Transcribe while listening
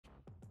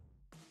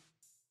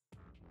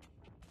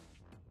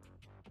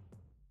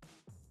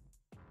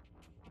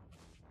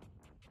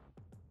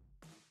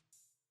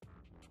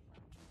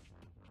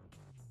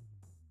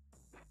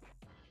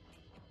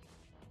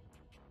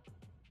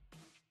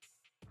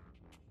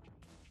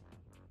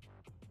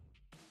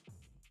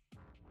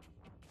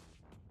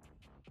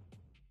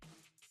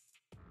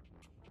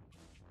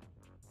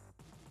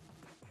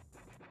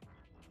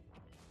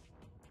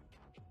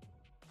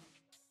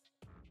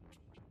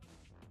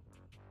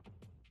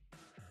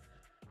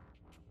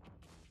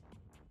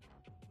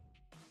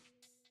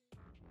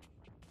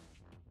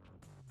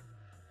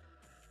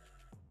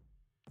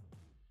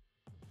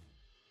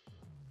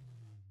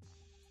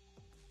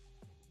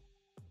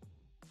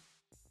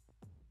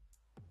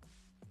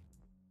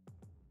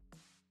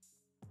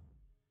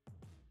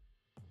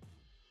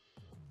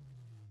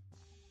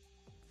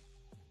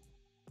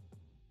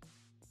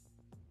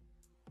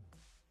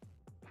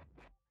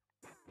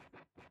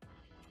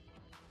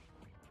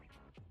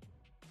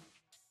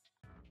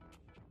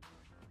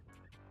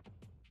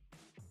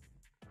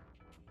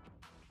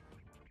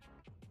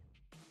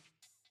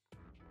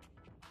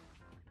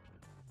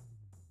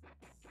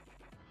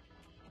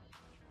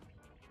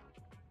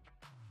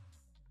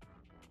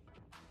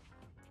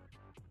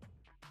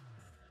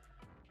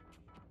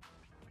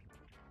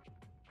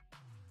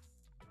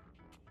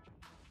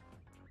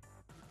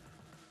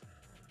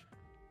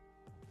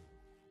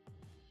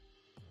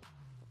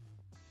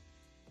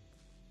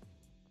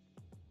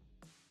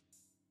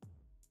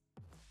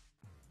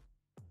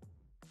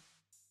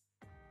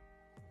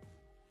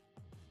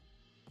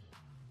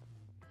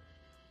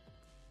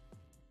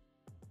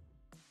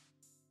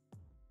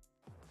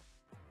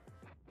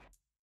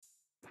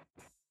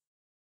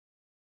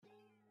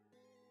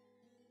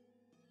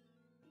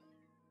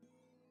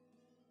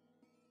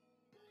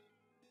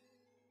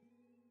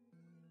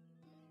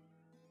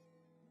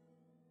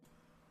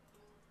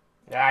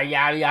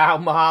Yeah,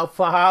 my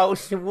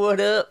house. What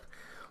up?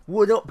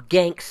 What up,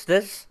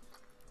 gangsters?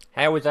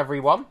 How is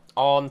everyone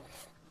on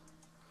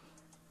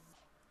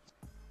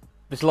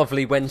this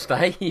lovely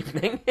Wednesday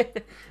evening?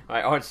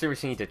 I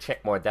seriously need to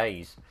check my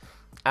days.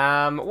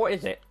 What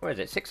is it?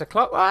 6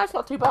 o'clock? Well, that's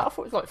not too bad. I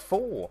thought it was like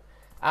 4.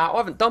 I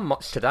haven't done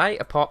much today,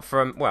 apart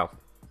from, well,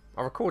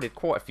 I recorded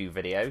quite a few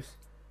videos.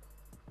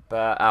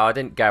 But I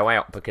didn't go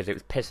out because it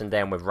was pissing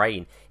down with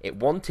rain. It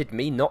wanted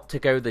me not to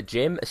go to the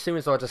gym. As soon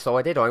as I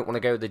decided I don't want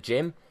to go to the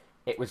gym,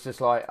 it was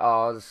just like,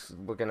 oh,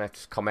 we're going to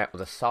just come out with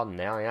the sun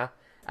now, yeah?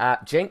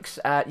 Jinx,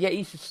 yeah,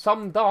 he's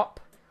summed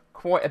up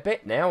quite a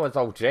bit now as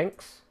old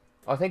Jinx.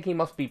 I think he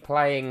must be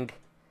playing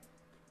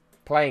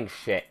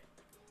shit.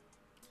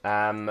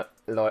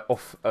 Like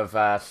off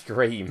of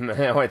stream,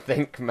 I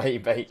think,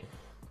 maybe.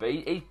 But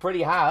he's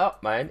pretty high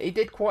up, man. He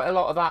did quite a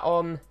lot of that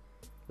on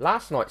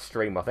last night's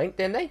stream, I think,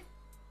 didn't he?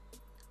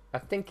 I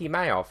think he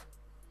may have.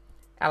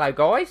 Hello,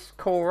 guys.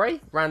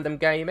 Corey, Random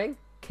Gaming,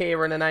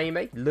 Kieran and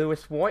Amy,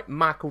 Lewis White,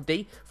 Michael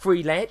D,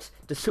 Freelance,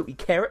 The Sooty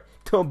Carrot,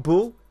 Tom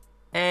Bull,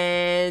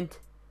 and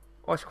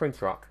Ice Cream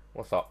Truck.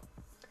 What's up?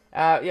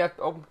 Yeah,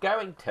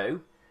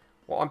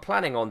 what I'm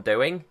planning on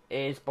doing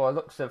is, by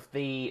looks of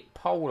the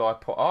poll I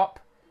put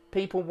up,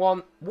 people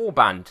want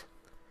Warband.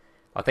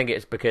 I think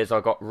it's because I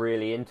got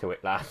really into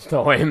it last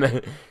time.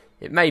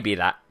 It may be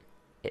that.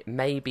 It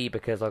may be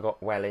because I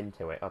got well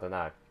into it. I don't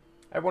know.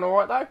 Everyone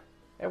alright though?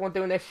 Everyone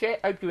doing their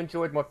shit? Hope you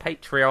enjoyed my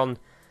Patreon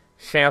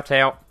shout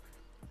out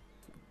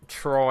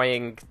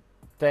trying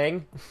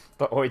thing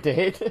that I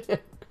did.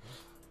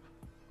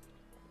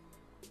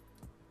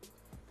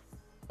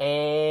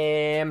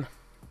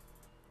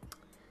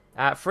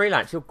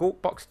 Freelance, your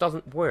Gawk box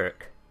doesn't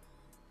work.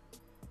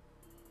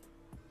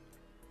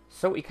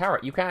 Salty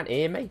Carrot, you can't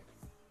hear me?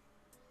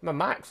 My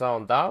mic's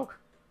on, dog.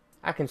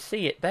 I can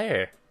see it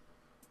there.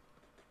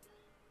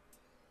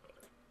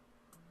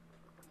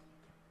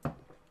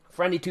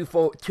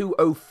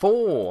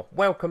 Friendly204,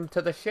 welcome to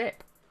the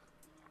ship.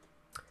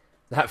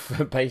 That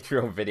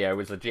Patreon video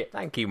was legit.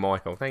 Thank you,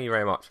 Michael. Thank you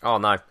very much. Oh,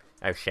 no.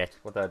 Oh, shit.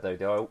 What did I do?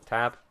 Do I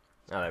alt-tab?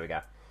 Oh, there we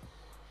go.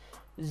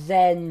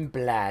 Zen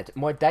Blad.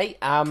 My date,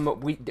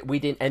 we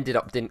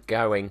didn't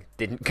going.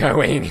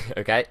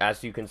 Okay,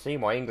 as you can see,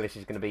 my English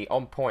is going to be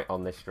on point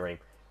on this stream.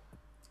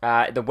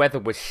 The weather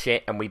was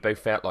shit, and we both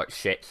felt like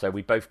shit, so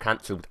we both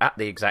cancelled at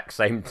the exact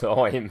same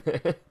time.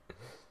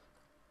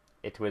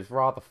 It was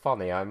rather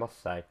funny, I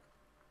must say.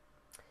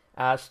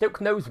 Stilk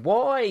Knows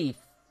Why.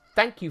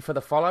 Thank you for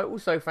the follow.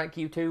 Also, thank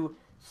you to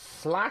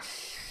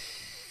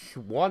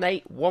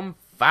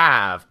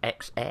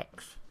 /1815XX.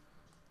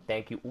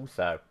 Thank you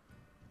also.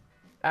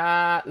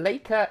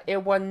 Laker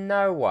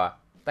Iwanoa.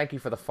 Thank you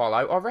for the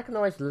follow. I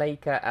recognise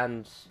Laker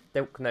and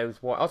Stilk Knows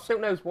Why. Oh,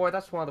 Stilk Knows Why.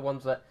 That's one of the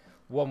ones that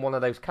won one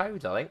of those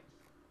codes, I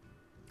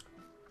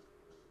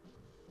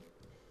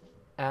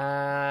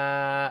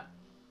think.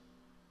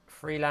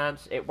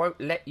 Freelance, it won't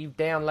let you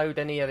download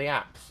any of the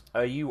apps.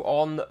 Are you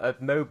on a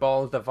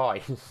mobile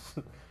device?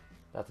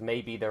 That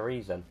may be the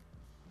reason.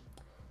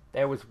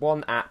 There was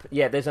one app.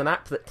 Yeah, there's an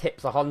app that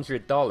tips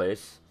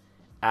 $100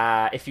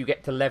 if you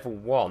get to level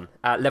 1.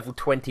 Level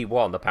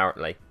 21,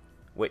 apparently.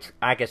 Which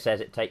Aga says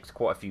it takes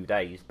quite a few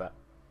days, but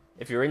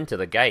if you're into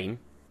the game,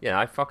 you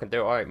know, fucking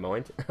do it, I don't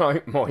mind. I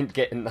don't mind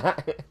getting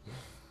that.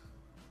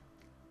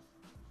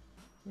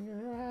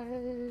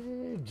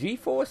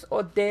 GeForce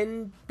or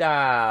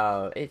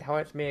Dendal? It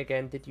hurts me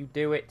again. Did you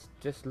do it?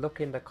 Just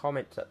look in the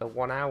comments at the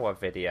 1 hour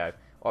video.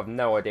 I have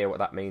no idea what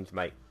that means,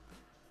 mate.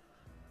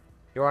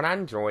 You're on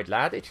Android,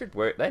 lad. It should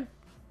work then.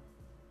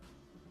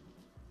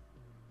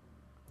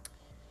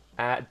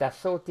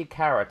 Dasalty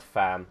Carrot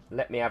fam.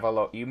 Let me have a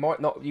look. You might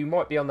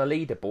be on the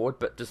leaderboard,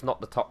 but just not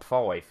the top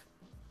 5.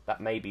 That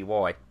may be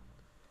why.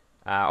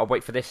 I'll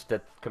wait for this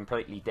to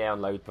completely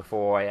download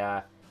before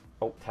I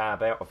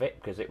alt-tab out of it,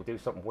 because it will do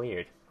something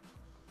weird.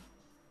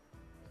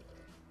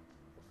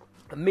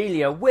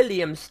 Amelia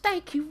Williams,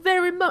 thank you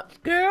very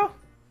much, girl.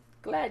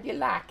 Glad you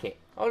like it.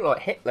 I look like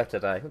Hitler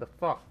today. What the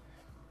fuck?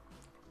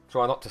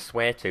 Try not to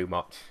swear too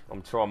much.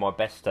 I'm trying my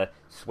best to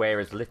swear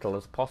as little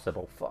as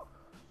possible. Fuck.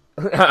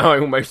 I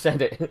almost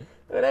said it. Look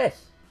at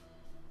this.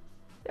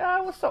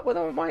 Yeah, what's up with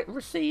my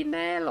receding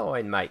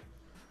hairline, mate?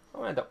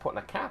 I'll end up putting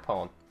a cap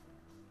on.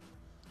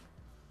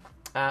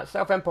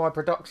 South Empire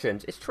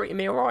Productions. It's treating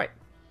me alright.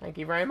 Thank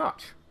you very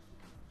much.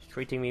 It's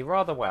treating me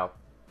rather well.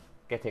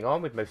 Getting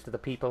on with most of the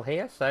people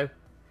here, so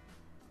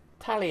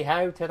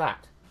tally-ho to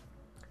that.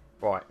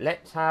 Right,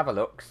 let's have a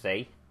look,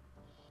 see.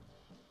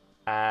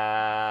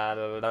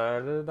 Let's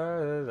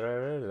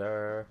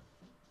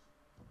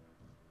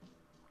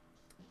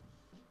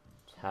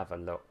have a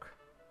look.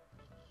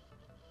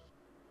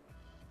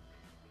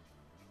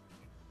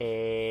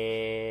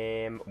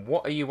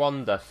 What are you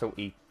under,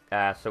 Salty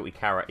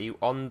Carrot? Are you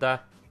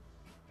under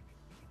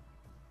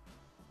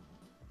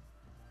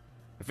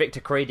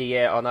Victor Creedy?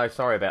 Yeah, oh no,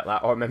 sorry about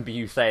that. I remember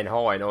you saying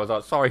hi, and I was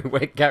like, sorry,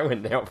 we're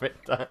going now,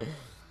 Victor.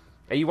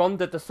 Are you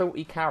under the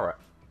Salty Carrot?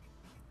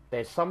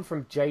 There's some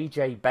from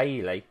JJ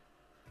Bailey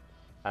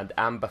and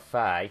Amber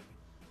Faye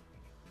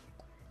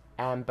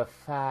Amber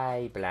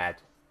Faye, Blad.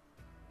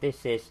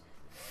 This is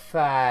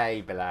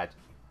Faye, Blad.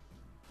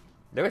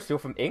 Lewis, you're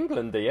from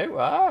England, are you?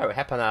 Oh,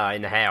 Hepana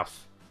in the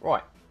house.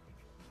 Right.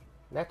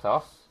 Let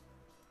us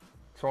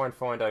try and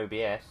find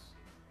OBS.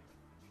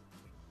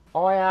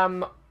 I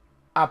am...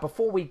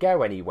 before we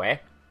go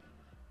anywhere,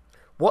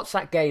 what's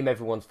that game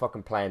everyone's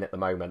fucking playing at the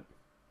moment?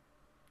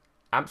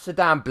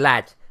 Amsterdam,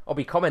 Blad. I'll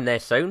be coming there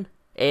soon.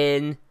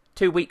 In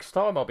 2 weeks'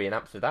 time, I'll be in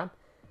Amsterdam.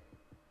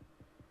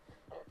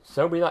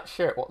 Sell me that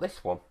shirt. What,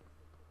 this one?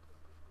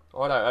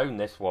 I don't own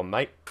this one,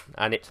 mate.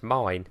 And it's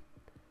mine.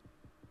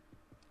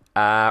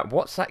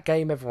 What's that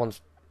game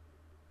everyone's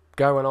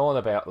going on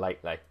about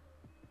lately?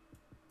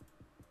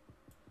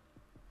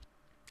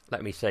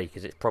 Let me see,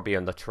 because it's probably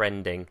on the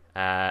trending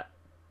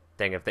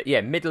thing of the...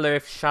 Yeah,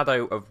 Middle-earth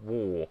Shadow of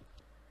War.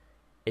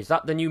 Is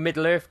that the new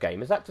Middle-earth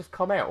game? Has that just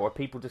come out, or are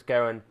people just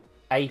going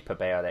ape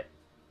about it?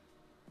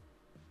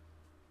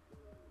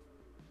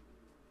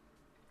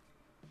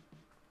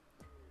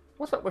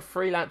 What's up with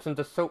Freelance and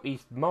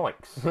DeSalty's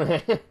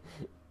mics?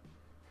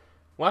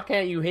 Why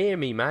can't you hear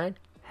me, man?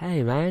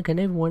 Hey, man, can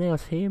everyone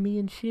else hear me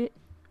and shit?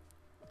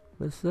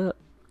 What's up?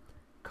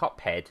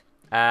 Cuphead.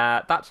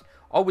 That's...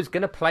 I was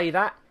going to play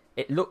that.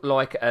 It looked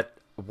like a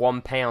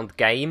 £1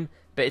 game,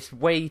 but it's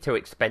way too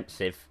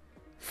expensive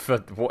for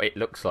what it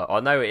looks like.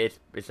 I know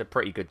it's a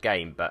pretty good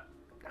game, but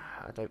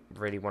I don't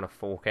really want to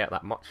fork out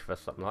that much for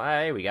something like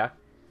that. Here we go.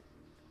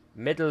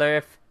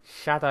 Middle-earth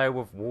Shadow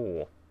of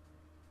War.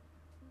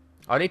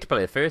 I need to play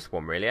the first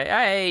one, really.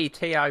 Hey,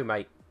 T.O.,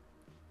 mate.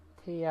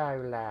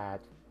 T.O., lad.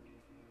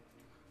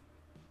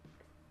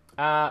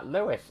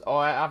 Lewis,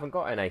 I haven't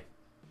got any.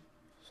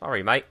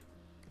 Sorry, mate.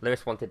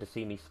 Lewis wanted to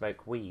see me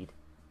smoke weed.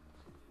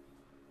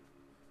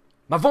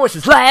 My voice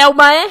is loud,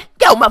 man!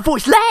 Go, my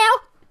voice loud!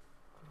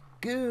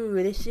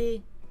 Good, is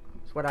it?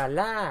 That's what I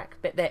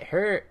like. Bet that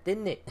hurt,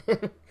 didn't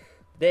it?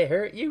 They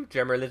hurt you?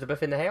 Gemma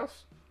Elizabeth in the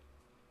house?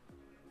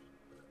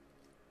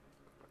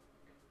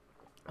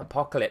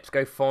 Apocalypse,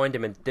 go find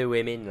him and do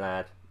him in,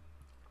 lad.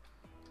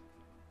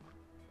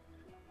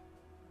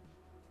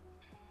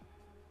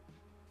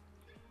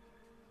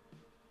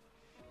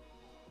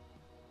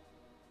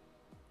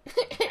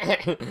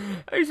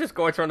 Who's this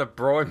guy trying to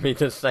bribe me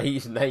to say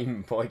his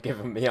name by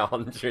giving me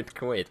 100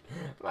 quid?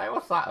 Mate,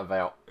 what's that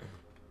about?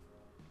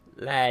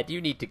 Lad, you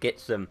need to get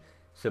some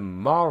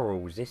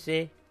morals, is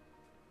he?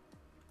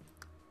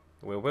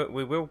 We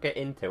will get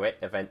into it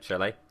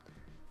eventually.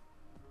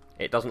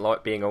 It doesn't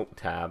like being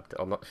alt-tabbed.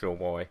 I'm not sure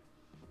why.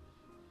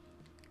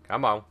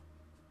 Come on.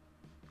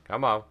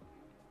 Come on.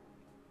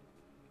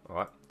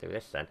 Alright, do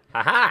this then.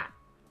 Haha!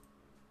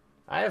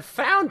 I have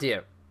found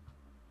you!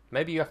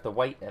 Maybe you have to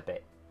wait a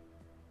bit.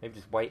 Maybe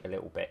just wait a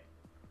little bit.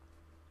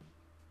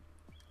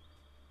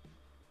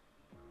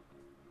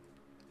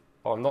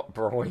 Oh, I'm not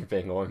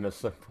bribing, I'm a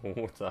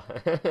supporter.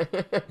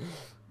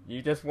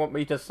 You just want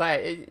me to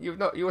say it.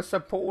 You're a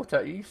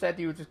supporter. You said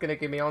you were just going to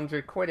give me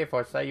 100 quid if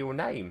I say your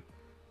name.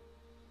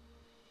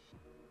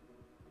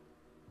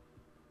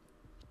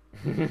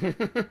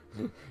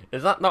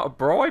 Is that not a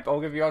bribe? I'll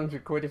give you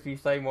 100 quid if you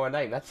say my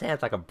name. That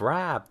sounds like a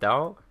bribe,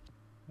 dog.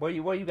 What do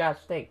you guys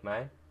think,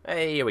 man?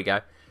 Hey, here we go.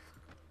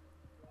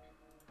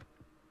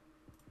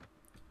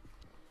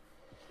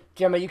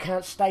 Gemma, you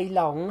can't stay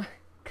long,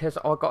 because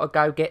I've got to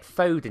go get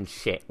food and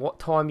shit. What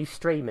time you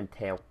streaming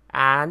till?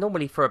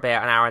 Normally for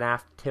about an hour and a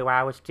half, 2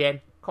 hours, Gem.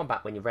 Come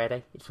back when you're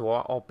ready. It's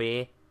alright, I'll be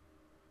here.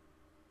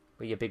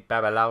 With your big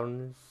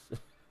Babylons.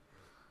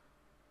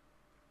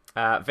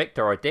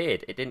 Victor, I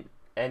did. It didn't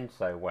end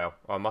so well,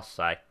 I must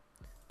say.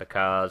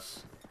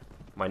 Because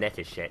my net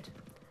is shit.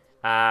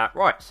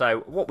 Right,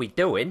 so what we're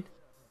doing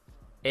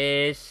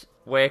is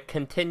we're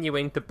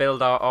continuing to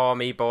build our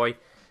army by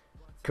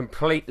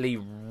completely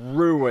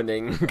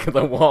ruining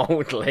the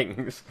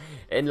wildlings.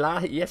 In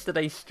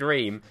yesterday's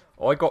stream,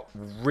 I got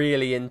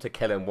really into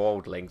killing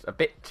wildlings. A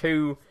bit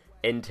too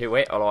into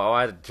it.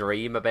 I had a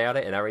dream about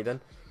it and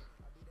everything.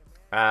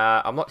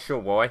 I'm not sure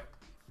why.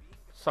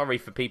 Sorry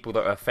for people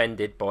that are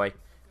offended by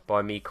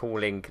me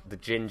calling the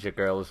ginger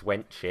girls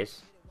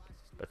wenches.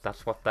 But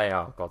that's what they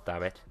are,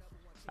 goddammit.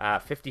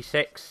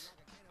 56.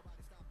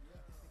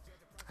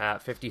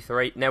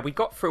 53. Now, we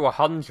got through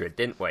 100,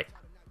 didn't we?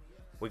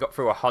 We got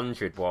through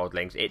 100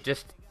 wildlings.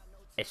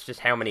 It's just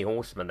how many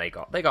horsemen they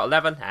got. They got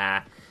 11.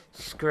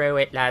 Screw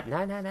it, lad.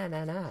 No.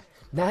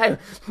 No.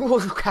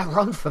 Oh, you can't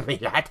run for me,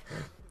 lad.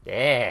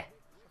 Yeah.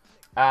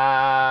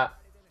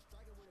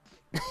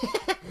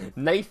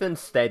 Nathan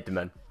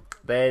Stedman.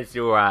 There's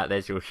your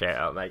shout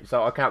out, mate.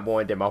 So I can't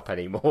wind him up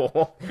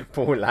anymore.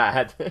 Poor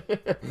lad.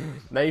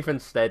 Nathan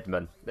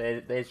Stedman.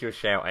 There's your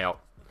shout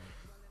out.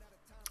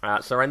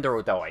 Surrender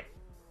or die.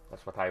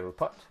 That's what I will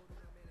put.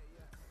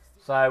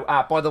 So,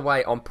 by the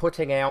way, I'm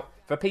putting out,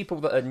 for people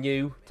that are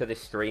new to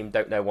this stream,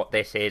 don't know what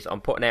this is, I'm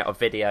putting out a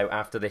video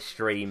after this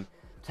stream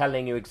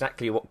telling you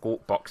exactly what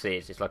Gorkbox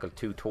is. It's like a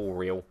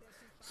tutorial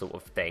sort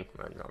of thing.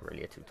 Well, not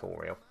really a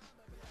tutorial.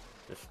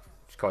 It's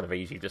kind of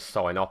easy. Just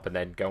sign up and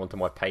then go onto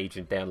my page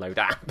and download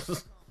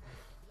apps.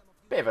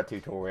 Bit of a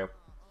tutorial.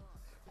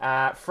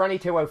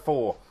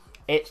 Franny204.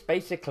 It's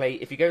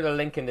basically, if you go to the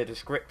link in the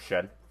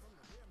description,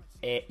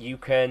 you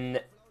can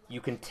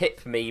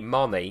tip me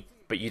money,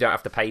 but you don't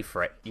have to pay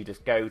for it. You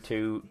just go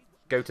to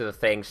the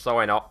thing,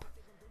 sign up,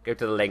 go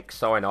to the link,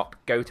 sign up,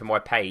 go to my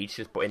page,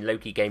 just put in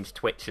Loki Games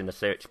Twitch in the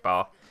search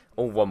bar,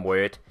 all one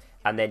word,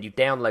 and then you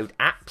download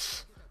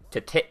apps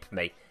to tip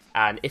me.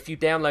 And if you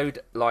download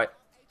like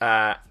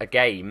a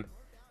game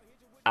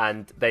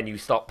and then you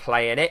start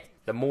playing it,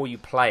 the more you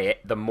play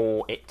it, the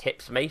more it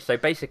tips me. So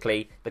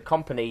basically, the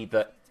company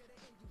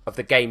of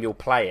the game you're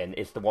playing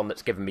is the one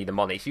that's giving me the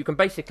money. So you can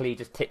basically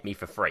just tip me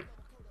for free.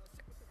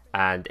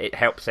 And it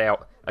helps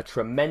out a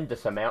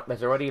tremendous amount.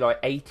 There's already like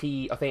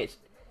 80, I think it's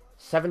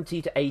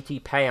 70 to 80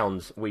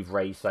 pounds we've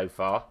raised so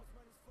far.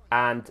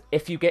 And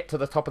if you get to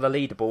the top of the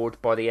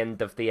leaderboard by the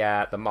end of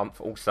the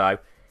month also,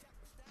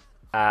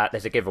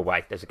 there's a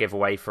giveaway. There's a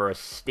giveaway for a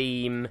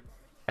Steam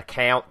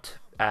account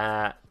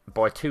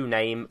by 2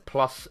 name,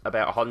 plus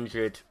about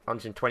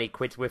 120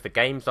 quid's worth of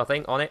games, I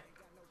think, on it.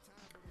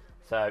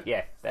 So,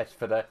 yeah, that's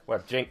for the,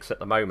 well, Jinx at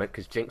the moment,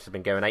 because Jinx has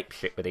been going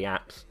apeshit with the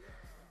apps.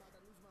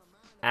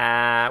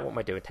 What am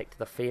I doing? Take to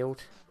the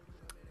field?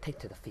 Take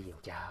to the field,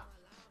 yeah.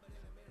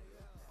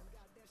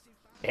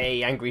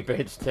 Hey, Angry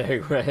Birds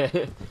too.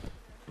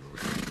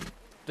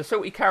 The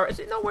salty carrot, is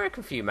it not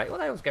working for you, mate? What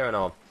the hell's going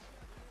on?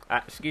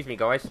 Excuse me,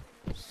 guys.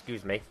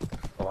 Excuse me.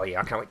 Oh, yeah,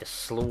 I can't wait to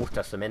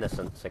slaughter some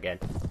innocents again.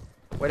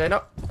 Well, they're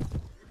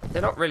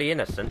not really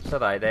innocents, are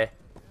they?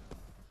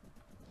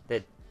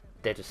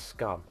 They're just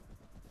scum.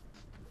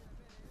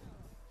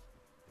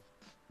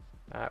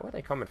 Where are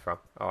they coming from?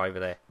 Oh, over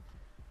there.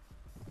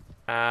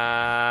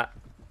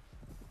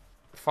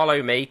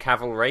 Follow me,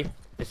 cavalry.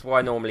 This is what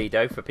I normally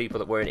do for people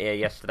that weren't here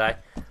yesterday.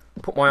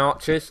 Put my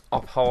archers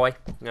up high,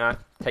 you know,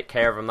 take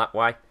care of them that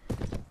way.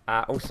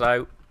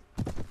 Also,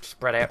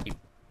 spread out, you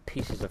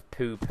pieces of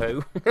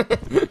poo-poo.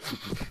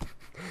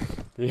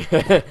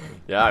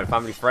 Yeah,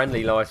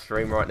 family-friendly live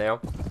stream right now.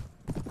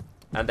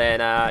 And then,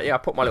 yeah, I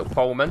put my little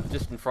poleman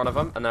just in front of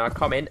them, and then I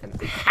come in and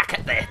hack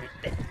at their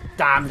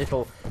damn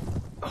little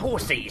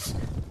horsies.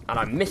 And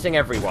I'm missing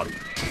everyone.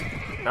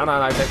 No,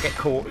 don't get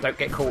caught. Don't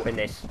get caught in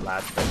this,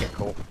 lads. Don't get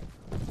caught.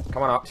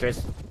 Come on,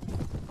 archers.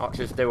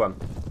 Archers, do them.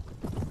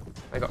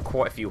 They got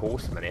quite a few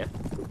horsemen here.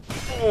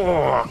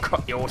 Oh,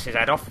 cut your horse's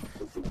head off.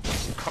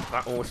 Cut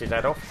that horse's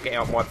head off. Get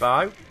out my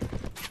bow.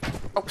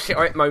 Oh, shit,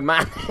 I hit my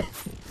man.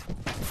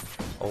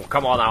 Oh,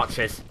 come on,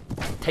 archers.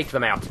 Take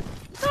them out.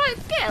 Oh,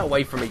 get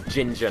away from me,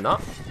 ginger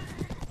nut.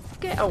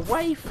 Get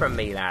away from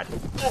me, lad.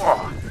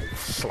 Oh,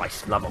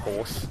 sliced another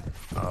horse.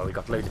 Oh, we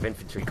got loads of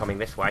infantry coming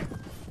this way.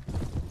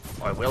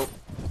 I will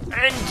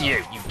end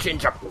you, you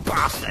ginger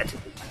bastard.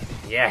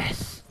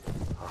 Yes.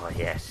 Oh,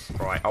 yes.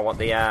 Right, I want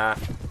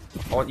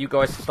you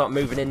guys to start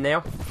moving in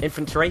now.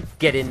 Infantry,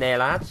 get in there,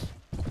 lads.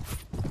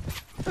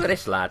 Look at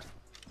this lad.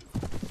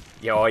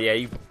 Yeah, oh, yeah,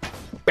 you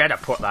better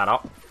put that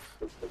up.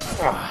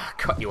 Oh,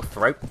 cut your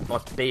throat.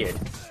 Nice beard.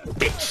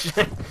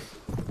 Bitch.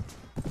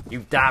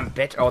 You damn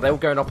bitch. Oh, they're all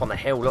going up on the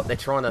hill. Look, they're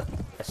trying to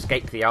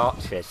escape the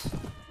archers.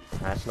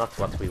 That's not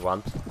what we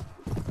want.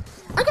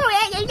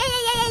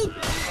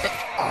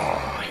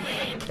 Oh,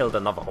 yeah, killed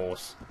another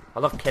horse. I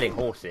love killing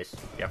horses,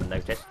 if you haven't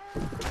noticed.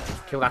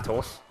 Kill that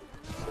horse.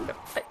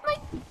 Hey, mate,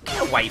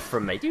 get away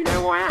from me. Do you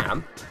know who I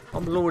am?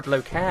 I'm Lord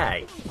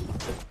Locay.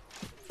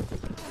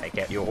 Hey,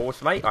 get your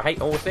horse, mate. I hate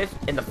horses.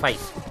 In the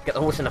face. Get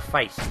the horse in the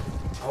face.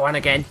 Oh, and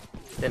again.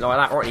 Didn't like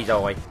that right in his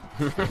eye.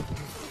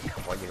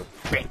 Come on, you little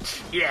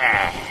bitch.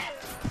 Yeah!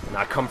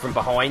 Now come from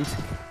behind.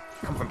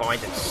 Come from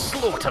behind and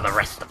slaughter the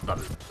rest of them.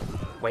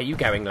 Where you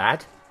going,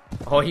 lad?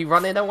 Oh, are you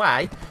running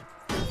away?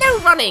 No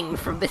running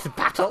from this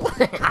battle!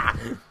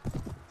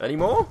 Any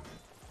more?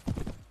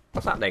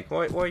 What's happening?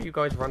 Why are you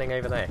guys running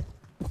over there?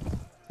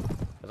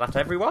 Is that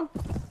everyone?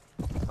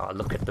 Oh,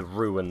 look at the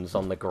ruins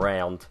on the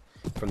ground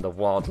from the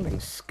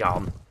wildling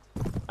scum.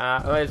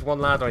 There's one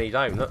lad on his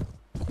own, look.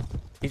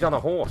 He's on a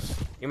horse.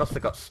 He must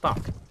have got stuck.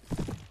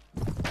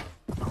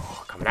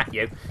 Oh, coming at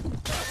you.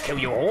 Kill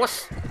your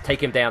horse.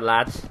 Take him down,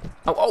 lads.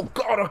 Oh,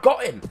 God, I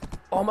got him.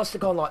 Oh, I must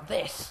have gone like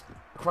this.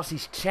 Across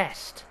his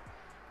chest.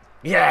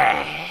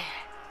 Yeah.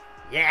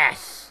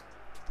 Yes.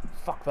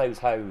 Fuck those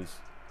hoes.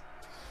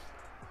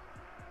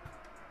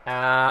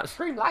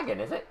 Stream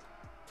lagging, is it?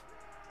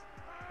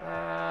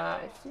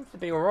 It seems to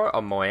be alright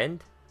on my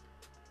end.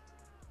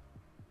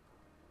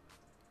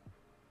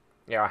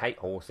 Yeah, I hate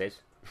horses.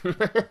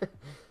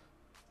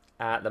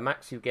 The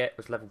max you get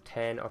was level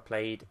 10. I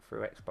played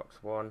through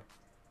Xbox One.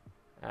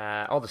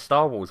 Oh, the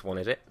Star Wars one,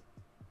 is it?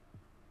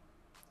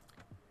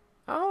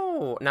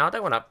 Oh, now I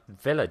don't want a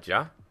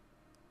villager.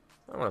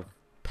 I want a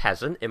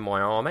peasant in my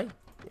army.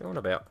 What are you on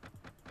about?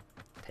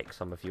 Take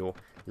some of your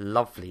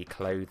lovely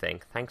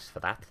clothing. Thanks for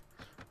that,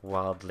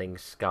 wildling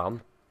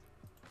scum.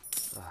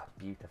 Ah,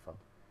 beautiful.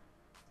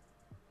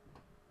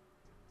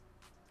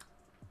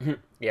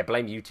 Yeah,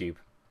 blame YouTube.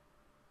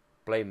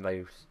 Blame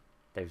those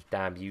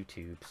damn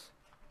YouTubes.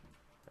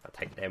 I'll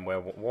take them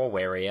war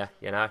warrior,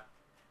 you know.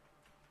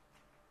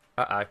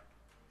 Uh-oh.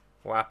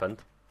 What happened?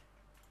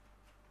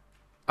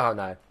 Oh,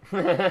 no.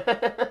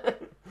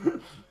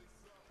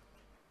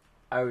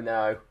 Oh,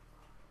 no.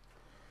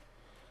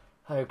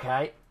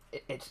 Okay,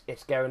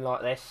 it's going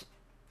like this.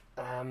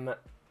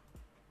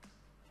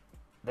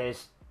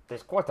 There's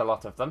quite a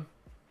lot of them,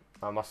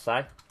 I must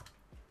say.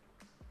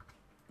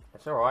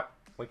 It's all right.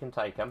 We can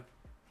take them.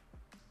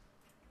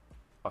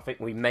 I think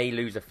we may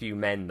lose a few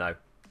men though.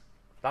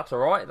 That's all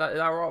right. Is that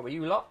all right with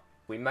you lot?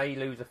 We may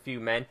lose a few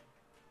men,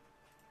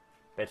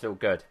 but it's all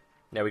good.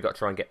 Now we got to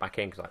try and get back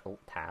in because I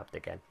tabbed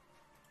again.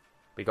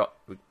 We got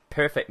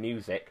perfect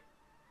music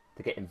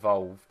to get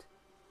involved.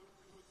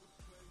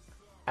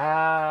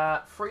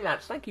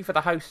 Freelance, thank you for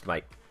the host,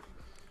 mate.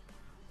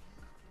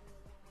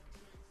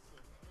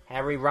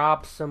 Harry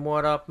Robson,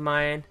 what up,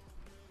 man?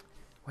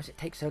 Why does it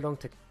take so long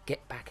to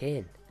get back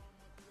in?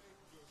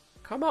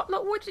 Come on,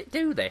 look, why does it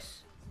do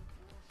this?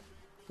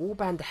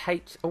 Warband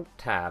hates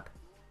Alt-Tab.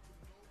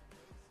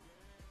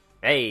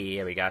 Hey,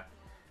 here we go.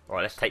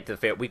 Alright, let's take to the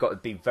field. We've got to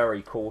be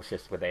very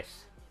cautious with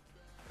this.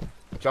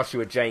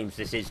 Joshua James,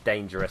 this is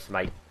dangerous,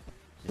 mate.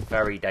 This is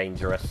very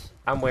dangerous.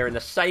 And we're in the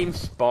same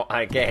spot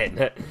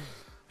again.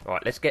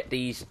 Alright, let's get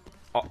these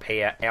up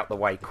here, out the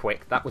way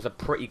quick. That was a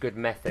pretty good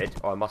method,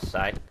 I must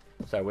say.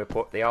 So we'll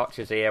put the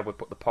archers here, we'll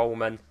put the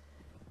polemen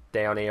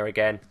down here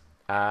again.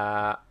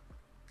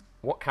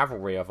 What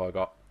cavalry have I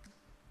got?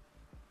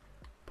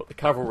 Put the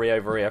cavalry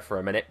over here for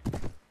a minute.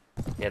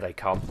 Here they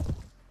come.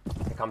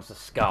 Here comes the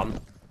scum.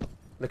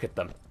 Look at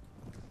them.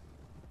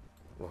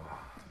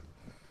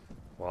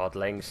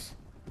 Wildlings.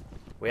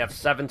 We have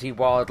 70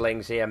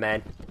 wildlings here,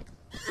 men.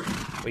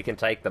 We can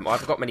take them. I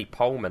haven't got many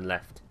polemen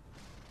left.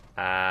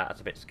 That's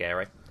a bit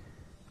scary.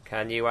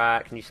 Can you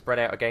spread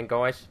out again,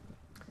 guys?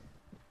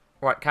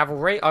 Right,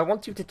 cavalry, I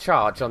want you to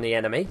charge on the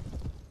enemy.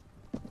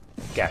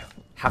 Go.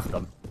 Have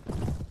them.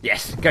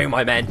 Yes, go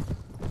my men.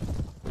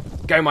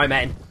 Go my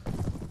men.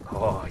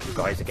 Oh, you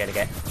guys are gonna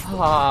get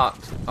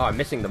fucked. Oh, I'm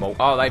missing them all.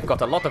 Oh, they've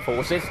got a lot of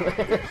horses.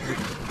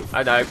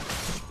 Oh no.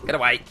 Get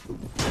away.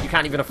 You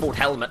can't even afford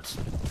helmets.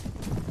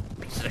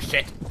 Piece of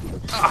shit.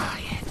 Oh,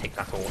 yeah, take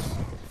that horse.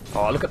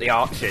 Oh, look at the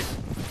archers.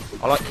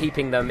 I like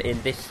keeping them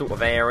in this sort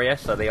of area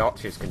so the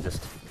archers can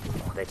just...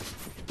 Oh, they just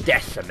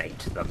decimate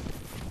them.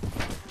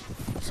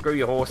 Screw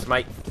your horse,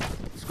 mate.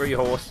 Screw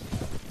your horse.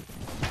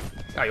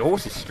 Oh, your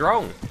horse is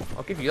strong.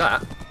 I'll give you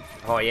that.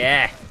 Oh,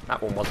 yeah.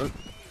 That one wasn't.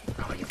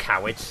 Oh, you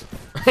cowards.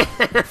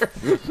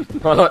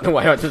 I like the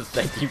way I just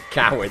said, you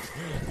cowards,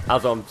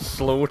 as I'm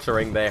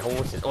slaughtering their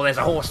horses. Oh, there's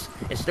a horse.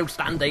 It's still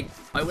standing.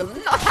 I will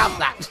not have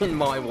that in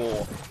my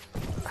war.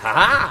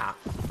 Ha-ha!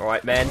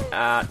 Alright, men.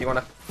 Do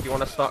you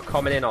wanna start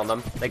coming in on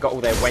them? They got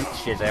all their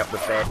wenches out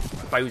with their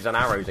bows and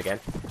arrows again.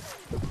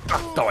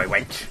 Oh, die,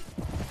 wench.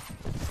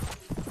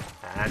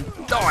 And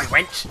die,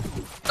 wench.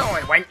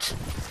 Die, wench.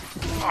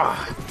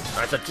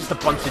 Oh, it's just a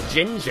bunch of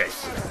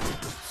gingers.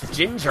 It's a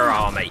ginger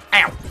army.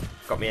 Ow!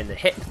 Got me in the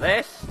hip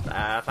there.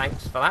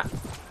 Thanks for that.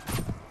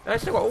 I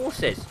still got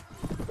horses.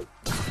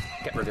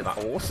 Get rid of that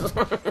horse.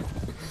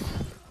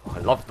 Oh, I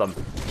love them.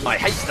 I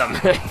hate them.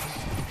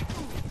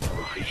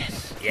 Oh,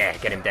 yes. Yeah,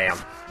 get him down.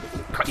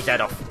 Cut his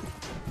head off.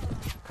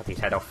 Cut his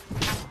head off.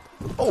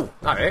 Oh,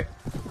 no. Where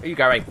are you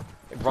going?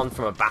 Run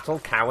from a battle,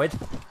 coward.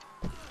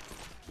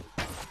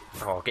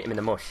 Oh, get him in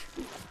the mush.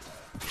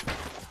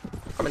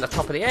 I'm in the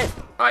top of the head.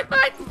 Alright,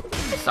 mate.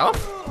 Piss off.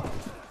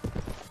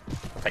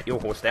 Take your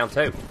horse down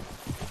too.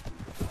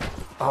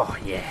 Oh,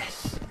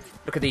 yes.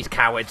 Look at these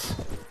cowards.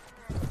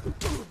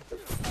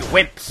 You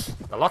wimps.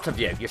 A lot of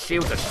you. Your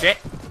shields are shit.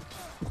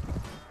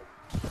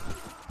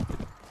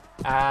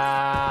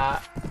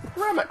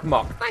 Ramak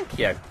Mock, thank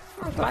you.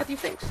 I'm glad you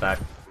think so.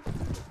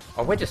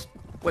 Oh,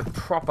 we're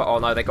proper... Oh,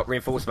 no, they got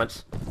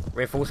reinforcements.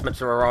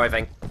 Reinforcements are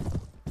arriving.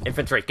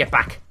 Infantry, get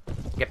back.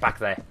 Get back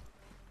there.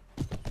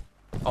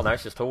 Oh, no,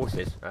 it's just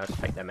horses. Let's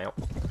take them out.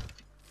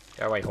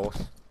 Go away,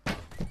 horse.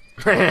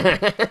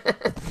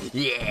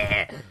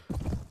 Yeah!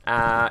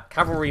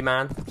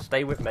 Cavalryman,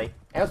 stay with me.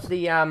 How's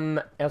the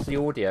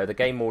audio? The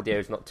game audio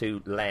is not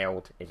too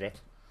loud, is it?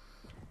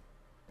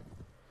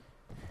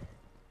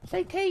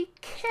 CT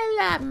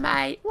Killer,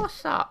 mate.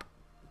 What's up?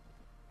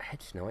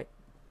 Head Snipe.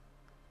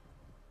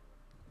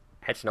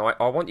 Head Snipe,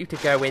 I want you to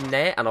go in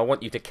there and I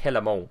want you to kill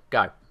them all.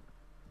 Go.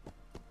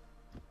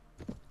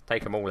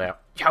 Take them all out.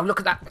 Yo, look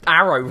at that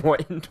arrow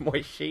right into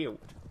my shield.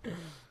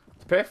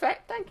 It's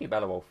perfect. Thank you,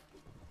 Bella Wolf.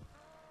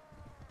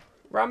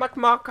 Ramak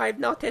Mark, I've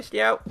noticed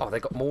you. Oh, they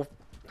got more.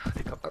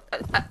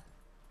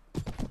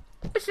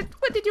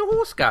 Where did your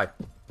horse go?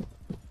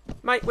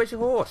 Mate, where's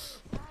your horse?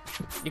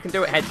 You can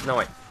do it, Head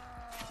Snipe.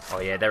 Oh,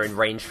 yeah, they're in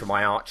range for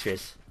my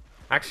archers.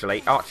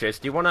 Actually, archers,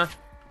 do you want to...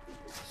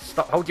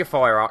 Stop. Hold your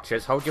fire,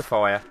 archers. Hold your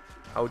fire.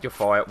 Hold your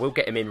fire. We'll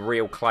get him in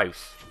real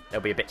close.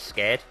 They'll be a bit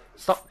scared.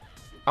 Stop.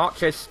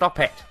 Archers, stop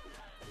it.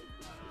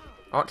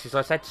 Archers,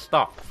 I said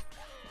stop.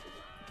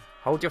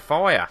 Hold your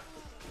fire.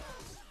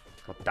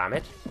 God damn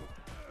it.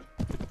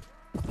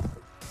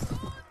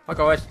 Hi,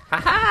 guys.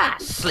 Ha-ha!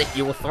 Slit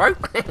your throat.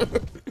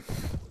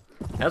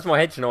 How's my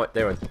Head Snipe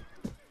doing?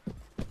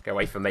 Go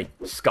away from me,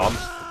 scum.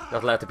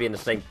 Not allowed to be in the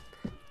same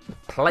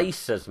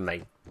place as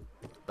me.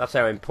 That's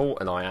how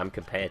important I am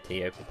compared to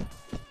you.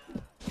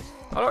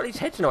 I like these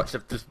Head Snipes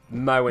of just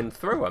mowing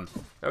through them.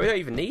 No, we don't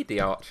even need the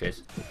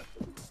archers.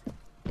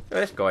 Look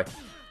at this guy.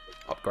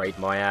 Upgrade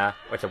my,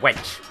 where's a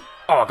wench?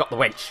 Oh, I got the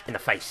wench in the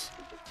face.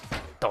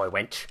 Die,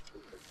 wench.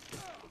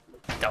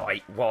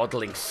 Die,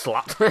 waddling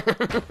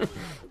slut.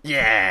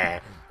 Yeah.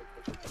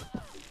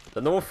 The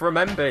North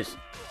remembers.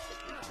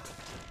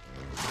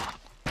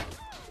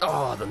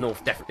 Oh, the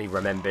North definitely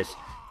remembers.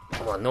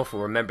 Oh, the North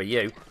will remember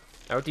you.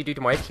 How do you do to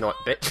my Hedge Knight,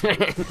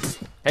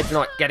 bitch? Hedge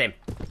Knight, get him.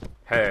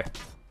 Her.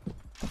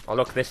 Oh,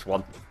 look, this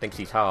one. Thinks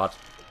he's hard.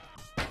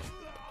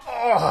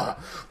 Oh.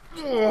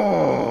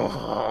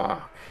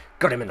 Oh.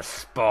 Got him in the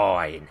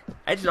spine.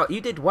 Hedge Knight, you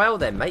did well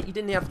then, mate. You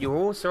didn't have your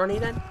horse or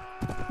anything.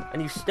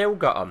 And you still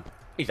got him.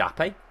 He's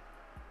happy.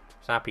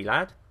 He's a happy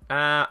lad.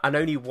 And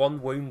only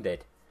one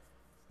wounded.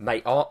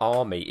 Mate, our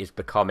army is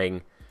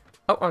becoming...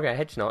 Oh, okay,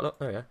 Hedge Knight, look,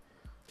 there we go.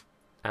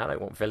 I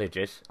don't want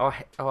villagers.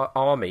 Our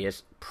army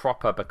is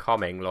proper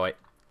becoming, like,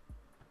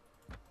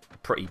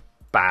 pretty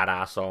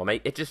badass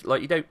army. It just,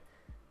 like, you don't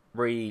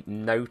really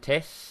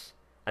notice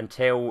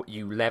until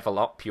you level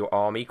up your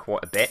army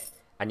quite a bit,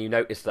 and you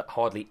notice that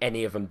hardly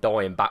any of them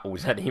die in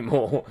battles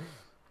anymore.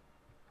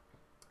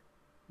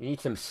 You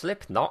need some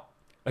Slipknot.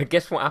 I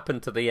guess what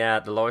happened to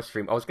the live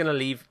stream? I was going to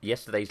leave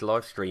yesterday's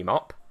live stream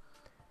up.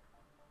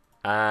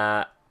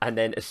 And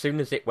then as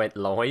soon as it went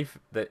live,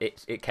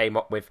 it came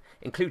up with,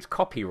 includes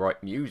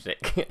copyright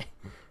music.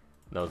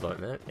 And I was like,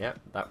 man, yeah,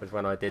 that was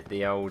when I did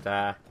the old,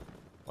 I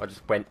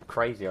just went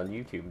crazy on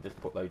YouTube and just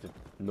put loads of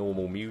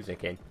normal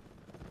music in.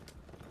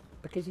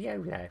 Because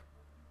YOLO.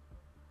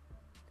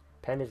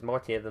 Pen is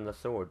mightier than the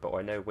sword, but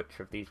I know which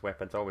of these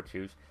weapons I would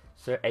choose.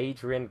 Sir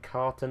Adrian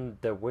Carton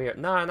de Weir.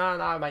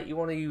 No, mate, you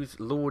want to use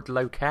Lord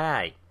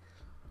Locay.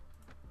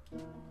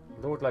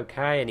 Lord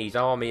Locay and his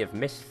army of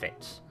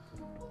misfits.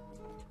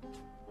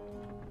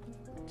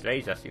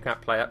 Jesus, you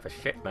can't play that for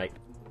shit, mate.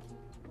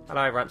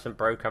 Hello, Ransom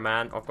Broker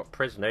Man. I've got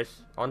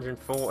prisoners.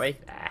 140.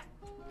 Ah.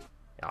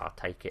 Yeah, I'll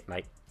take it,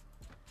 mate.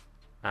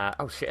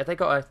 Oh shit, have they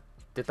got a...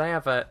 Did they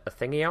have a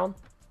thingy on?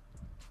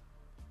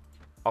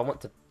 I want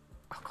to...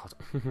 Oh god.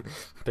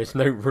 There's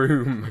no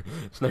room.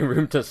 There's no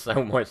room to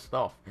sell my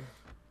stuff.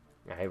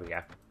 Oh, here we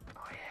go.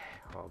 Oh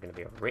yeah. Oh, we're going to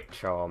be a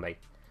rich army.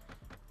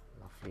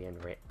 Lovely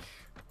and rich.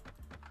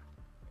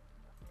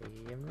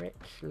 Lovely and rich.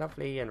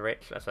 Lovely and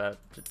rich. That's a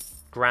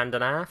grand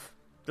and a half.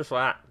 Just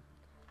like that.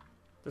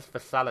 Just for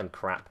selling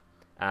crap.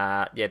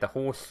 Yeah, the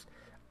horse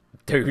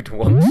dude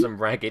wants some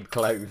ragged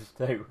clothes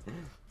too.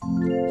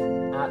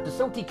 The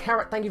Salty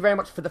Carrot, thank you very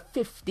much for the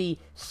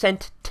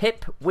 50-cent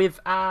tip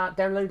with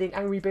downloading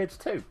Angry Birds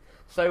 2.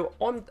 So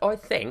I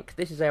think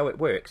this is how it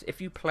works.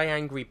 If you play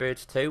Angry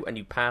Birds 2 and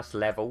you pass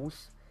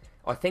levels,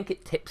 I think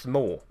it tips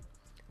more.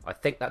 I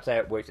think that's how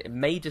it works. It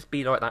may just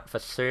be like that for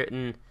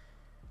certain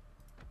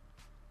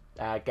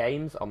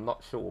games. I'm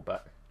not sure,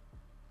 but...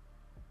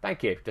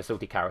 Thank you, the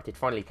Salty Carrot. It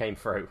finally came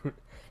through.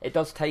 It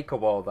does take a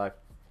while, though.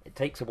 It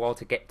takes a while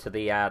to get to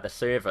the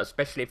server,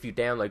 especially if you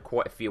download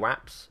quite a few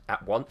apps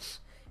at once.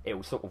 It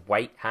will sort of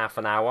wait half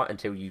an hour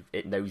until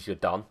it knows you're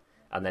done,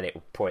 and then it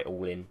will put it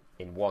all in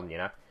one, you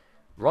know.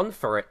 Run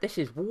for it. This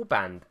is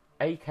Warband,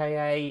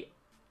 a.k.a.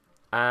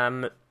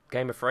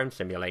 Game of Thrones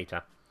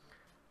Simulator.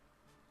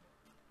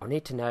 I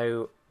need to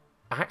know...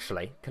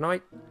 Actually, can I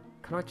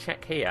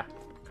check here?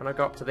 Can I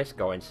go up to this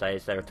guy and say,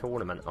 is there a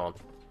tournament on?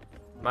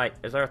 Mate,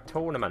 is there a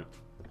tournament?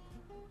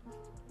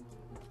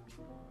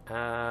 No,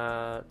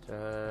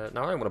 I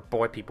don't want to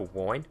buy people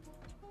wine.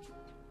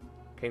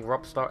 King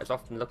Robb Stark is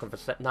often looking for...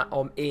 No,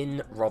 I'm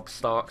in Robb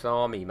Stark's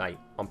army, mate.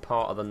 I'm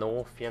part of the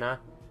North, you know?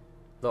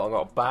 Look, I've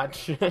got a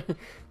badge.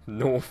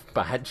 North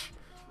badge.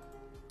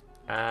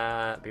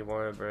 Be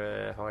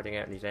worried hiding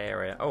out in his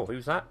area. Oh,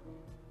 who's that?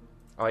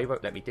 Oh, he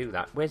won't let me do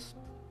that. Where's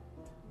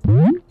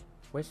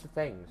the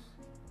things?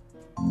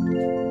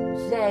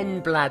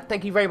 Zen Blad,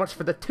 thank you very much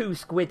for the 2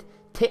 squid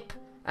tip.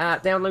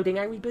 Downloading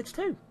Angry Birds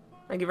 2.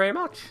 Thank you very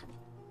much.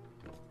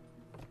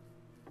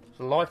 It's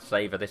a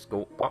lifesaver, this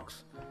Gort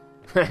box.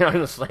 I'm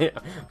just going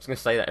to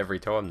say that every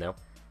time now.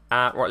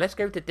 Right, let's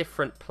go to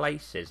different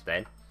places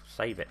then.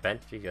 Save it, Ben.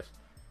 Jesus.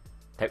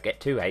 Don't get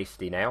too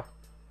hasty now.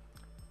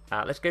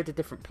 Let's go to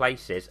different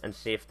places and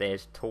see if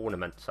there's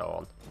tournaments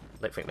on.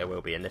 I don't think there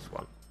will be in this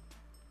one.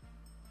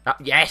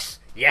 Yes!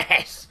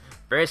 Yes!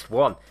 First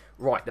one.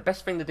 Right, the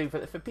best thing to do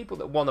for people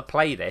that want to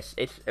play this,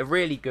 it's a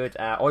really good...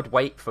 I'd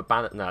wait for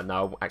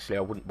No, actually,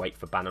 I wouldn't wait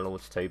for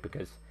Bannerlords 2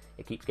 because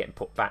it keeps getting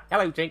put back.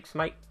 Hello, Jinx,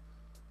 mate.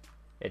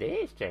 It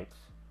is, Jinx.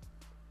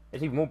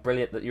 It's even more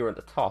brilliant that you're at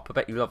the top. I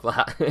bet you love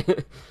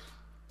that.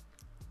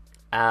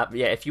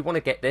 Yeah, if you want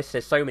to get this,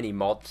 there's so many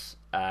mods.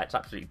 It's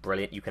absolutely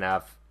brilliant. You can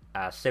have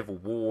Civil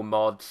War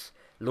mods,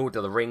 Lord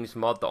of the Rings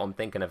mod that I'm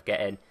thinking of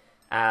getting.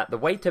 The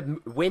way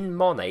to win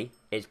money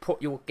is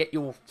get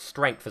your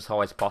strength as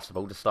high as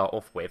possible to start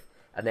off with,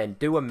 and then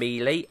do a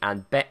melee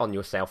and bet on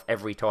yourself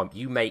every time.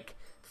 You make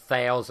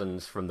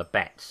thousands from the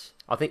bets.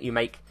 I think you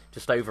make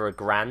just over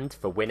 $1,000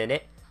 for winning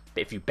it,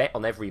 but if you bet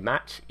on every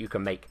match, you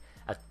can make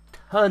a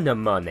ton of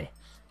money.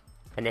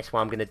 And that's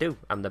what I'm going to do.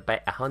 I'm going to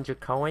bet 100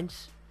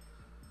 coins.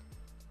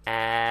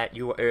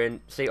 You will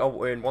earn... See,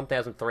 I'll earn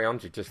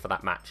 1,300 just for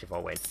that match if I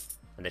win.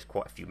 And there's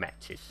quite a few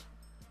matches.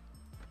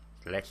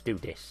 Let's do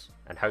this.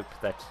 And hope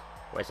that...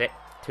 What is it?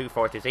 2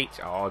 fighters each?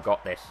 Oh, I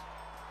got this.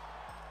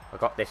 I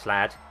got this,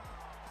 lad.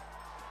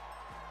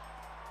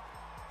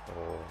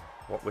 Oh,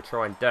 what we'll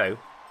try and do...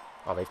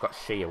 Oh, they've got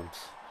shields.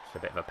 It's a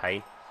bit of a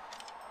pain.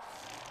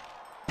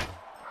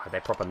 Oh, they're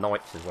proper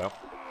knights as well.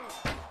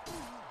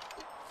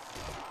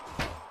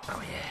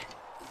 Oh, yeah.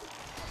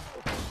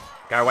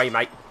 Go away,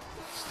 mate.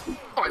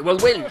 I will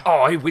win.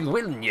 Oh, I will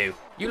win you.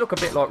 You look a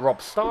bit like Rob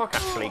Stark,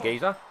 actually,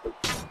 geezer. Oh,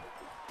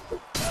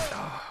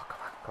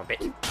 come on. Come on,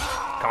 bitch.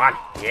 Come on.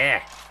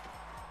 Yeah.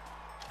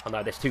 Oh,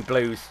 no, there's 2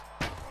 blues.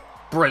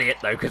 Brilliant,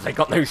 though, because they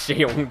got no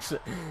shields.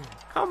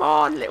 Come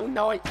on, little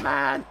knight,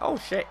 man. Oh,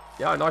 shit.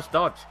 Yeah, nice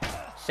dodge.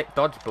 Sick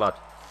dodge, Blood.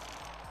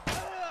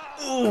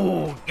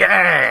 Ooh,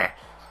 yeah.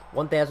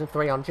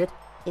 1,300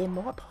 in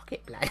my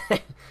pocket, Blad.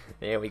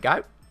 Here we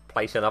go.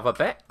 Place another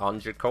bet.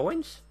 100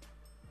 coins.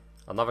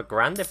 Another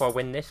grand if I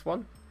win this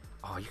one.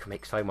 Oh, you can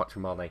make so much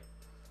money.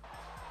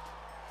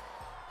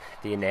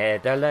 The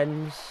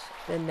Netherlands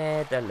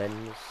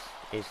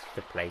is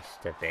the place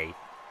to be.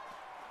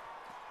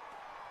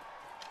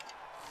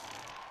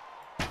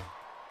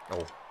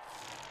 Oh.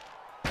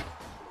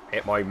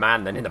 Hit my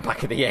man then in the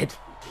back of the head.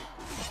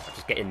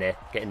 Just get in there.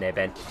 Get in there,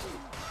 Ben.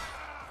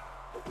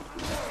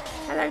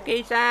 Hello,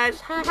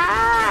 geezers. Ha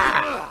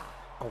ha!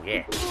 Oh,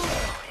 yeah.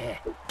 Oh, yeah.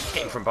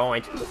 Get him from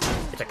behind.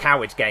 It's a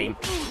coward's game.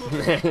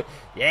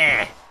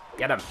 Yeah.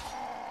 Get him.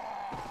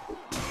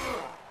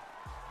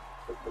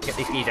 Get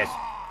these geezers.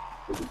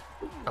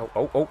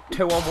 Oh.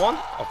 2 on 1.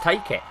 I'll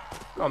take it.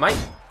 Go on, mate.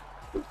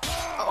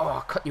 Oh,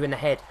 I'll cut you in the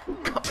head.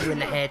 Cut you in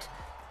the head.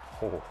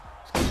 Oh,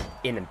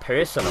 in and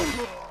personal.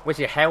 Where's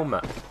your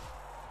helmet?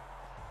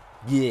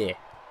 Yeah.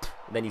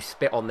 And then you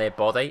spit on their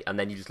body, and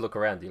then you just look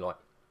around and you're like,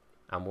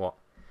 and what?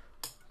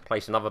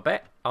 Place another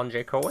bet.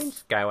 100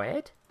 coins. Go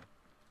ahead.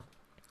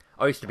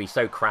 I used to be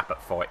so crap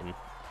at fighting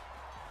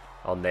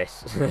on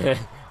this.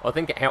 I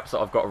think it helps that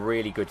I've got a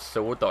really good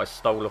sword that I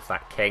stole off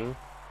that king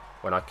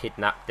when I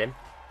kidnapped him.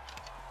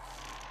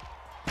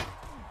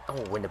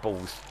 Oh, in the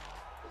balls.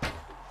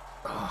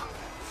 Oh,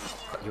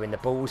 got you in the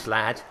balls,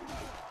 lad.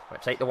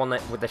 Right, take the one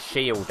that with the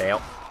shield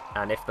out,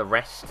 and if the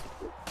rest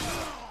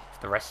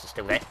is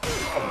still there.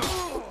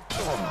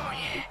 Oh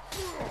yeah.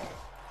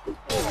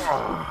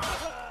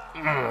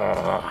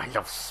 Oh, I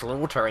love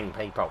slaughtering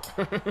people.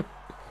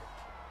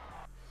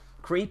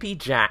 Creepy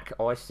Jack,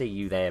 oh, I see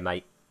you there,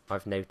 mate.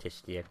 I've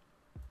noticed you.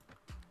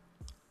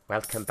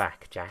 Welcome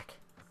back, Jack.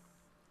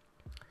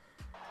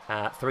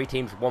 3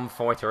 teams, 1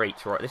 fighter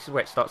each. Right, this is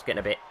where it starts getting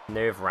a bit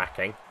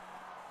nerve-wracking.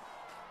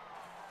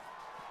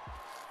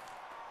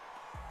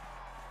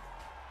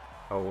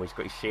 Oh, he's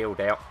got his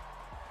shield out.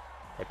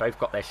 They both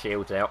got their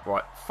shields out.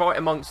 Right, fight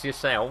amongst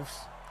yourselves.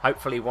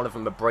 Hopefully one of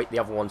them will break the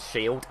other one's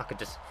shield. I could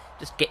just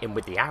get him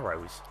with the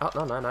arrows. Oh,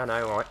 no,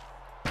 right.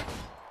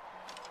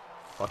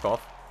 Fuck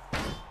off.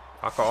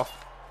 Fuck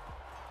off.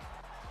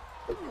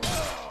 Oh.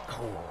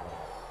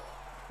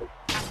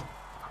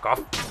 Fuck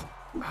off.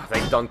 Oh,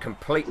 they've done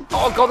complete...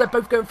 Oh, God, they're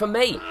both going for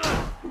me.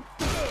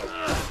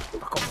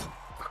 Fuck off.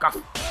 Fuck off.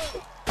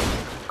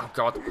 Oh,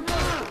 God.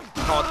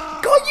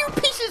 God, you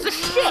pieces of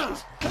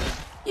shit.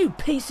 You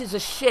pieces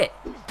of shit.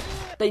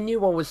 They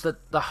knew I was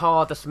the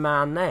hardest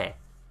man there.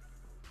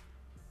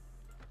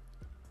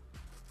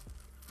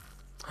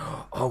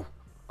 Oh,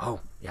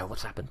 yeah,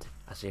 what's happened?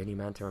 That's the only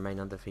man to remain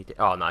undefeated.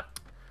 Oh, no.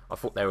 I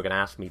thought they were going to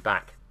ask me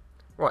back.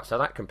 Right, so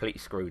that completely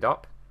screwed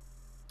up.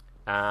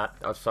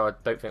 So I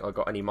don't think I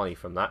got any money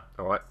from that,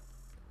 alright?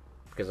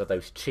 Because of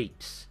those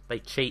cheats. They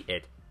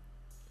cheated.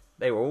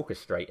 They were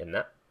orchestrating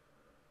that.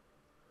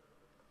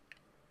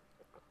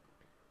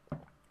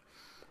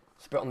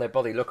 Spit on their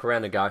body, look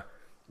around and go,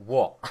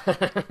 what?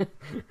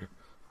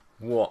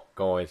 What,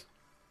 guys?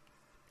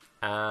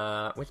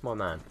 Where's my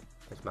man?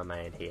 Where's my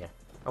man here?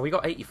 Oh, we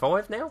got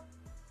 85 now?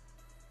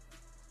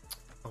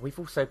 Oh, we've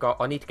also got...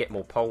 I need to get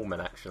more polemen,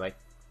 actually.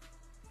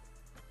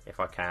 If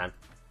I can.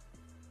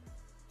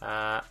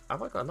 Have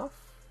I got enough?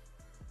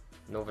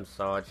 Northern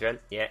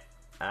Sergeant, yeah.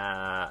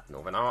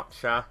 Northern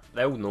Archer.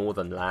 They're all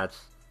Northern,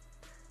 lads.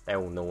 They're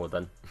all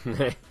Northern.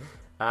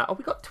 Oh,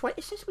 we got 20...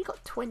 It says we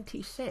got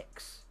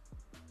 26.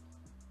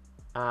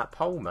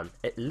 Polemen,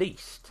 at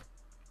least.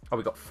 Oh,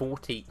 we got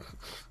 40...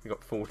 we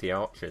got 40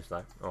 archers,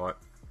 though. Alright.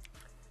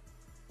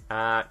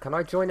 Can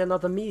I join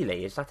another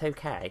melee? Is that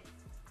okay?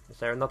 Is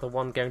there another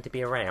one going to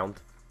be around?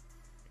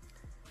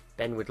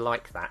 Ben would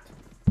like that.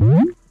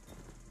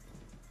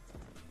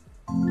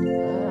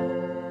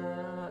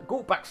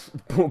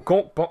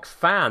 Gawkbox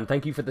fan,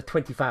 thank you for the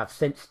 25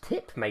 cents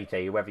tip,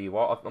 matey, whoever you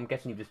are. I'm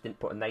guessing you just didn't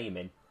put a name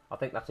in. I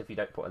think that's if you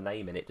don't put a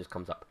name in, it just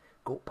comes up.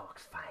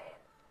 Gawkbox fan.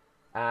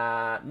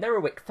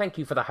 Nerowick, thank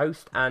you for the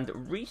host.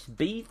 And Reese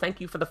B, thank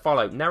you for the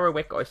follow.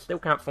 Nerowick, I still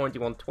can't find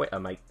you on Twitter,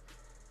 mate.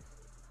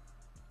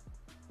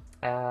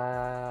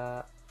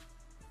 I've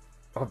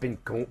been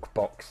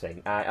gawkboxing.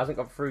 It hasn't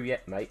gone through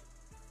yet, mate.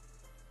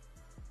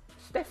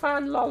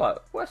 Stefan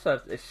Lolo. What's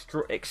an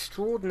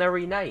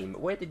extraordinary name?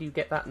 Where did you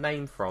get that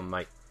name from,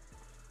 mate?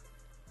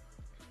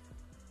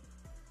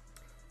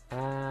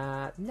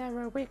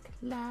 Narrowwick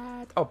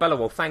lad. Oh,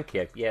 Bellawolf, thank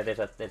you. Yeah, there's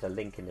a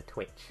link in the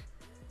Twitch.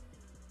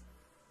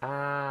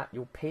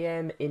 Your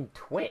PM in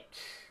Twitch.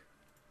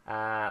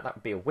 That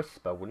would be a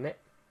whisper, wouldn't it?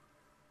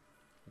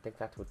 I think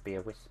that would be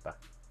a whisper.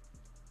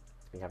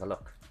 Let me have a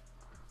look.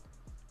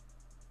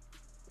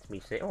 Let me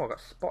see. Oh, I got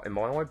a spot in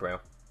my eyebrow.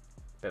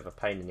 Bit of a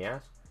pain in the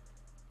ass.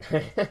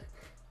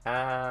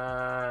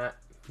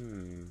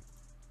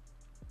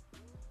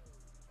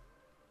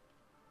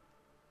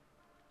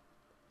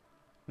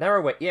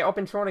 Narrowwick, yeah, I've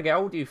been trying to get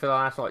hold of you for the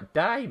last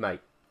day,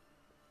 mate.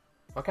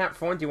 I can't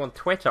find you on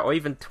Twitter. I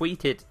even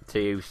tweeted to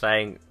you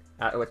saying,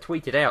 or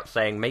tweeted out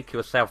saying, make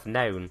yourself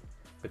known,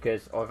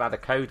 because I've had a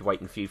code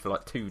waiting for you for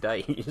like 2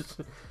 days.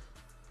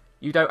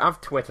 You don't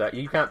have Twitter.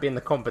 You can't be in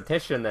the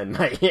competition then,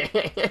 mate.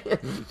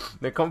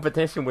 The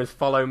competition was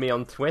follow me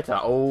on Twitter.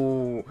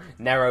 Oh,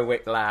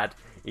 Narrowwick lad.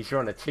 He's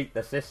trying to cheat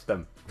the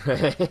system.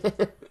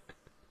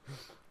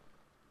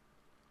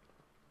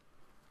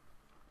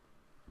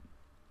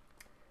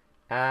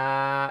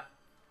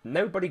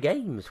 Nobody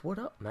Games. What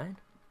up, man?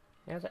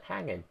 How's it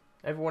hanging?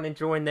 Everyone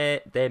enjoying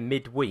their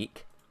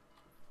midweek?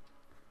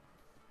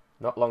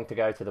 Not long to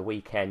go to the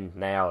weekend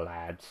now,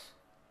 lads.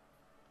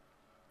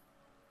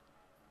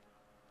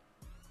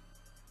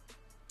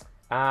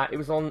 It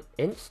was on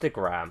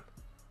Instagram.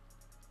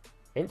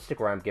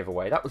 Instagram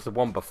giveaway. That was the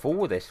one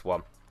before this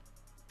one.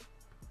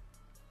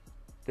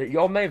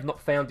 I may have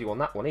not found you on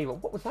that one either.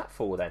 What was that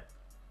for then?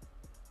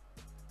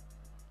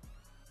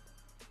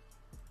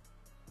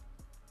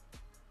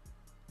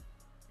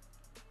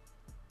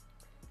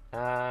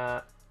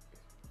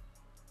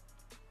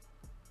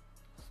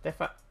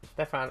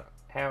 Stefan,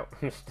 how?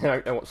 I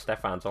don't know what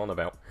Stefan's on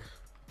about.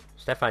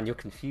 Stefan, you're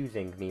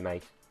confusing me,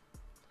 mate.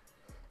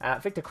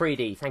 Victor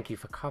Creedy, thank you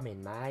for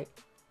coming, mate.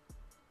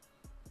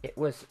 It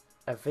was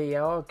a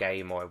VR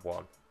game I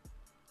won.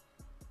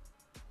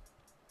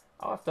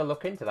 I'll have to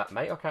look into that,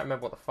 mate. I can't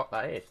remember what the fuck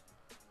that is.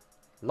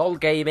 LOL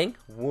Gaming,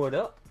 what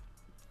up?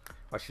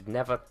 I should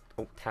never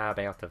tab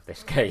out of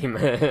this game.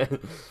 It's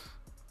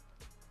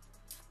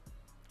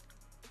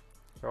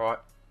alright.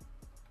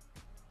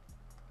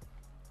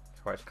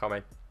 It's alright, it's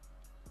coming.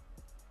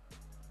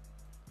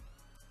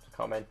 It's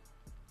coming.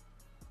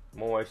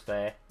 I'm almost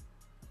there.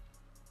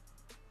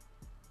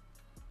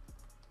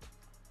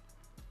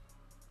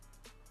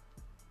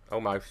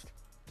 Almost.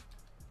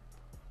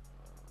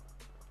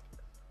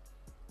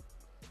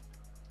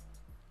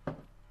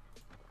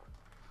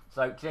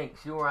 So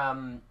Jinx,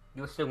 you're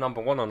still number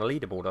 1 on the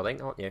leaderboard, I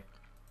think, aren't you?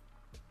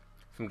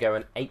 From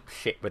going ape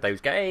shit with those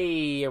guys.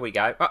 Hey, here we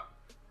go. Oh.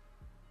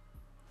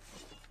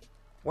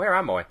 Where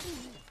am I?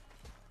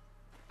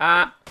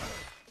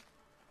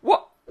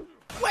 What?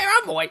 Where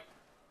am I?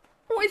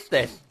 What is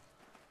this?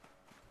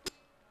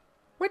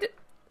 Where did?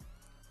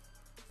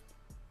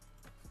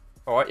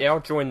 All right, yeah, I'll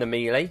join the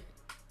melee.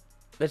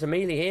 There's a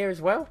melee here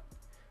as well.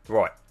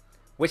 Right.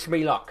 Wish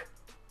me luck.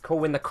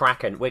 Call in the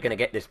Kraken. We're gonna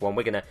get this one.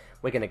 We're gonna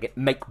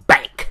make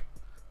bank.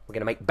 We're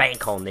gonna make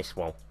bank on this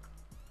one.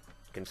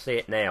 You can see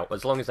it now.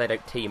 As long as they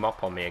don't team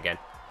up on me again,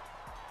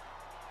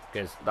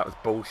 because that was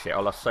bullshit. I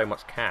lost so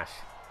much cash.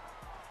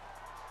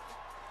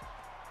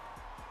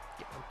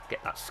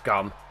 Get that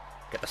scum.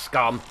 Get the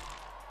scum.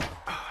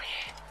 Oh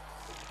yeah.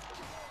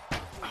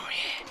 Oh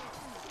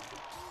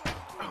yeah.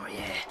 Oh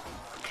yeah.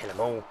 Kill them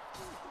all.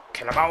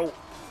 Kill them all.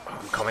 Oh,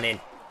 I'm coming in.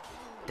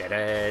 Da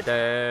da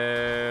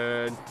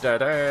da da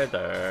da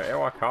da. Here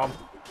I come.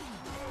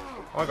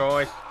 Hi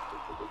guys.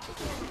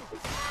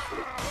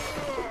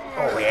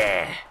 Oh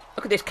yeah.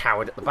 Look at this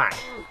coward at the back.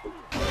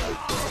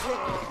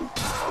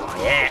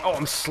 Oh yeah. Oh,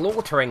 I'm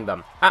slaughtering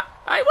them. Hey,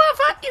 what the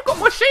fuck? You got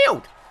my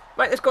shield.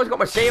 Mate, this guy's got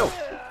my shield.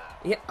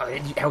 Yeah.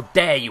 How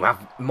dare you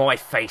have my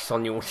face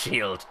on your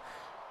shield?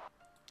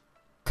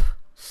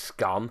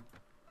 Scum.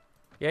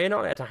 Yeah, you're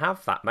not allowed to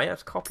have that, mate.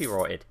 That's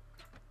copyrighted.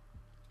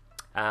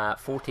 4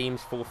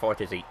 teams, 4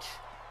 fighters each.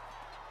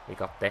 We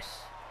got this.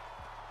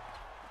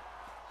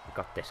 We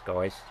got this,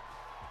 guys.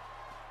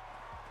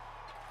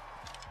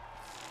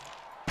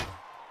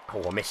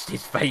 Oh, I missed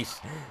his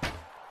face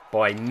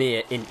by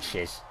mere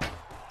inches.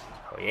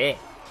 Oh yeah.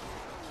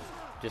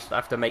 Just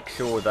have to make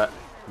sure that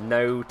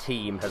no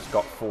team has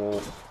got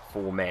four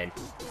men.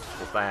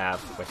 If they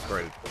have, we're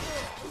screwed.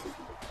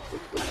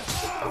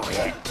 Oh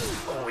yeah.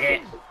 Oh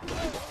yeah.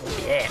 Oh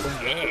yeah.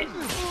 Oh yeah.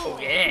 Oh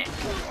yeah.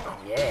 Oh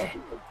yeah.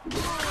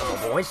 Come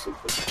on, boys.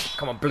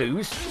 Come on,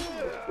 blues.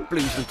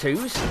 Blues and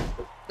twos.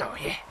 Oh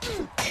yeah.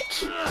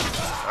 Bitch.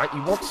 Right,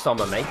 you want some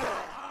of me?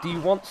 Do you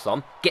want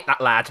some? Get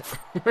that lad.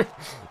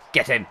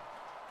 Get him.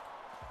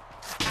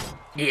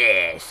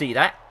 Yeah, see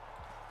that?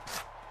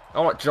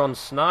 I want Jon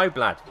Snow,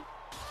 Blad.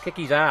 Kick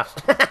his ass.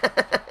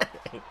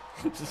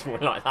 Just more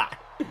like that.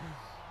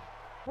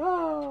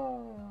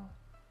 Oh.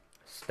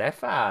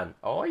 Stefan,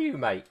 are you,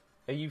 mate?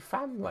 Are you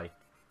family?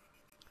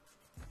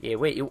 Yeah,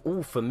 wait, you're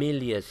all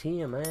familiars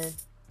here, man.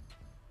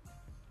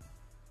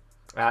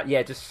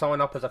 Yeah, just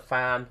sign up as a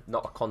fan,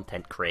 not a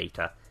content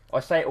creator. I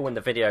say it all in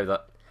the video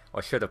that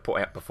I should have put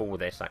out before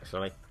this,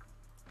 actually.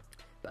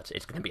 But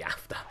it's going to be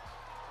after.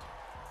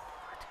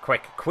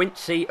 Quick,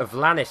 Quincy of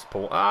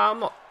Lannisport. I'm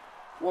not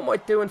What am I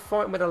doing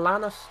fighting with a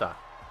Lannister?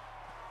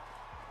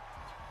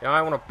 Yeah,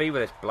 I want to be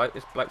with this bloke.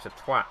 This bloke's a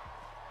twat.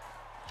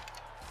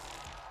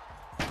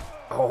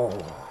 Oh,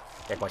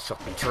 let my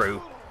shot be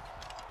true.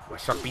 My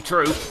shot be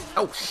true.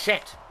 Oh,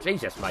 shit.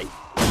 Jesus, mate.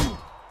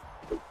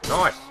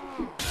 Nice.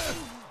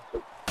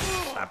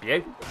 Stab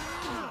you.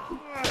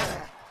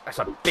 That's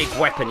a big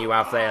weapon you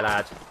have there,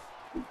 lad.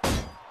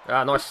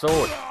 Ah, nice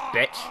sword,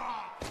 bitch.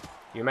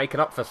 You're making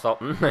up for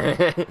something.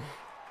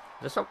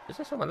 Is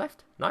there someone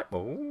left? No.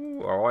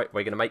 Ooh, all right,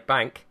 we're gonna make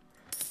bank.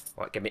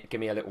 All right, give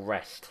me a little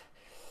rest.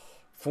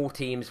 4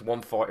 teams,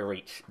 1 fighter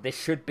each. This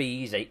should be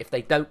easy if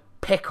they don't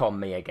pick on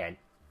me again.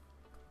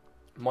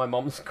 My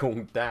mom's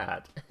called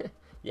Dad.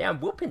 Yeah, I'm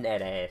whooping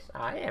that ass.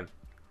 I am.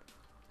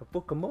 I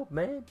book 'em up,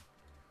 man.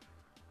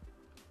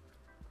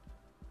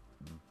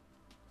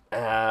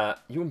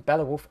 You and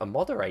Bella Wolf are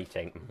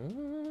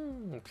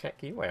moderating.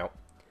 Check you out.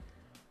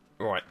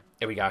 Right,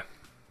 here we go.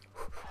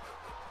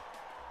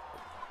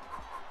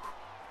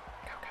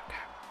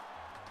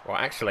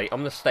 Right, actually, I'm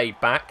going to stay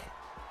back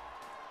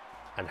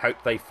and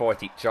hope they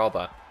fight each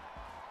other.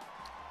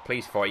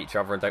 Please fight each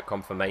other and don't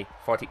come for me.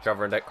 Fight each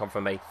other and don't come for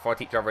me.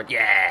 Fight each other and...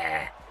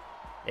 Yeah!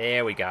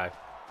 Here we go.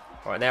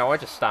 Right, now I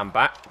just stand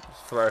back.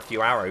 Just throw a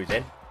few arrows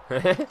in.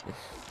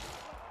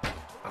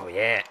 Oh,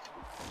 yeah.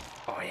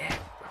 Oh, yeah.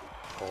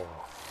 Oh.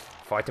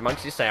 Fight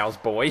amongst yourselves,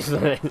 boys.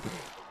 I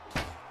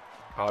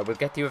will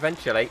get you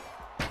eventually.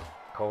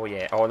 Oh,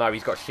 yeah. Oh, no,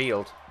 he's got a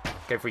shield.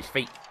 Go for his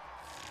feet.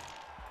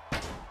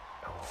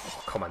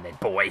 Oh, come on then,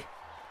 boy.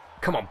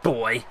 Come on,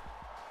 boy.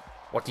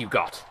 What do you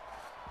got?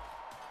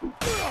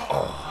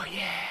 Oh,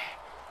 yeah.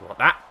 You want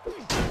that?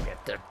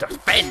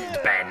 Defend,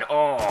 Ben.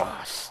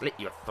 Oh, slit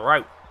your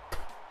throat.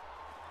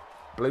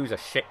 Blue's a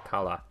shit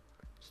colour.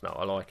 It's not,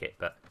 I like it,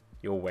 but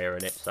you're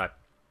wearing it, so.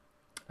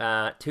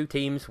 2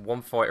 teams,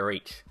 1 fighter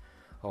each.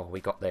 Oh, we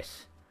got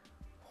this.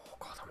 Oh,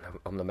 God,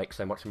 I'm gonna make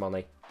so much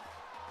money.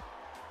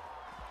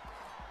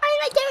 I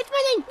make so much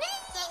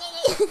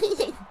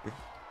money!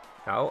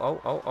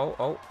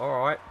 Oh,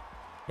 alright.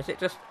 Is it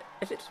just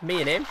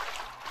me and him?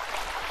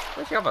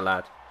 Where's the other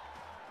lad?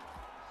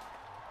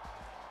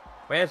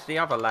 Where's the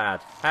other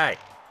lad? Hey!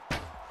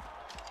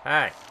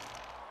 Hey!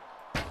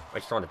 Oh,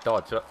 he's trying to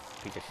dodge. Look,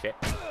 piece of shit.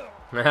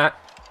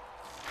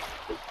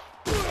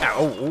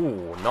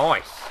 Oh,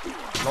 nice.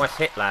 Nice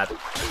hit, lad.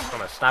 I'm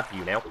gonna stab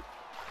you now.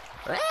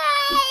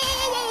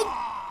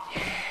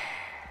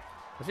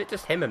 Was it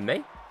just him and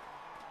me?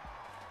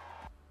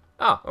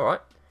 Oh,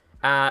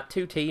 alright.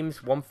 2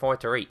 teams, 1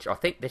 fighter each. I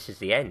think this is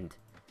the end.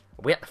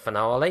 Are we at the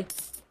finale?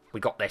 We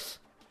got this.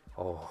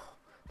 Oh,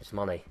 this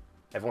money.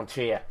 Everyone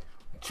cheer.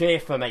 Cheer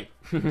for me.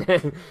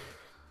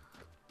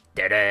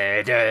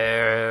 Da-da,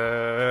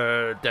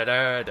 da,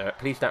 da, da.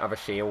 Please don't have a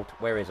shield.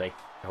 Where is he?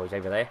 Oh, he's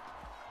over there.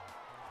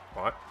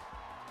 Right.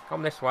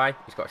 Come this way.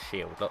 He's got a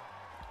shield. Look.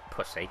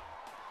 Pussy.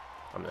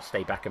 I'm going to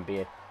stay back and be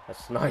a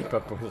sniper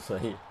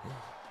pussy.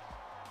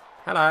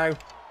 Hello.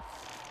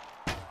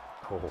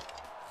 Oh.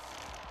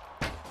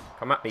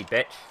 Come at me,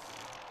 bitch.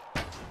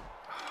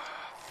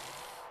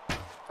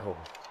 Oh.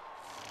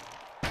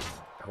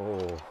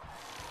 Oh.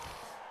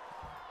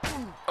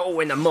 Oh,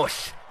 in the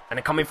mush. And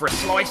they're coming for a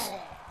slice.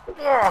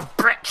 Oh,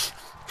 bitch.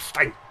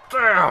 Stay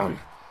down.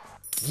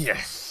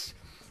 Yes.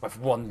 I've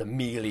won the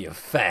mealy of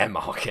Fair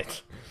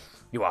Market.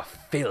 You are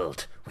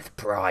filled with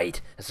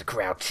pride as the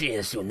crowd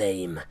cheers your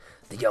name.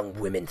 The young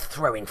women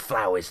throwing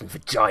flowers and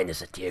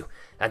vaginas at you,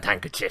 and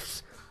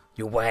handkerchiefs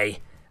your way,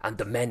 and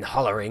the men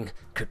hollering,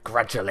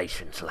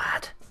 "Congratulations,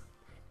 lad."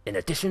 In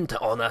addition to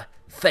honour,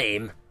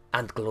 fame,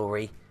 and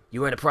glory,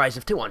 you earn a prize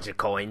of 200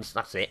 coins,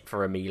 that's it,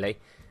 for a melee.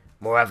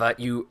 Moreover,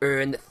 you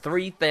earn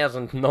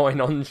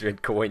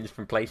 3,900 coins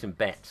from placing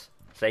bets.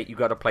 So you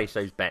got to place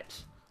those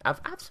bets. Have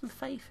some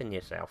faith in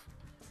yourself.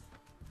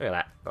 Look at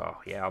that.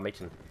 Oh, yeah, I made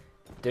some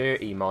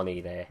dirty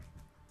money there.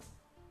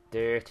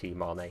 Dirty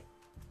money.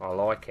 I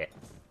like it.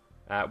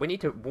 We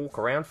need to walk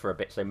around for a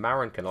bit so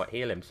Marin can like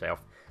heal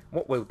himself.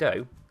 What we'll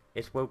do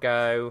is we'll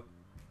go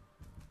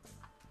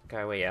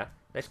here.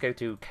 Let's go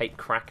to Cape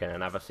Kraken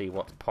and have a see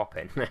what's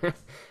popping.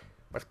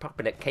 What's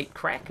popping at Cape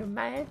Kraken,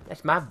 man?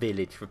 That's my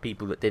village for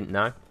people that didn't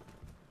know.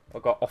 I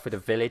got offered a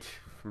village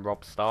from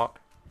Rob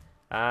Stark.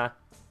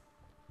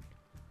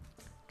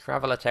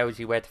 Traveller tells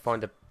you where to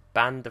find a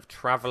band of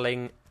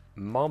travelling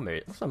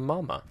mummers. What's a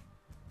mummer?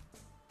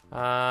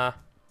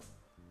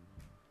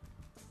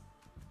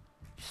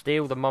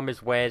 Steal the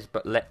mummers' wares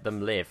but let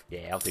them live.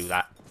 Yeah, I'll do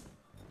that.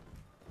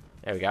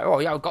 There we go. Oh,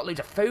 yeah, I've got loads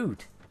of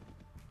food.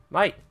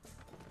 Mate.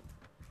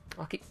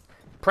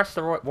 Press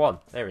the right one.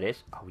 There it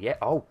is. Oh, yeah.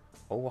 Oh,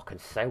 I can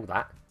sell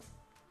that.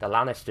 The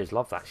Lannisters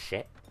love that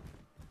shit.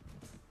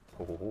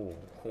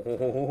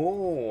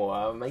 Oh,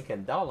 I'm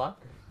making dollar.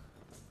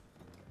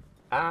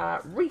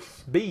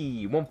 Reese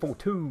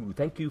B142,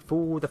 thank you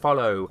for the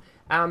follow.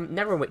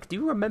 Neverwick, do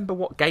you remember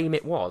what game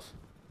it was?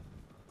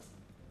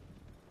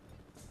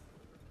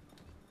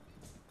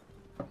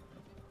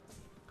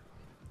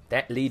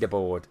 That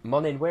leaderboard.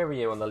 Monin, where are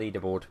you on the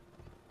leaderboard?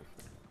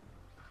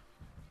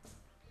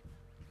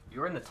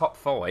 You're in the top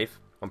 5,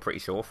 I'm pretty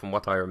sure, from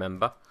what I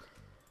remember.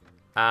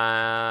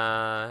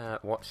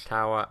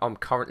 Watchtower. I'm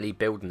currently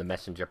building the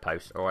messenger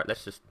post. Alright,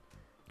 let's just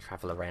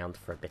travel around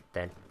for a bit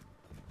then.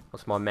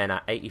 What's my men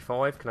at?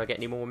 85? Can I get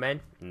any more men?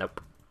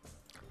 Nope.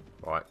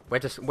 Right,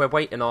 we're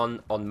waiting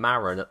on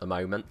Marin at the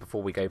moment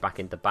before we go back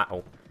into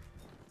battle.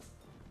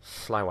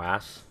 Slow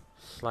ass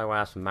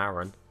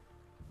Marin.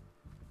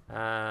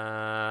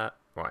 Right,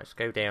 let's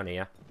go down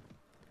here.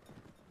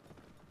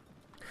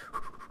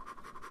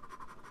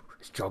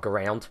 Let's jog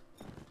around.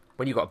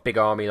 When you've got a big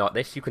army like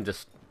this, you can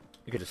just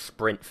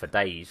sprint for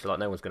days. Like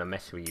no one's gonna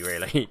mess with you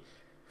really.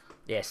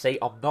 Yeah, see,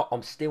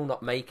 I'm still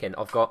not making.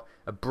 I've got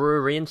a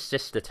brewery in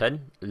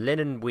Sisterton,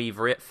 linen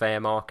weavery at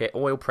Fairmarket,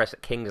 oil press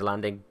at King's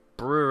Landing,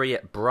 brewery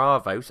at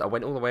Bravos. I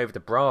went all the way over to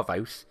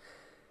Bravos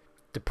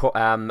to put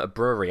a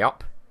brewery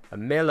up. A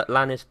mill at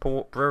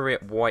Lannisport, brewery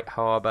at White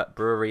Harbour,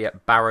 brewery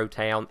at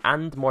Barrowtown,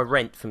 and my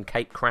rent from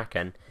Cape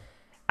Kraken.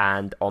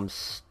 And I'm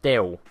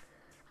still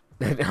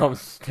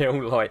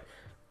like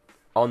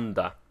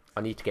under.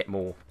 I need to get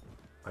more.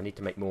 I need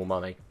to make more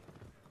money.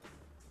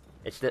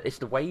 It's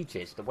the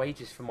wages. The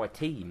wages for my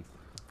team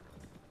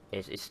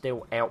it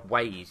still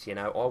outweighs. You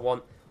know, I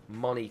want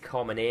money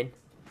coming in,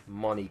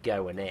 money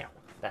going out.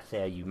 That's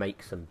how you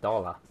make some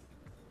dollar.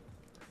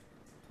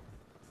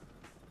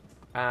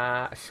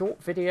 A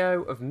short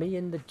video of me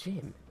in the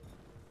gym.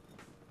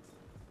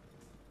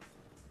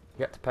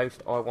 You had to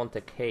post I want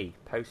a key.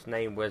 Post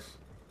name was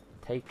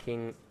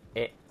taking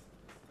it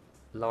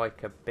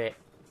like a bit.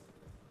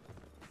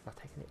 I'm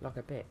taking it like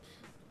a bitch.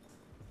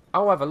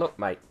 I'll have a look,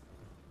 mate.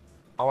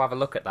 I'll have a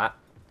look at that.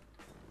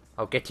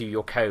 I'll get you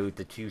your code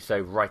that you so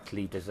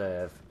rightly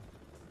deserve.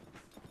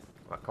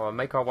 Right, come on,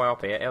 make our way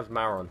up here. How's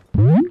Maron?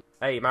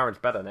 Hey, Maron's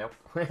better now.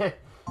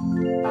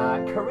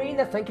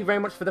 Karina, thank you very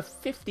much for the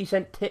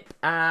 50-cent tip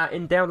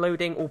in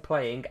downloading or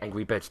playing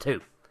Angry Birds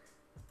 2.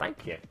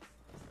 Thank you.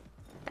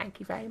 Thank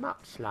you very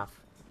much, love.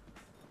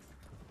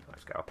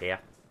 Let's go up here.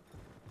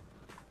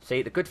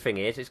 See, the good thing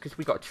is because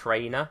we've got a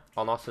trainer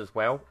on us as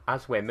well.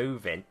 As we're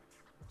moving,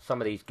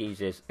 some of these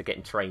geezers are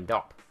getting trained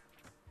up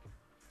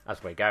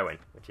as we're going,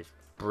 which is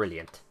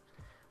brilliant.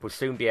 We'll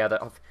soon be able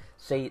to...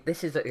 See,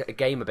 this is a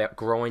game about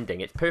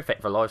grinding. It's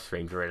perfect for live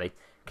streams, really,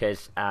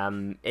 because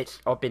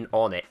I've been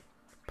on it,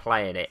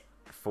 playing it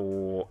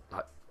for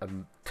like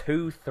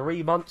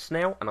 2-3 months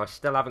now, and I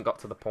still haven't got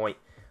to the point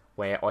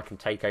where I can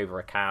take over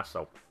a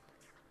castle.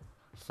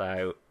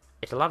 So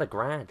it's a lot of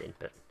grinding,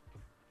 but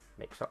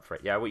makes up for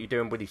it. Yeah, what you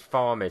doing with these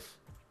farmers?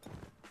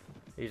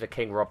 These are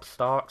King Robb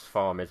Stark's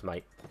farmers,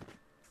 mate.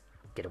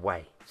 Get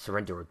away,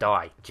 surrender or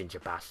die, ginger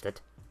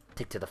bastard.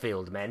 Take to the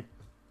field, men.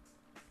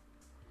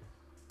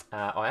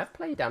 I have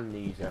played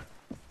Amnesia.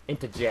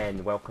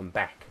 Intergen, welcome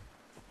back.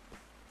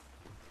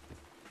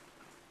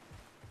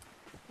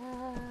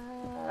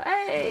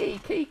 Hey,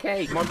 Key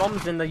Cake! My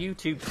mom's in the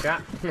YouTube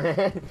chat.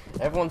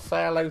 Everyone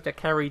say hello to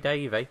Kerry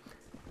Davey.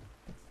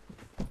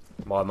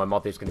 My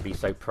mother's going to be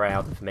so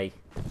proud of me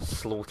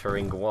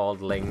slaughtering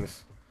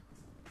wildlings.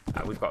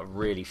 We've got a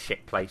really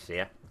shit place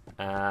here.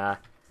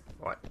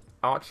 Right,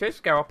 archers,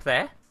 go up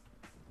there.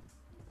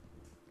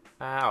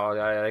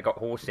 They got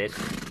horses.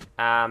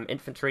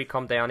 Infantry,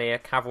 come down here.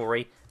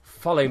 Cavalry,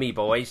 follow me,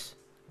 boys.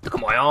 Look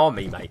at my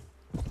army, mate.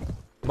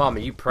 Mum, are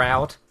you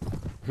proud?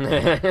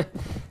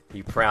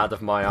 You proud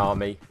of my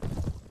army?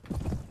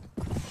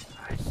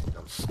 It's an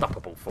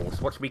unstoppable force.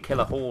 Watch me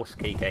kill a horse,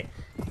 Kiki.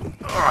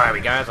 Oh, there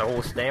we go. There's a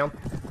horse down.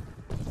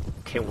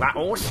 Kill that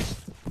horse.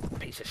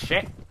 Piece of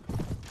shit.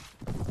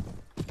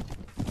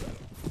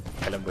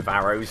 Kill him with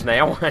arrows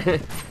now.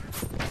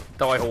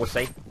 Die,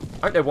 horsey.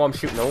 I don't know why I'm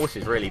shooting the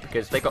horses, really,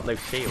 because they got no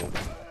shield.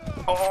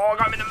 Oh, I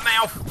got him in the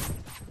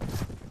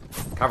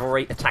mouth!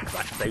 Cavalry, attack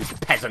those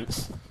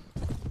peasants.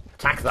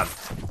 Attack them.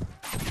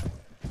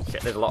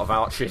 Shit, there's a lot of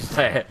archers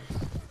there.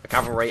 The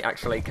cavalry,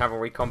 actually,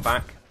 cavalry, come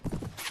back.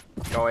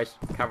 Guys,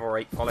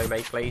 cavalry, follow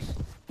me, please.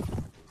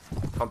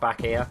 Come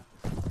back here.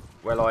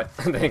 We're like,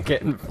 they're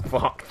getting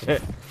fucked. You're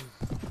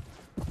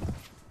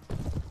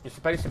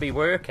supposed to be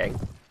working.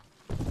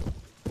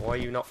 Why are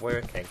you not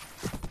working?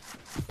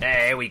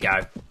 There we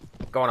go.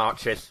 Go on,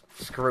 archers.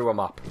 Screw them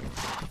up.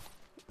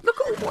 Look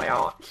at all my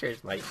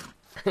archers, mate.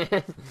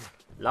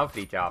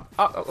 Lovely job.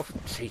 Oh,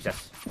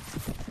 Jesus.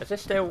 Is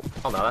this still...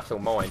 Oh, no, that's all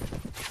mine.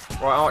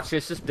 Right,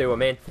 archers, just do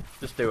them in.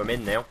 Just do them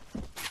in now.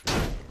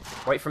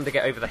 Wait for them to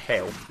get over the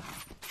hill.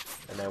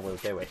 And then we'll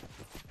do it.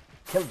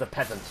 Kill the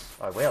peasants.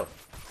 I will.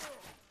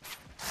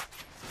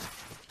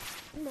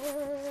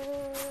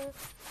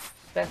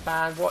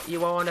 Stefan, what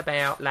you on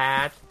about,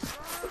 lad?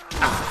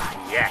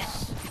 Ah,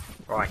 yes.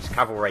 Right,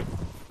 cavalry.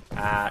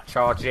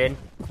 Charge in.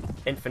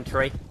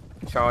 Infantry.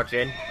 Charge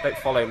in. Don't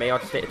follow me, I'll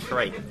just hit a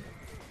tree.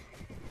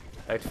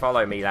 Don't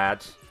follow me,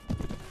 lads.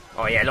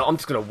 Oh yeah, look, I'm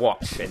just going to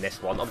watch in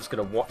this one. I'm just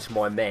going to watch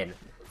my men.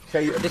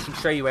 This will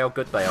show you how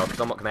good they are, because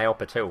I'm not going to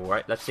help at all,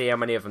 right? Let's see how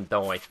many of them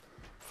die.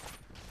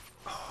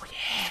 Oh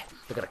yeah.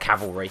 Look at the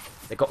cavalry.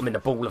 They got them in the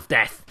ball of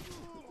death.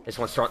 This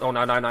one's trying... Oh,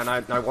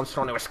 no, one's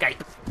trying to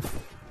escape.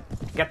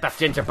 Get that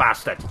ginger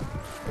bastard.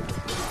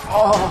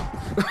 Oh!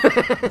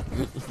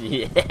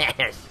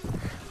 Yes!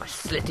 I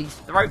slit his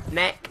throat,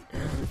 neck.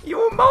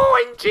 You're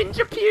mine,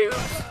 Ginger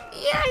Pubes!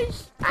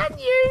 Yes, and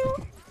you!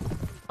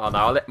 Oh no,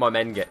 I'll let my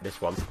men get this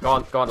one.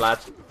 Go on,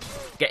 lads.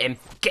 Get him,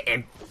 get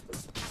him!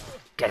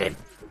 Get him!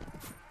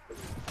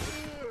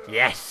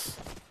 Yes!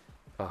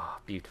 Oh,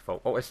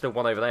 beautiful. Oh, there's still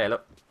one over there,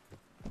 look.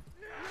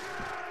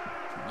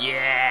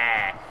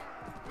 Yeah!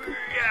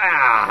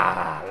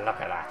 Ah, look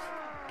at that.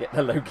 Get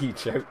the Loki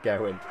joke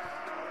going.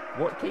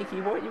 What,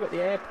 Kiki, what are you at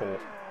the airport?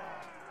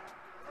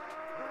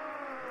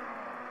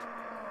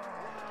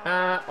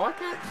 I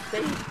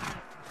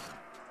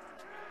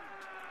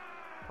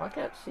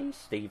can't see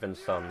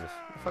Stevenson's.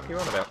 What the fuck are you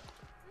on about?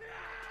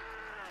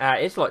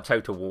 It's like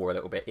Total War a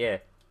little bit, yeah.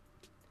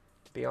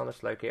 Be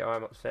honest, Loki,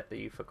 I'm upset that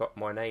you forgot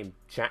my name.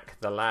 Jack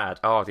the Lad.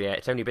 Oh, yeah,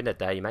 it's only been a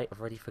day, mate. I've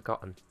already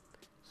forgotten.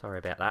 Sorry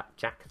about that.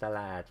 Jack the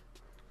Lad.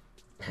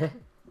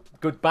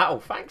 Good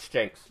battle. Thanks,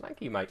 Jinx.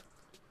 Thank you, mate.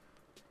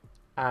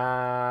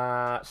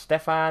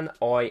 Stefan,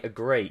 I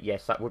agree.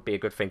 Yes, that would be a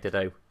good thing to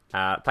do.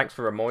 Thanks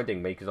for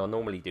reminding me, because I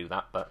normally do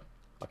that, but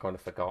I kind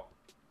of forgot.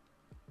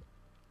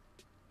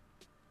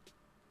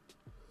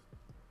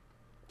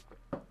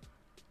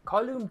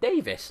 Kyloom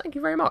Davis, thank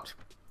you very much.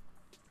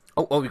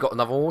 Oh, we got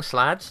another horse,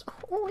 lads.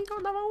 Oh, we got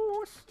another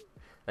horse.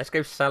 Let's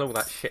go sell all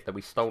that shit that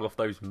we stole off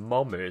those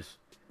mommers.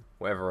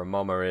 Whatever a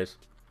mommer is.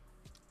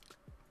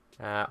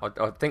 I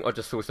think I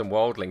just saw some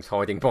wildlings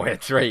hiding by a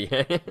tree.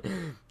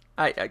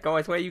 Hey,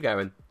 guys, where are you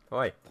going?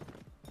 Oi.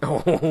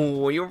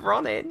 Oh, you're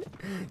running.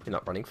 You're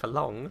not running for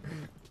long.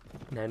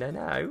 No, no,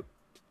 no.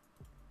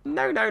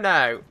 No, no,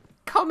 no.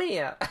 Come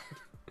here.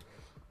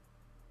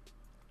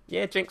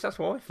 Yeah, Jinx, that's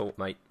what I thought,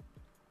 mate.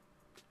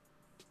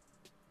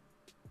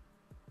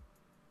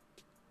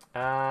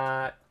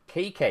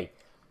 Kiki.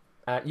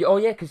 Oh,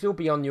 yeah, because you'll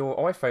be on your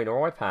iPhone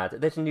or iPad.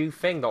 There's a new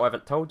thing that I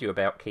haven't told you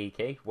about,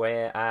 Kiki,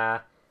 where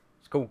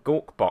it's called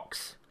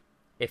Gawkbox.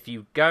 If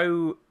you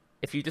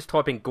just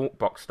type in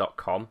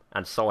gawkbox.com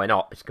and sign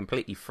up, it's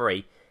completely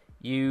free.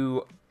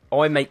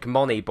 I make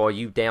money by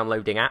you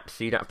downloading apps,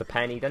 so you don't have to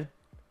pay anything.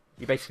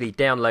 You basically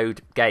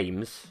download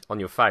games on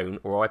your phone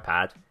or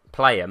iPad,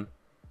 play them,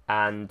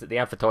 and the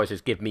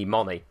advertisers give me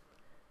money.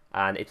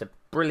 And it's a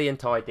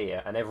brilliant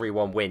idea, and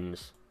everyone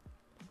wins.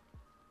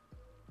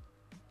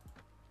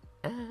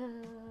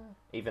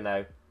 Even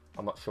though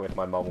I'm not sure if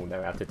my mum will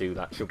know how to do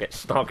that. She'll get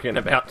stuck in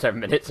about 10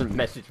 minutes and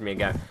message me and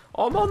go,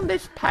 I'm on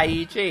this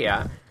page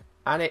here,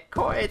 and it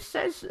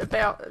says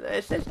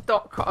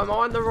 .com. Am I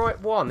on the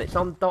right one? It's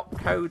on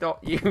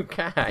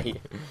 .co.uk.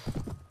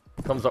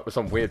 Comes up with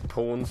some weird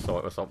porn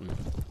site or something.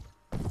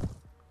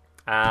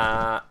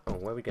 Oh,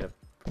 where are we gonna?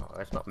 Oh,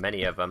 there's not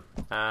many of them.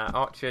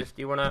 Archers,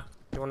 do you wanna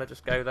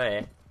just go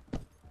there?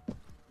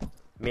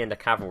 Me and the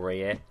cavalry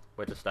here.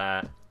 We're just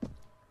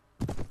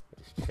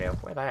chill.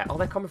 Where are they at? Oh,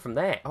 they're coming from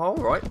there. Oh,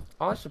 alright.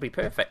 Oh, this will be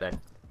perfect then.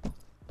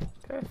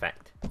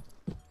 Perfect.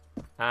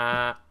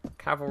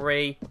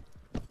 Cavalry.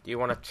 Do you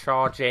want to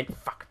charge in?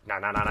 Fuck. No.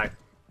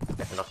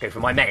 Better not go for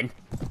my men.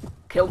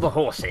 Kill the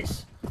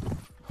horses.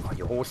 Oh,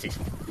 your horse is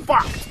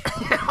fucked.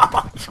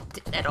 I chopped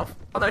its head off.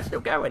 Oh, they're still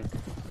going.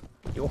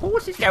 Your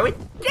horse is going.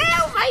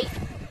 Kill, mate.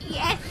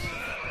 Yes.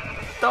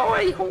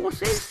 Die,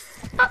 horses.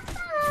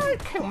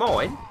 Kill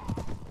mine.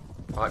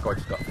 Alright, guy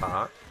just got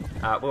part.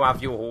 We'll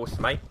have your horse,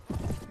 mate.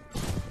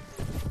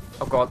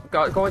 Oh god,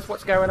 guys,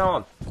 what's going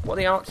on? What are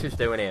the archers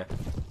doing here?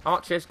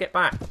 Archers, get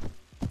back.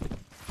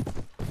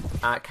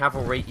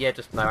 Cavalry, yeah,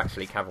 no,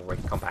 actually, cavalry,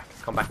 come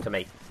back to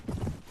me.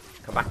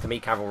 Come back to me,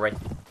 cavalry.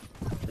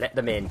 Let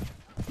them in.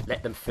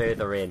 Let them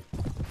further in.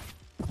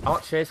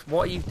 Archers,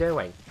 what are you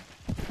doing?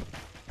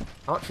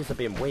 Archers are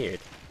being weird.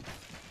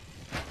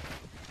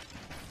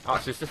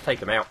 Archers, just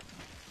take them out.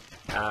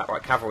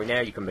 Right, cavalry,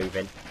 now you can move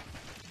in.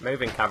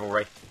 Move in,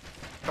 cavalry.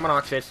 Come on,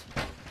 archers.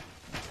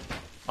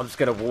 I'm just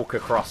going to walk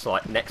across,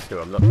 like, next to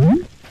him. Look.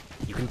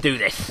 You can do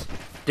this.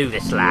 Do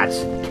this, lads.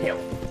 Kill.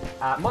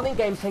 Modding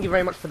Games, thank you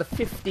very much for the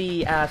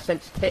 50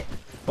 cents tip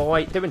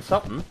by doing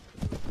something.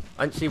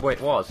 I didn't see what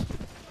it was.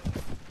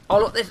 Oh,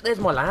 look, there's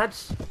my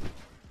lads.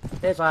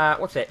 There's,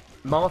 what's it?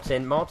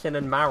 Martin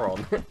and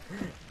Maron.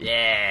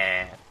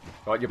 Yeah.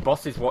 Right, your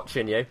boss is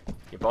watching you.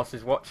 Your boss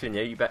is watching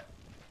you. You bet.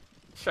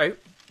 Shoot.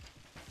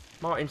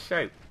 Martin,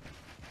 shoot.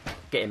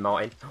 Get him,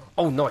 Martin.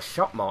 Oh, nice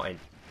shot, Martin.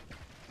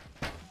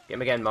 Get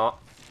him again, Mart.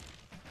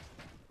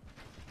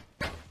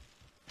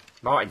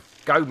 Martin,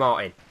 go,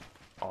 Martin.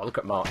 Oh, look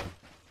at Martin.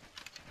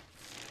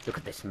 Look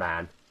at this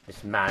man.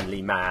 This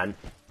manly man.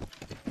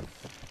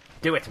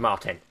 Do it,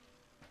 Martin.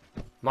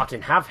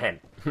 Martin, have him.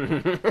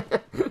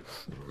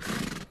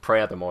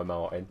 Proud of my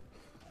Martin.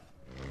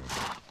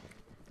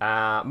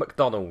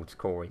 McDonald's,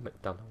 Corey.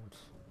 McDonald's.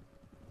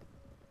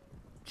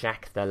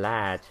 Jack the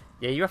Lad.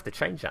 Yeah, you have to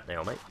change that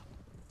now, mate.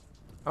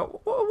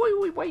 Oh, what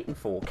are we waiting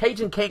for?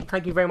 Cajun Cake,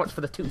 thank you very much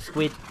for the 2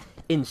 squid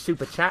in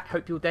Super Chat.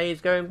 Hope your day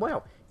is going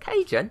well.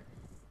 Cajun?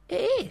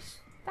 It is.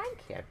 Thank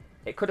you.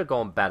 It could have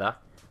gone better.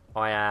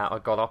 I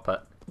got up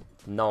at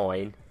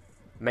 9,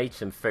 made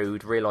some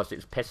food, realised it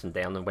was pissing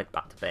down and went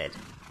back to bed.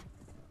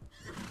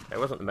 It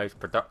wasn't the most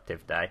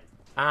productive day.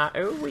 Who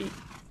are we?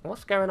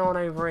 What's going on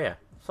over here?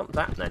 Something's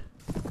happening.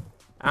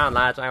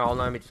 Lads, hang on,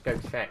 let me just go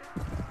check.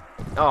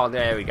 Oh,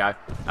 there we go.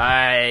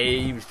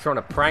 He was trying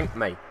to prank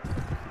me.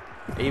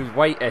 He was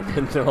waiting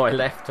until I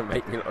left to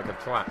make me look like a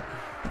twat.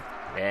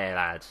 Yeah,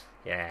 lads.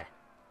 Yeah.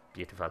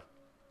 Beautiful.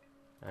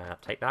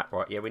 Take that.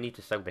 Right, yeah, we need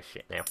to sell this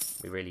shit now.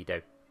 We really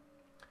do.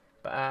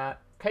 But,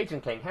 Cajun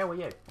King, how are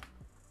you? Is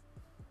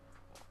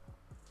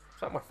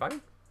that my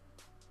phone?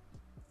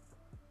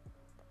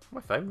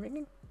 My phone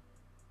ringing?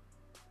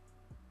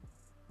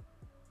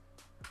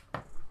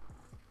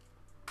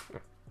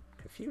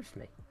 Confused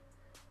me.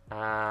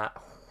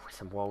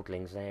 Some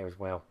wildlings there as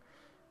well.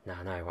 No,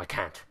 I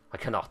can't. I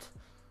cannot.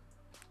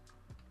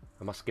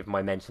 I must give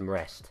my men some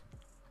rest.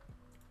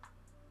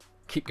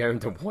 Keep going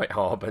to White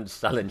Harbour and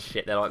selling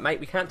shit. They're like, mate,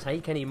 we can't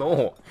take any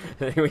more.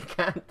 We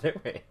can't do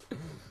it.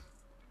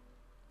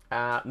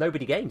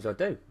 Nobody games, I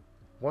do.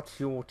 What's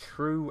your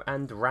true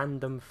and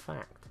random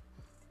fact?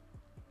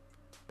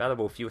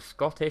 Bellable if you're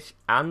Scottish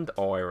and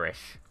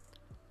Irish.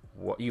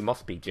 What? You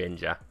must be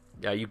ginger.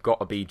 Yeah, you've got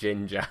to be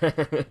ginger.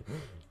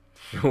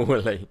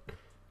 Surely.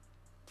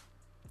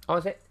 Oh,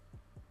 is it?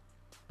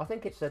 I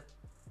think it's the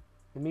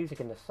music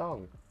in the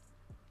song.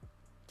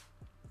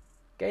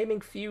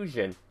 Gaming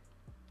Fusion.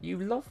 You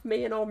love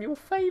me and I'm your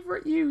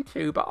favourite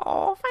YouTuber.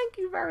 Oh, thank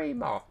you very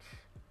much.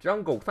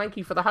 Jungle, thank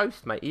you for the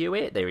host, mate. Are you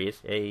here? There he is.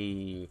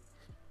 Hey.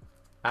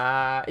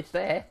 It's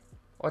there.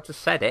 I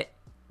just said it.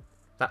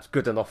 That's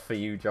good enough for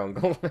you,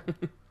 Jungle.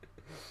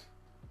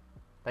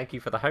 Thank you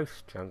for the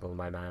host, Jungle,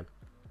 my man.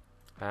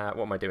 What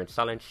am I doing?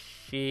 Selling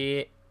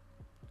shit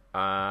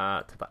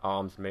to the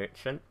arms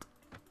merchant.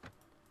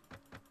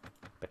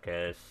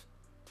 Because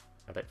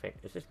I don't think...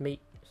 Is this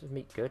meat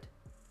good?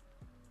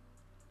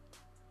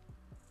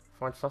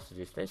 Fine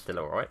sausages, they're still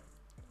alright.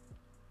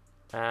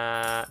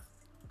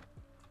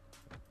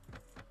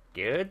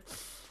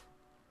 Goods.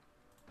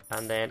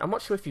 And then, I'm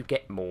not sure if you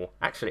get more.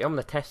 Actually, I'm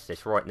going to test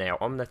this right now.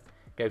 I'm going to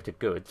go to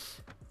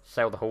goods.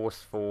 Sell the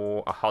horse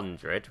for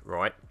 100,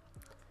 right?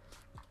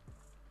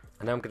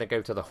 And then I'm going to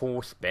go to the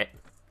horse bit.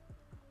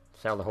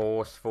 Sell the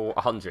horse for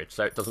 100.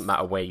 So it doesn't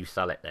matter where you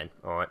sell it then.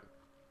 Alright.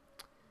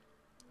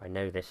 I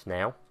know this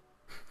now.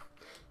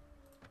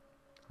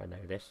 I know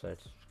this, so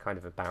it's kind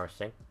of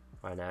embarrassing.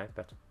 I know,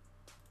 but...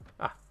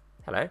 Ah,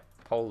 hello.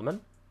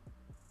 Pullman.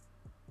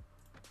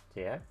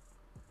 Theo.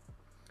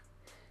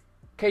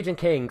 Cajun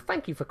King,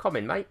 thank you for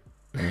coming, mate.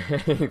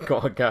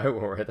 Gotta go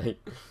already.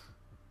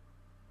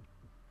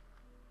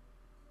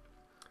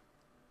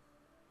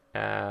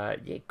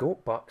 Yeah,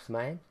 Gort Box,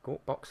 man.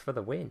 Gort Box for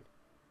the win.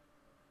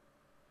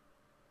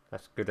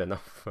 That's good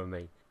enough for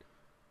me.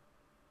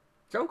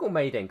 Jungle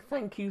Maiding,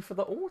 thank you for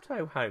the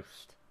auto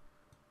host.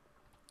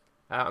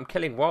 I'm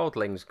killing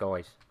wildlings,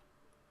 guys.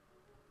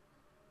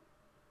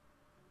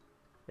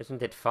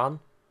 Isn't it fun?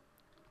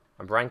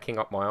 I'm ranking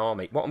up my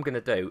army. What I'm going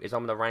to do is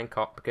I'm going to rank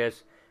up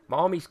because my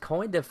army's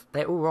kind of...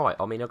 They're alright.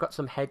 I mean, I've got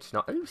some hedge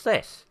nut. Who's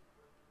this?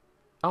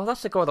 Oh,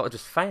 that's the guy that I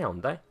just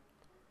found, eh?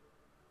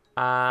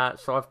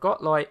 So I've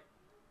got, like,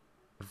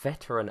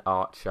 veteran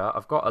archer.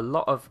 I've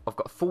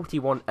got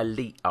 41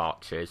 elite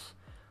archers.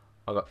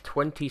 I've got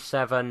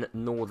 27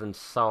 northern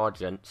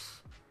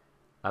sergeants,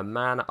 a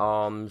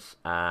man-at-arms,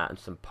 and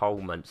some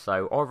polemen.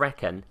 So I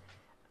reckon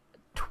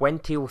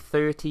 20 or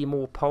 30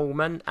 more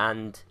polemen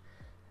and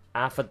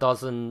half a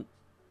dozen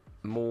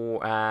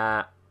more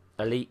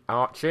elite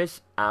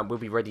archers, and we'll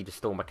be ready to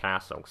storm a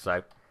castle.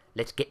 So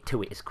let's get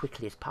to it as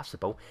quickly as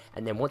possible,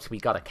 and then once we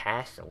got a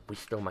castle, we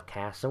storm a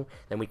castle,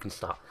 then we can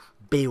start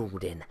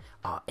building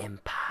our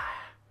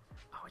empire.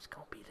 Oh, it's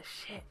gonna be the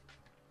shit.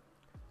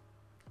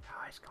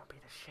 Oh, it's gonna be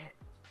the shit.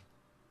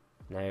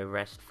 No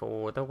rest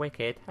for the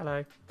wicked.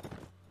 Hello.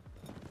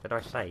 Did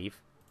I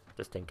save?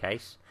 Just in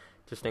case.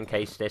 Just in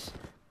case this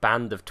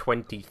band of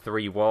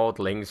 23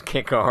 wildlings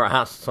kick our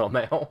ass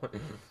somehow.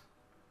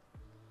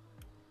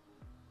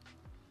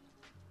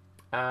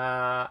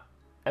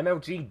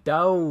 MLG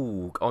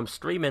Dog. I'm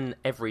streaming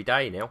every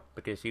day now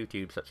because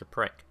YouTube's such a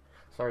prick.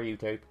 Sorry,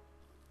 YouTube.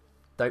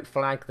 Don't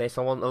flag this.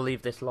 I want to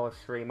leave this live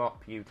stream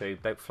up,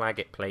 YouTube. Don't flag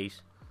it,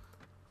 please.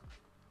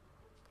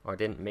 I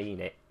didn't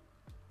mean it.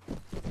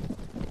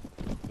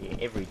 Yeah,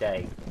 every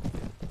day.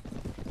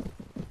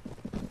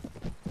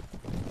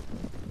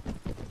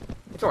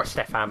 It's alright,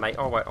 Stefan, mate.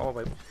 I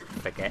won't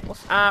forget.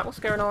 What's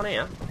going on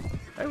here?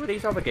 Who are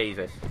these other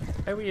geezers?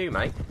 Who are you,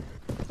 mate?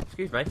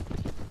 Excuse me.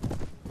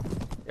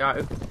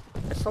 Yo,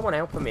 is someone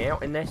helping me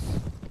out in this?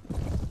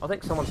 I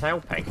think someone's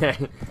helping.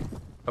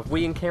 Have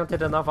we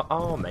encountered another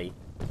army?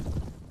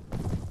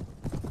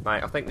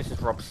 Mate, I think this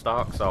is Rob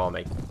Stark's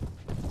army.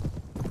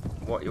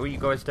 What you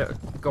guys do?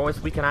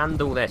 Guys, we can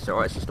handle this,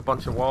 alright? It's just a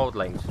bunch of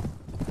wildlings.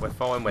 We're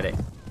fine with it.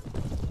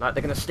 Like,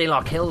 they're gonna steal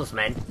our kills,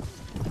 men.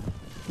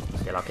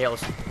 Steal our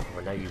kills.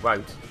 Oh, no, you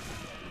won't.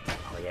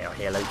 Oh, yeah, I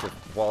hear loads of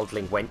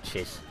wildling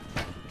wenches.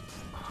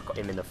 Oh, I got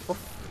him in the foot.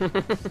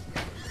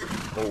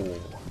 Oh,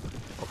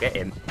 I'll get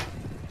him.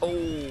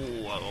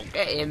 Oh, I'll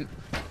get him.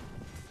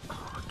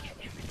 Oh, I'll get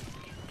him.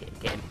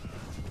 Get him.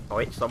 Oh,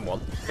 it's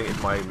someone. I think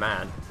it's my own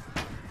man.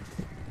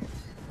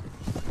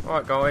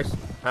 Alright, guys.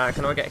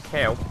 Can I get a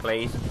kill,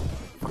 please?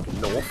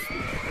 Fucking north.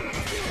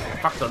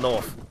 Fuck the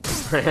north.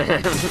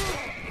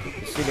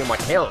 stealing my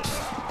kills.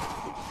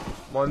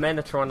 My men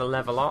are trying to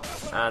level up,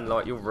 and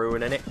like you're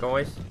ruining it,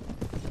 guys.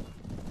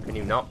 Can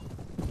you not?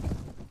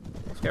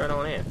 What's going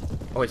on here?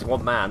 Oh, it's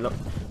one man. Look.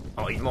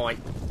 Oh, he's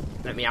mine.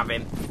 Let me have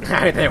him.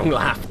 They're all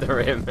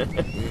after him.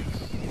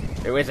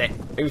 Who is it?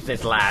 Who's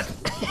this lad?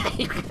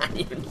 You can't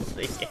even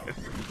see him.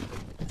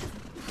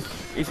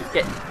 He's just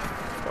getting...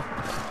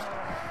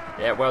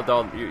 Yeah, well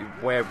done. You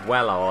were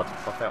well hard.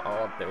 I felt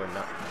hard doing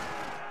that.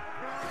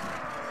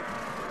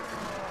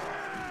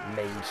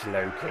 Mage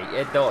Loki.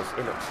 It does.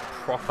 It looks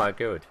proper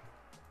good.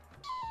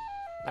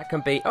 That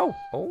can be... Oh,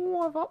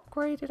 I've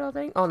upgraded, I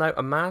think. Oh, no.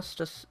 A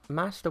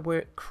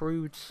masterwork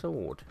crude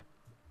sword.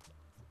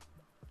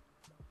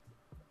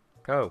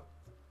 Go.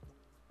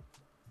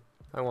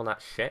 I want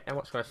that shit. How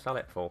much can I sell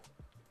it for?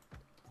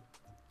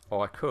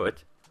 Oh, I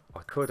could. I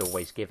could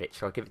always give it.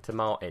 Shall I give it to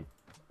Martin?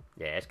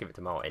 Yeah, let's give it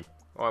to Martin.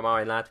 Alright,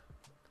 Martin, lad.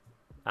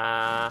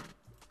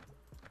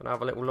 Can I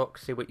have a little look?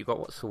 See what you got.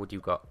 What sword you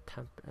got?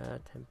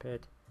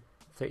 Tempered.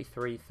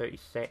 33,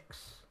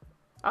 36.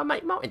 Oh,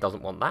 mate, Martin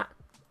doesn't want that.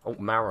 Oh,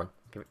 Maron.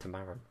 Give it to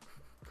Maron.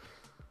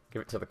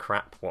 Give it to the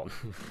crap one.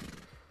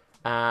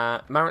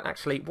 Maron,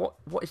 actually, what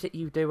is it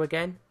you do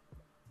again?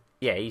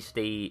 Yeah, he's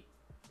the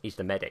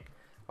medic.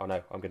 Oh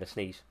no, I'm gonna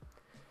sneeze.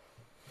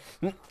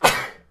 What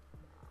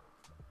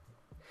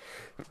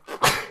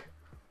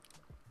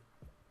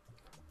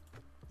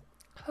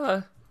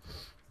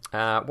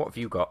have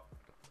you got?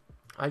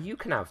 Oh, you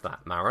can have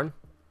that, Maron.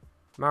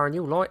 Maron,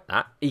 you'll like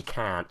that. He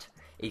can't.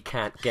 He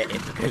can't get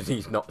it because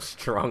he's not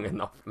strong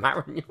enough.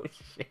 Maron, you're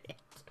shit.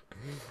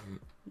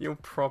 You're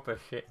proper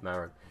shit,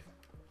 Maron.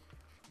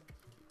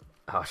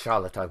 Oh,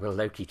 Charlotte, I will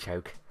Loki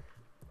choke.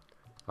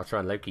 I'll try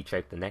and Loki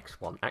choke the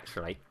next one.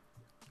 Actually,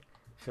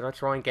 should I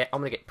try and get... I'm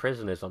going to get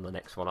prisoners on the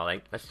next one, I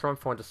think. Let's try and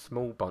find a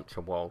small bunch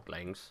of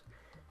wildlings.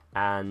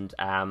 And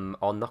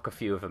I'll knock a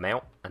few of them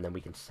out, and then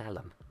we can sell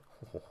them.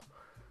 Oh,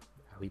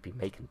 we'd be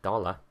making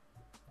dollar.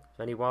 Is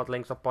there any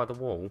wildlings up by the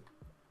wall?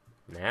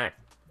 No.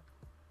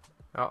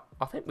 Oh,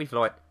 I think we've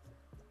like...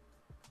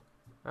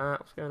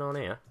 what's going on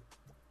here?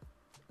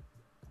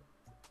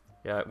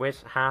 Yeah,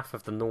 where's half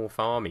of the North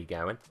Army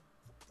going?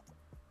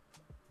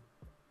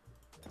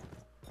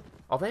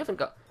 Oh, they haven't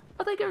got...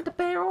 Are they going to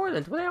Bear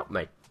Island without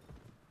me?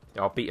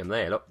 I'll beat them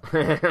there, look.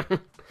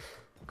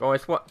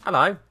 Guys, what?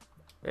 Hello?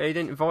 Yeah, you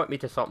didn't invite me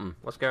to something.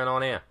 What's going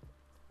on here?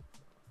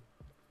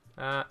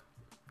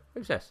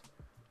 Who's this?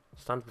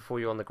 Stands before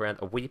you on the ground,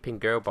 a weeping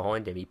girl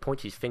behind him. He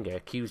points his finger,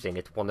 accusing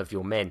at one of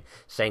your men,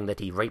 saying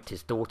that he raped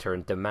his daughter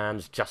and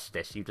demands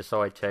justice. You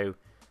decide to...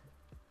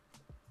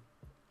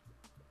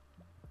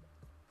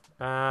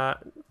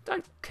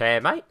 don't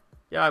care, mate.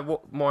 Yeah,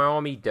 what my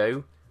army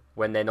do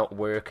when they're not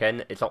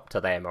working, it's up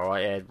to them,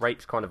 alright?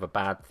 Rape's kind of a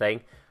bad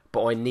thing,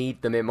 but I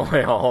need them in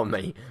my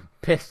army.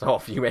 Piss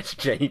off,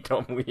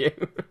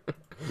 USJW.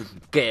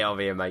 Get out of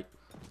here, mate.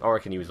 I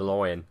reckon he was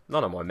lying.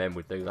 None of my men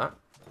would do that.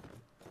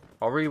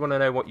 I really want to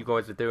know what you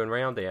guys are doing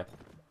around here.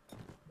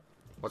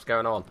 What's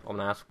going on? I'm going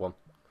to ask one.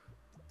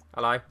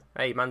 Hello?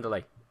 Hey,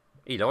 Mandalay.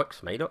 He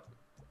likes me, look.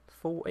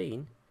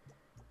 14?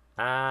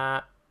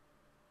 Where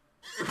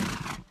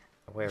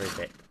is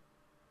it?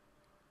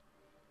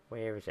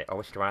 Where is it? I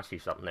wish to ask you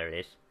something. There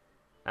it is.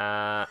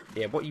 Yeah,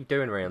 what are you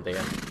doing around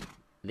here?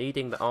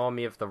 Leading the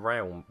army of the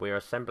realm. We're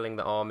assembling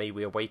the army.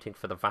 We are waiting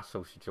for the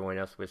vassals to join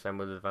us. We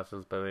assemble the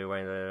vassals, but we're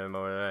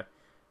waiting...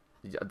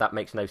 That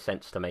makes no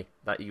sense to me.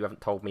 That you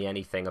haven't told me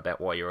anything about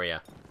why you're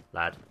here,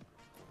 lad.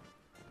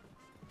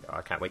 Oh,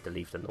 I can't wait to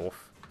leave the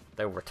north.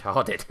 They're all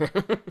retarded.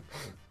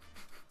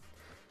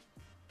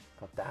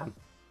 God damn.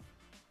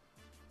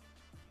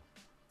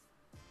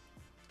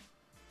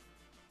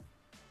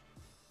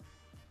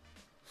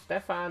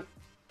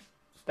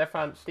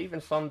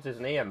 Stephen Sons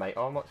isn't here, mate.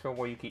 I'm not sure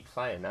why you keep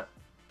saying that.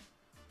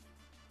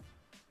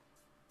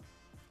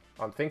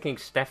 I'm thinking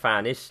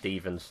Stefan is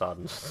Stephen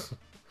Sons.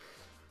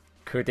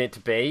 Could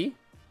it be?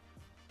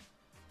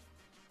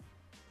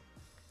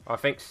 I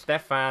think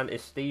Stefan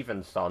is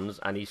Stephen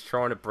Sons, and he's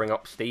trying to bring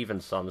up Stephen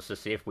Sons to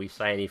see if we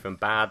say anything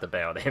bad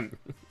about him.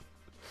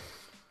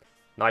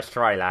 Nice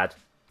try, lad.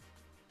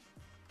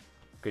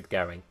 Good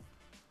going.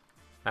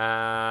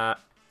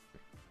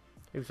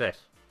 Who's this?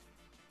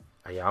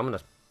 Oh yeah, I'm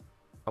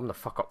gonna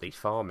fuck up these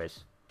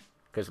farmers.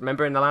 Because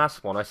remember in the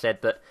last one I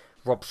said that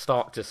Rob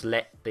Stark just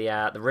let the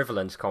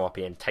Riverlands come up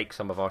here and take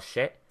some of our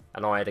shit,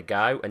 and I had a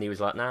go, and he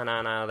was like, no,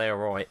 they're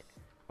alright.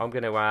 I'm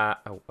gonna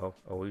oh,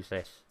 who's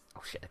this?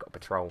 Oh shit, they got a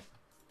patrol.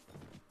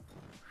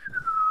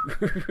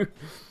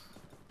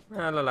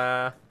 La la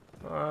la.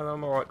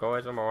 I'm alright,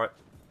 guys. I'm alright.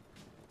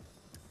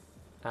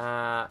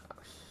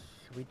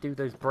 Should we do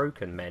those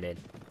broken men in?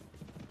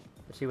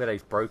 Let's see where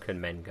those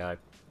broken men go.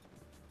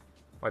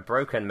 My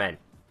broken men.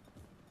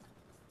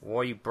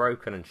 Why are you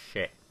broken and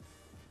shit?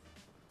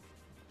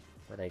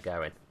 Where are they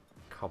going?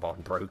 Come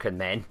on, broken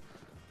men.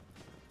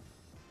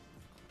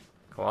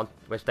 Come on,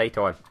 where's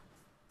daytime?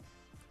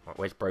 Right,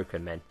 where's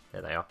broken men?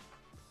 There they are.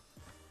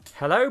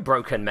 Hello,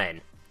 broken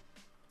men.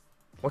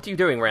 What are you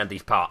doing around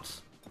these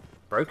parts?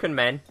 Broken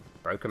men.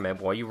 Broken men,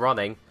 why are you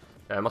running?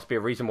 There must be a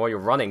reason why you're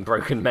running,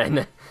 broken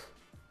men.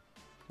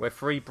 We're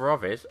three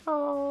brothers. Oh,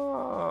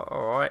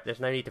 alright.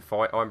 There's no need to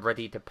fight. I'm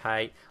ready to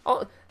pay.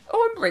 Oh,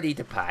 I'm ready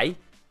to pay.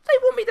 They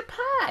want me to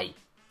pay.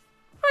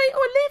 Mate,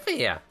 I live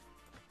here.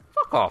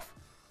 Fuck off.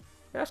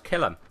 Let's kill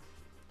them.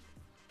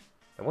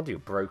 I want you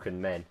broken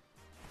men.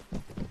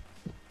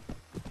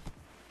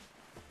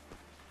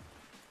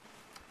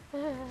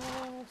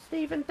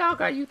 Stephen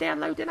Dogger, you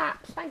downloading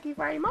apps? Thank you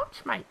very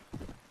much, mate.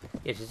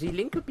 Yes, the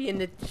link will be in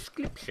the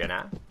description,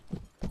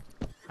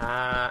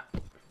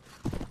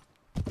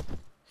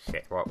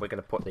 Shit, right, we're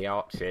going to put the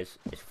archers.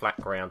 It's flat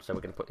ground, so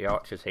we're going to put the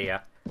archers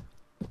here.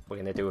 We're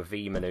going to do a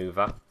V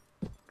maneuver.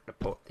 Going to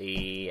put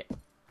the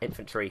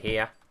infantry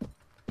here.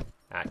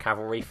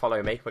 Cavalry,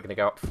 follow me. We're going to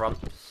go up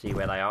front to see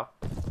where they are.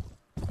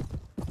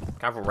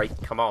 Cavalry,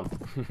 come on.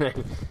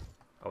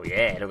 Oh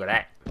yeah, look at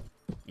that.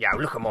 Yo,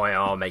 look at my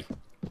army.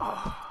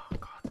 Oh,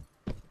 God.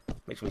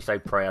 Makes me so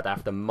proud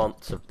after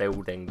months of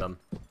building them.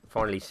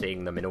 Finally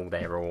seeing them in all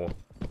their awe.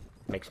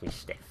 Makes me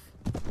stiff.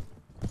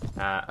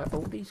 Are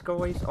all these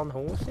guys on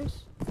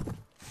horses?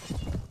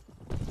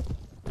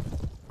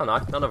 Oh no,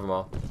 none of them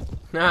are.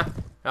 Nah,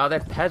 oh, they're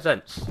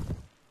peasants.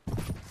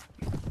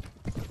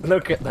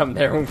 Look at them,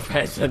 they're all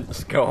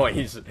peasants,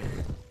 guys.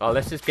 Oh,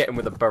 let's just get them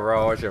with a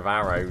barrage of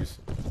arrows.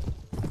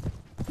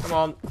 Come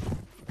on.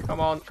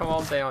 Come on, come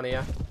on down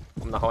here.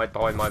 I'm gonna hide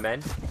behind my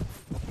men.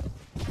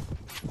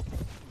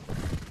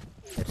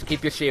 Just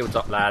keep your shields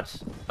up,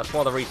 lads. That's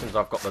one of the reasons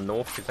I've got the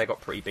north, because they got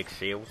pretty big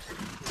shields.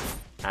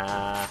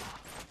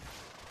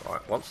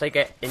 Right, once they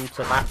get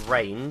into that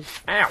range...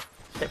 Ow!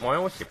 Hit my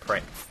horse, you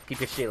prick.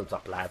 Keep your shields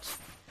up, lads.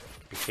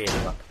 Keep your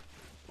shields up.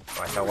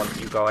 Right, I want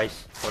you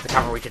guys. I want the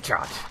cavalry to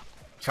charge.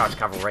 Charge,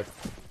 cavalry.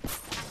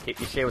 Keep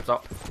your shields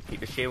up.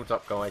 Keep your shields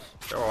up, guys.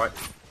 It's alright.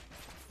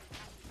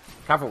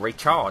 Cavalry,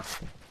 charge.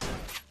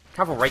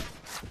 Cavalry.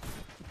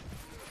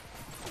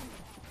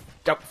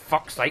 Oh,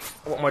 fuck's sake.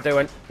 What am I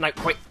doing? No,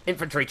 quick.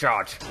 Infantry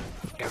charge.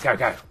 Go, go,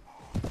 go.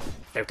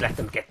 Don't let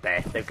them get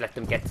there. Don't let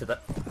them get to the...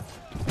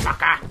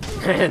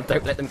 Fucker!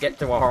 Don't let them get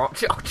to our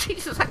archers. Oh,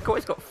 Jesus, that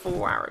guy's got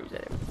 4 arrows in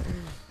him.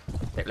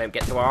 Don't let them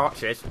get to our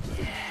archers.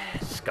 Yeah,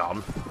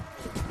 scum.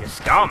 You're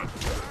scum.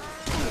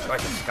 You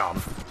guys are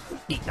scum.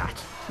 Eat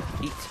that.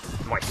 Eat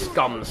my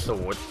scum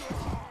sword.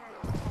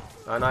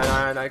 No, no,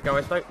 no, no,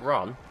 guys, don't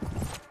run.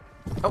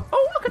 Oh,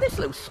 oh, look at this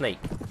little sneak.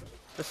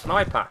 The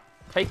sniper.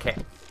 Take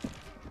it.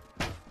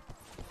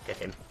 Get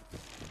him.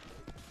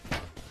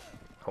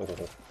 Oh,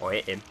 I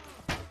hit him.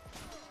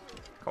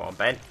 Come on,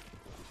 Ben.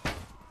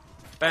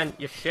 Ben,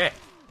 you shit.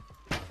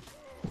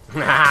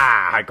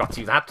 Ah, I got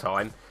you that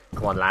time.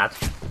 Come on, lad.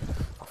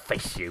 I'll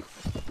face you.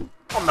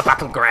 On the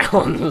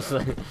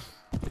battlegrounds.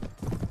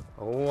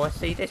 Oh, I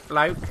see this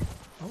bloke.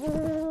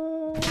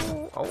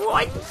 Oh,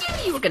 I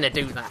knew you were going to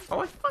do that. Oh,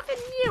 I fucking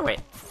knew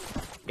it.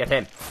 Get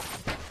him.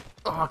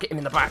 Oh, get him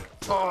in the back.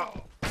 Oh,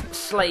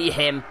 slay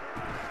him.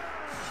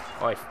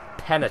 Oh, I've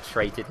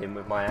penetrated him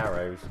with my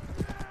arrows.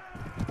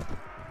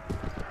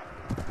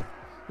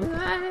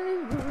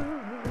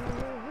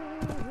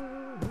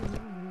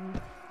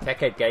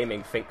 Techhead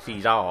Gaming thinks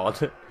he's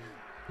hard.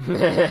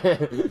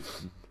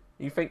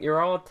 You think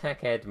you're hard,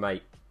 Techhead,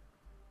 mate?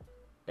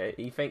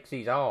 He thinks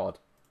he's hard.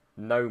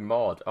 No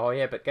mod. Oh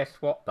yeah, but guess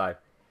what though?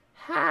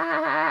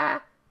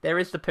 Ha! There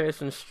is the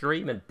person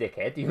streaming,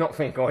 dickhead. Do you not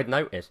think I'd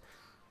notice?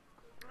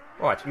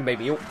 Right, you made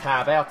me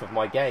alt-tab out of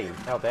my game.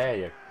 How dare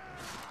you?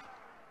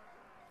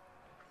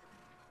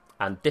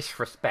 And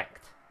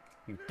disrespect.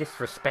 You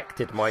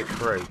disrespected my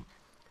crew.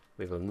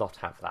 We will not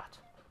have that.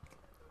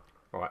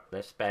 Right,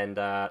 let's spend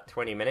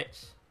 20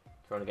 minutes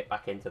trying to get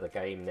back into the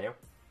game now.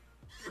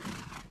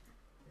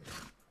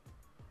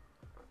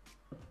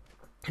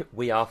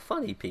 We are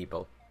funny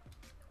people.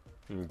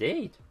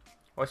 Indeed.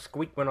 I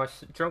squeak when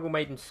Jungle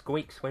Maiden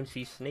squeaks when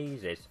she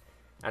sneezes.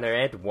 And her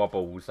head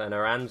wobbles and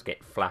her hands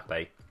get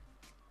flappy.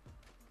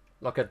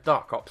 Like a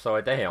duck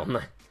upside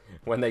down.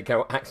 When they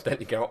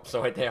accidentally go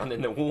upside down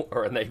in the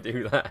water and they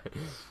do that.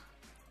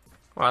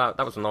 Well,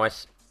 that was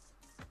nice.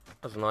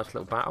 That was a nice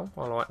little battle.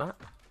 I like that.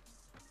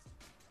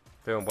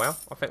 Doing well.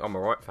 I think I'm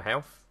alright for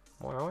health.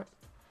 Am I alright?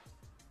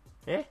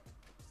 Yeah?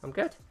 I'm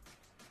good.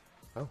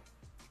 Oh.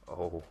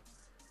 Oh.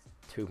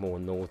 2 more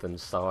Northern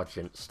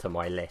Sergeants to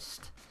my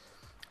list.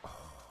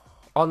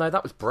 Oh no,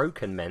 that was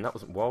Broken Men. That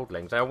wasn't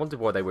Wildlings. I wondered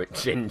why they were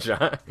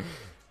ginger.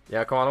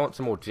 Yeah, come on. I want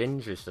some more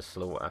gingers to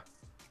slaughter.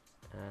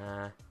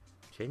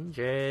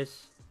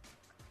 Gingers.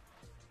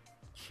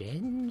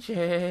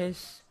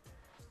 Gingers.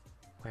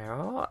 Where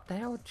art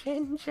thou,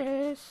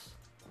 gingers?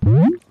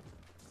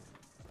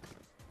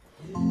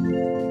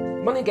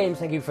 Money Games,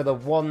 thank you for the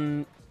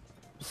 1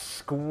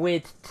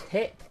 squid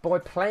tip by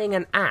playing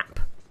an app.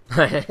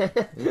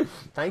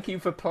 Thank you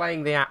for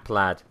playing the app,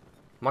 lad.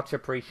 Much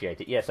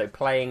appreciated. Yeah, so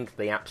playing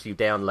the apps you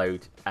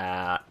download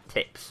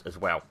tips as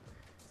well.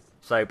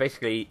 So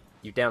basically,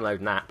 you download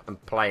an app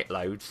and play it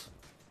loads.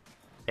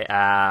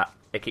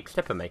 It keeps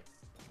tipping me,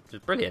 which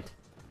is brilliant.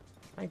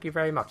 Thank you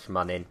very much,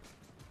 Munin.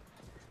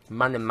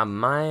 Money my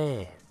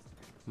man.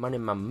 Money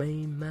my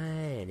main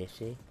man, you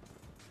see.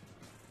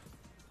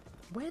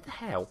 Where the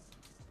hell?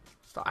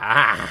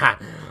 Ah,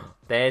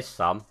 there's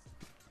some.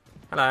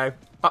 Hello.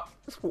 Oh,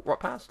 let's walk right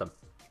past them.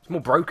 It's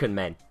more broken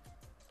men.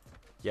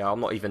 Yeah, I'm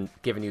not even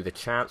giving you the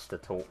chance to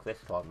talk this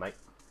time, mate.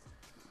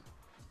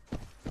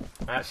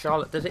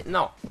 Charlotte, does it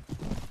not?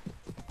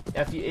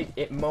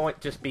 It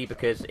might just be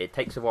because it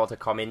takes a while to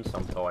come in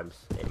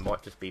sometimes. It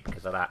might just be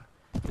because of that.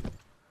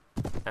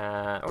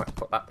 Alright,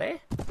 put that there.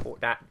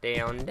 Put that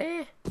down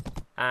there.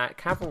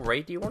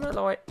 Cavalry, do you want to,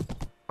 like...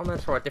 I'm going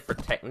to try a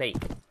different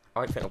technique.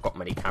 I don't think I've got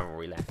many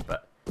cavalry left,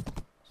 but...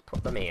 Let's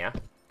put them here.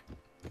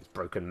 These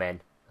broken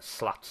men.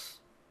 Sluts.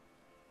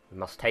 We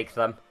must take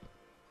them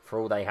for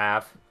all they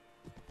have.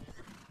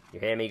 You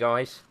hear me,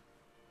 guys?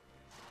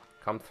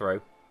 Come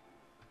through.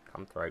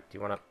 Come through. Do you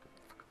want to...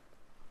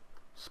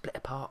 Split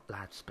apart,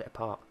 lads. Split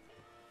apart.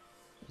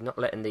 You're not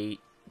letting the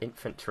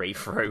infantry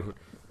through.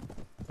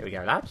 Here we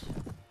go, lads.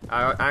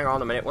 Oh, hang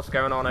on a minute. What's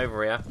going on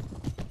over here?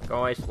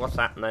 Guys, what's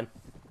happening?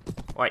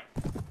 Wait.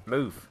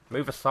 Move.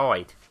 Move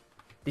aside.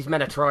 These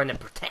men are trying to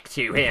protect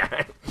you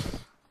here.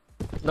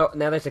 Look,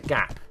 now there's a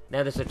gap.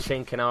 Now there's a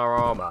chink in our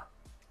armour.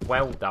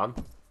 Well done.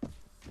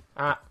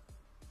 Are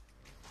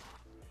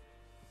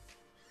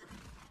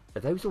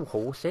those all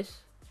horses?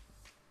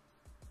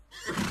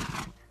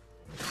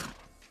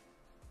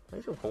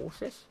 Those are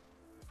horses.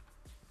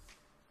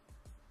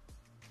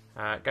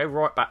 Go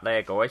right back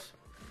there, guys.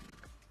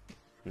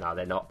 No,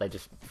 they're not. They're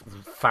just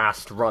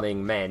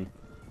fast-running men.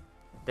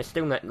 They're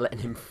still not letting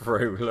him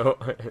through,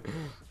 look.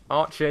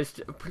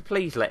 Archers,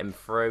 please let him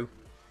through.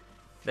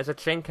 There's a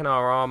chink in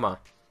our armour.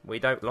 We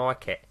don't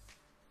like it.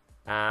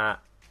 Run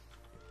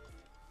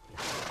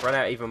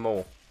out even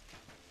more.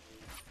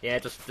 Yeah,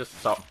 just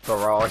start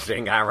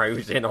barraging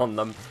arrows in on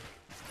them.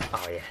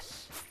 Oh,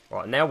 yes.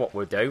 Right, now what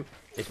we'll do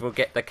is we'll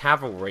get the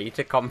cavalry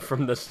to come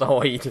from the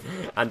side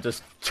and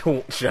just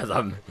torture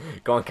them.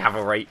 Go on,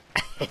 cavalry.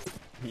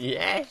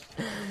 Yes.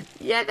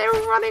 Yeah, they're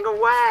all running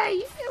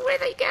away. Where are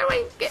they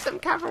going? Get them,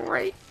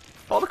 cavalry.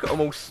 Oh, look at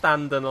them all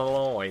stand in a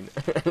line.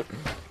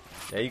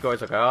 Yeah, you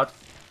guys are guard.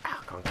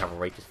 Oh, come on,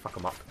 cavalry. Just fuck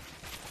them up.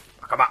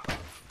 Fuck them up.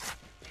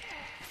 Yeah.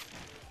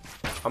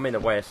 I'm in the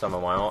way of some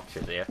of my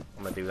archers here.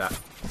 I'm going to do that.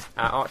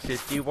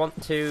 Archers, do you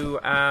want to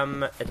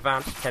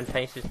advance 10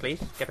 paces,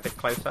 please? Get a bit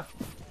closer.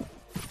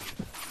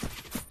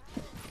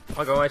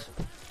 Hi, guys.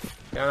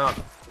 What's going on?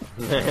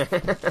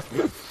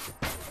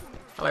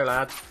 Hello,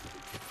 lads.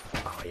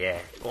 Oh, yeah.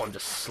 Oh, I'm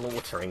just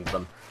slaughtering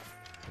them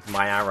with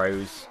my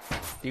arrows.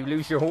 Do you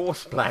lose your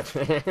horse, Blad?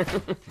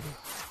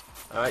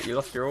 Alright, you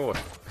lost your horse.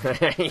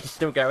 He's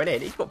still going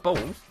in. He's got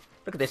balls.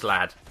 Look at this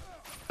lad.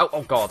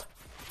 Oh, God.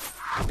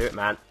 Do it,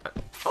 man.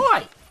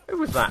 Oi! Who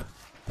was that?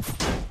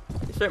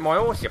 You took my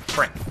horse, you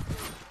prick.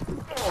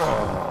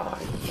 Oh,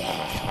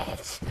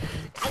 yes.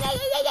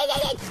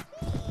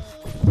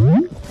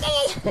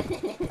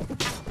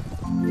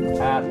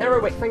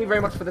 Nerowick, thank you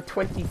very much for the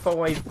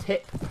 25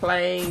 tip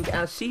playing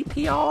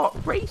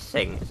CPR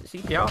Racing. Is it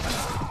CPR?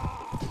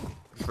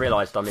 Just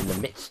realised I'm in the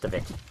midst of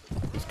it.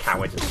 These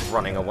cowards are just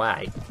running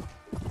away.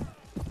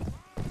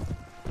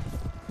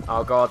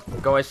 Oh god,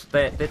 guys,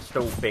 they're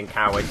still being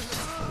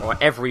cowards.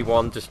 Alright,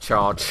 everyone just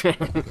charge.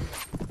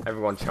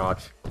 Everyone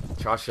charge.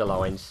 Charge your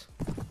lines.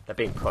 They're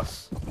being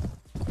puss.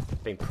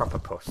 Being proper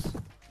puss.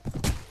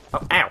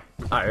 Oh, ow!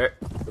 Oh,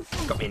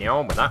 got me in the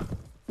arm with that.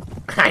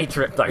 I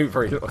tripped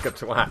over, he looked like a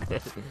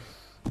twat.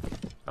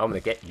 I'm gonna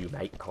get you,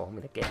 mate. Oh, I'm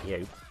gonna get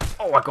you.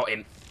 Oh, I got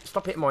him.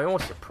 Stop hitting my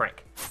horse, you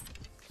prick.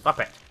 Stop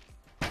it.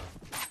 Oh,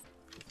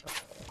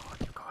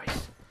 you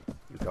guys.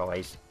 You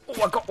guys.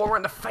 Oh, I got one right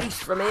in the face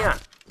from here.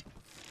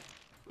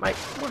 Mate,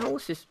 my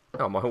horse is...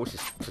 Oh, my horse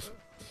is just...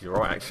 You're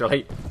right,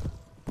 actually.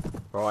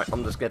 Right,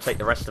 I'm just gonna take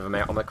the rest of them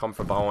out. I'm gonna come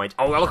from behind.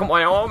 Oh, look at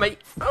my army.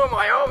 Oh,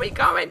 my army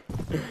coming.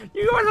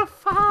 You guys are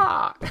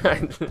far.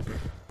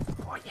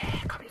 Oh, yeah,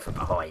 coming from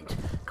behind.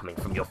 Coming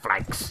from your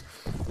flanks.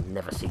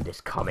 Never see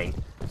this coming.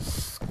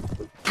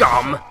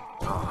 Scum!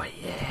 Oh,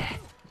 yeah.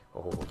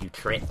 Oh, you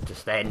tripped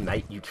just then,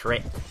 mate. You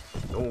tripped.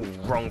 Oh,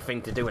 wrong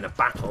thing to do in a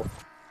battle.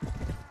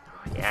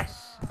 Oh,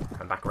 yes.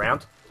 Come back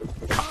around.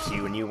 Cut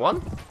you a new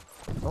one.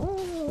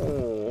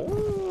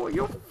 Oh,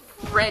 you're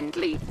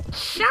friendly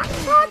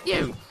chaps, aren't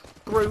you?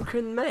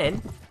 Broken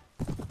men.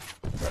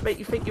 Does that make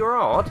you think you're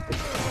hard?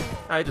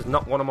 I just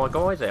knocked one of my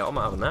guys out. I'm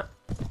not having that.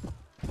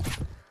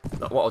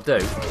 Look, what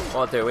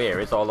I'll do here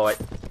is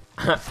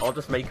I'll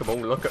just make them all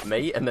look at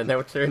me, and then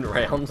they'll turn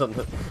around, and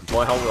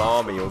my whole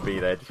army will be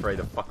there just ready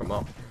to fuck them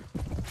up.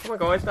 Come on,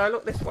 guys, now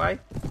look this way.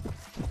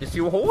 Is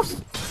your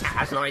horse?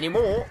 That's not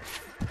anymore.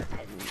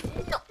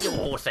 Not your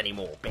horse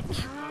anymore,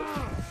 bitch.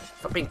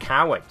 Stop being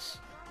cowards.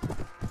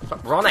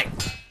 Stop running.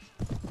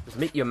 Just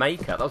meet your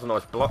maker. That was a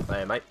nice block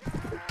there, mate.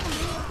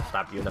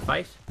 Stab you in the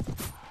face.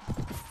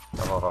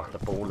 Oh, the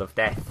ball of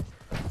death.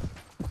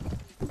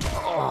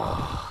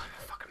 Oh,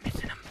 fucking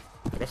missing him.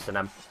 Missing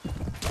him.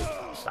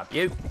 Stab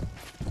you.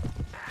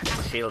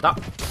 Shield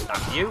up.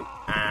 Stab you.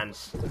 And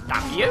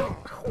stab you.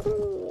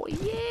 Oh,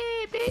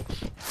 yeah,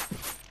 bitch.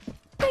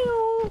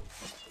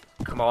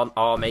 Come on,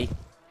 army.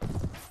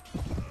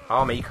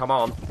 Army, come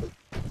on.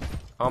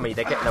 Army,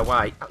 they're getting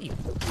away. Oh, you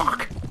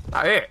fuck.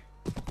 That hurt.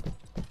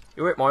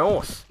 You hurt my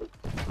horse.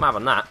 I'm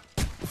having that.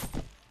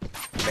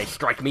 may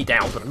strike me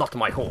down, but not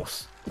my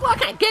horse. Well, I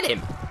can't get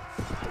him.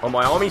 Oh,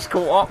 my army's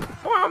caught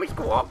up. My army's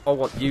caught up. I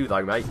want you,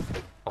 though, mate.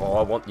 Oh,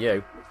 I want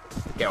you.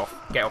 Get off.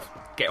 Get off.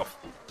 Get off.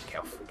 Get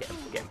off. Get him.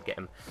 Get him. Get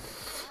him.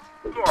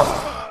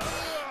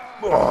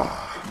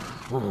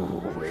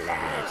 Oh,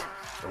 lad.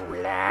 Oh,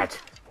 lad.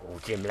 Oh,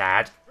 Jim,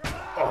 lad.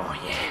 Oh,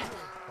 yeah.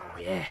 Oh,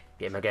 yeah.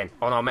 Get him again.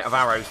 Oh, no, I'm out of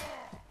arrows.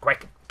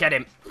 Quick. Get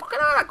him. Fucking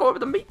hell, that guy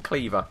with the meat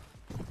cleaver.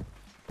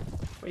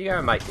 Where you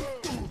going, mate?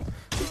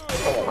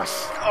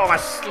 Oh, I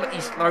slit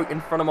his throat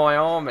in front of my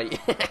army.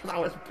 That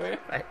was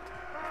perfect.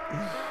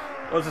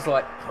 I was just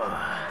like,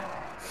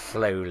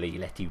 slowly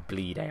let you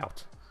bleed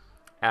out.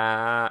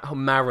 Oh,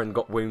 Marin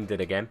got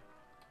wounded again.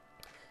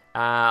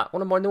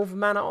 One of my Northern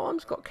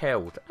Man-at-Arms got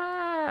killed.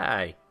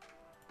 Hey.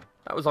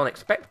 That was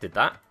unexpected,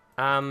 that.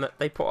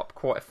 They put up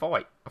quite a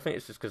fight. I think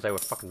it's just because they were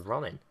fucking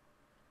running.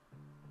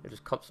 They're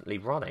just constantly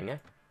running, eh?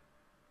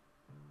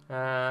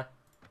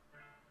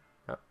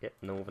 Oh, yep,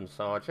 Northern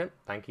Sergeant.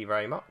 Thank you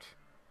very much.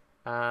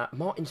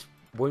 Martin's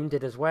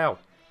wounded as well.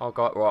 Oh,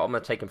 God, right, I'm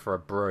going to take him for a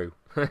brew.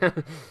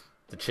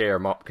 To cheer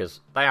him up, because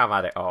they have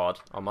had it hard,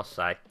 I must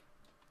say.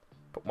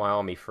 Put my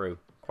army through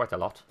quite a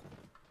lot.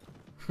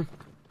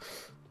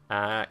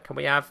 Can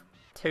we have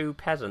 2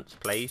 peasants,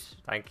 please?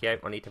 Thank you.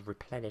 I need to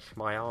replenish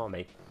my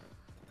army.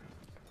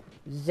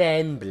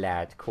 Zen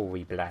Blad,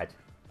 Corey Blad.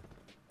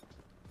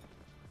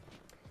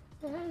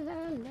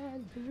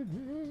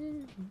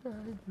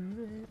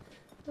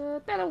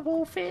 Better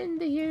wolf in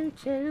the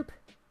YouTube.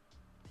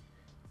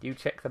 You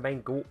check the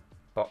main Gort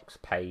box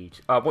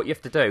page. What you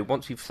have to do,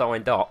 once you've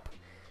signed up,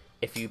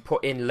 if you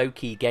put in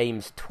Loki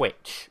Games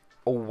Twitch,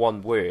 all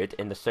one word,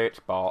 in the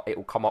search bar, it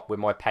will come up with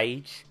my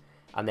page.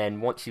 And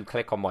then once you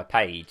click on my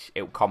page,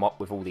 it will come up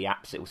with all the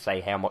apps. It will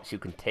say how much you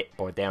can tip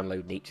by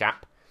downloading each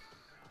app.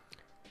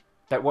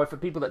 Don't worry, for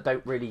people that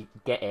don't really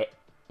get it,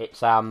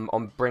 it's I'm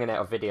bringing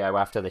out a video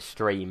after this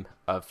stream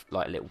of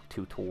like a little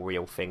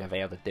tutorial thing of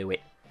how to do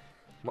it.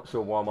 I'm not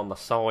sure why I'm on the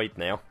side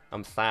now.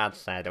 I'm sad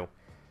saddle.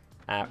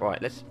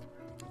 Right, let's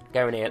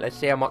go in here. Let's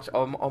see how much.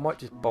 I might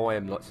just buy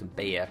him like some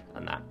beer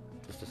and that,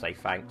 just to say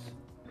thanks.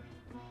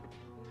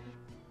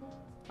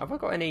 Have I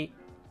got any?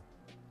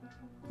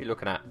 What are you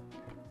looking at?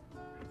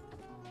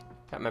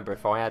 Can't remember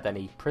if I had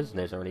any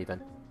prisoners or anything.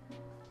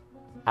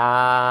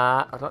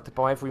 I'd like to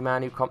buy every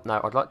man who comes.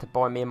 No, I'd like to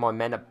buy me and my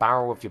men a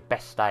barrel of your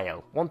best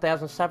ale.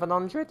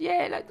 1,700?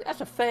 Yeah,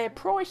 that's a fair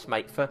price,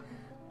 mate, for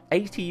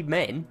 80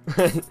 men.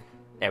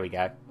 There we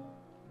go.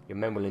 Your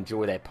men will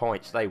enjoy their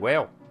pints. They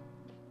will.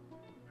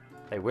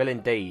 They will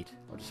indeed.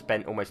 I just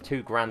spent almost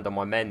 2 grand on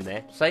my men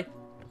there. See?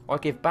 I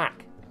give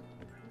back.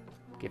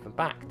 Give them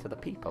back to the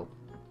people.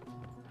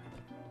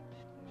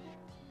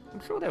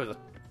 I'm sure there was a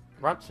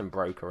ransom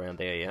broke around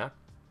here, you know?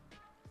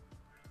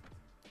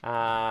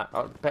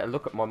 I'd better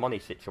look at my money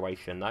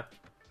situation, though.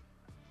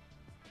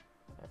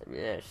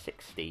 Yeah,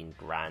 16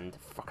 grand.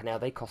 Fucking hell,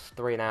 they cost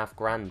 3.5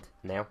 grand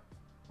now.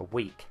 A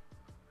week.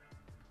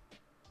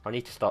 I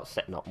need to start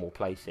setting up more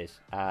places.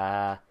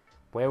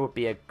 Where would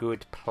be a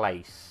good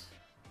place?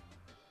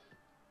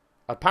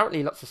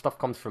 Apparently lots of stuff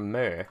comes from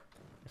Mur.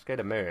 Let's go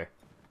to Mur.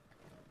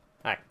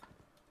 Hey.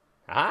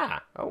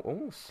 Ah!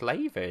 Oh,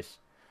 slavers.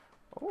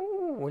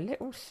 Oh,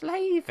 little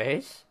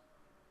slavers.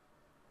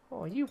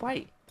 Oh, you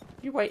wait.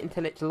 You wait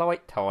until it's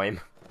light time.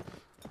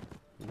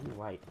 You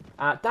wait.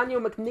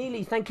 Daniel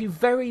McNeely, thank you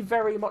very,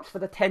 very much for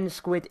the 10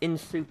 squid in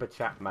Super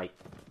Chat, mate.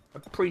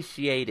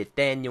 Appreciate it,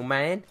 Daniel,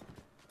 man.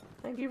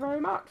 Thank you very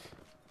much.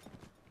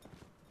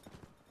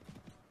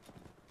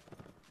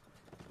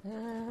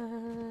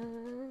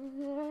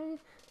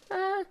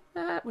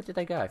 Where did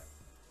they go?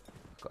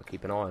 Got to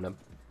keep an eye on them.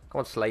 Come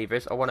on,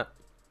 slavers. I want to...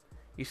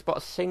 You spot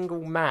a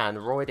single man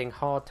riding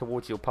hard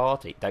towards your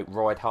party. Don't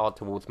ride hard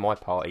towards my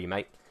party,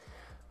 mate.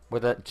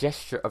 With a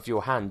gesture of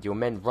your hand, your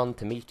men run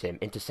to meet him.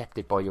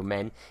 Intercepted by your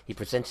men, he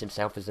presents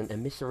himself as an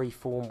emissary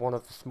from one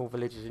of the small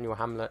villages in your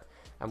hamlet,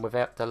 and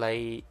without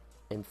delay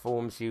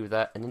informs you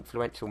that an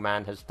influential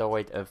man has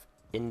died of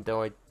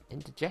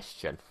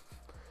indigestion,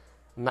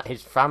 and that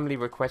his family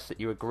requests that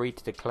you agree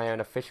to declare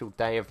an official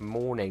day of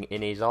mourning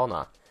in his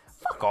honour.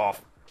 Fuck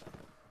off!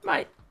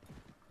 Mate,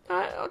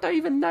 I don't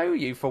even know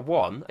you, for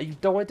one. You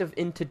died of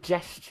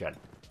indigestion.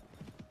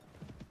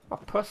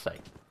 What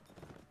pussy.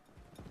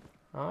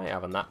 I ain't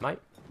having that, mate.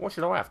 What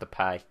should I have to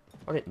pay?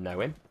 I didn't know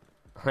him.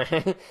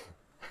 Alright,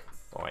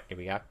 here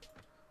we go.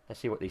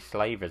 Let's see what these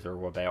slavers are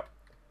all about.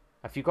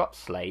 Have you got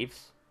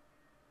slaves?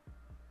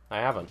 I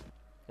haven't.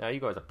 No,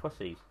 you guys are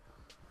pussies.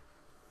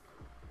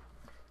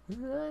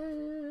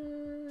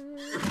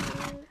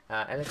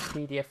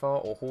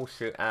 LSPDFR or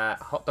horseshoe?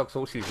 Hot dogs,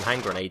 horseshoes and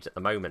hand grenades at the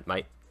moment,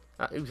 mate.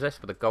 Who's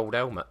this with a gold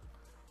helmet?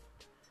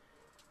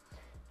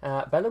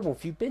 Bella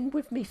Wolf, you've been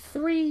with me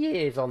 3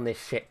 years on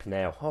this ship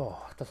now.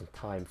 Oh, doesn't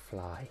time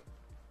fly?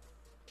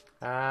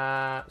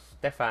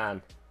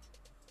 Stefan.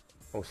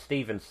 Or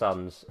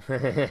Stevenson's.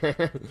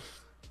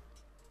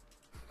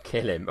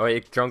 Kill him. Oh,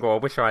 Jungle, I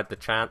wish I had the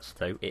chance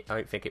to. I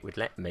don't think it would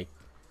let me.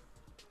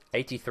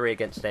 83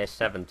 against their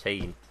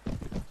 17.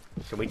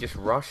 Shall we just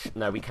rush?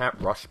 No, we can't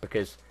rush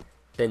because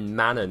then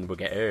Manon will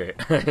get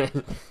hurt.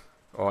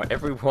 Alright,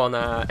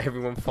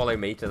 everyone follow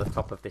me to the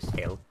top of this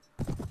hill.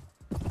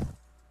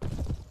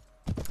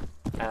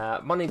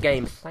 Money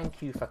Games,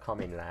 thank you for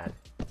coming, lad.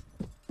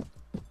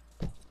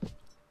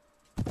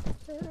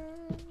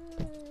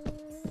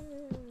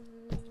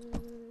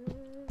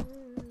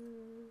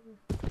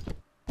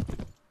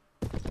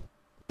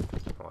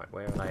 Right,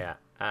 where are they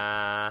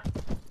at?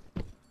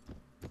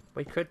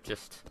 We could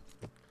just...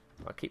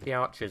 I'll keep the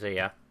archers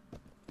here.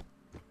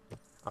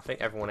 I think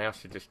everyone else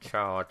should just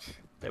charge.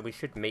 We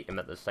should meet them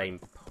at the same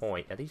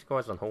point. Are these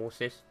guys on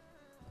horses?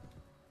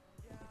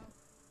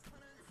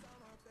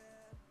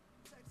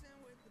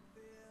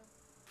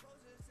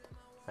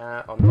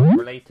 I'm not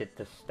related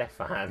to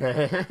Stefan.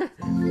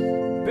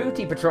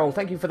 Booty Patrol,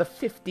 thank you for the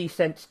 50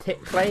 cents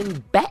tip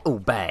playing Battle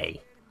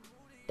Bay.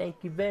 Thank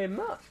you very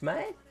much,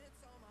 man.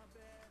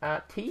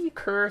 T.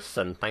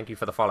 Curson, thank you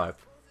for the follow.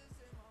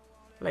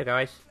 Hello,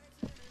 guys.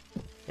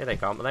 Here they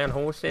come. Are they on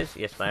horses?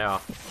 Yes, they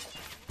are.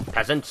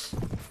 Peasants.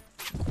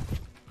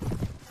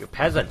 You're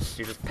peasants.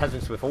 You're just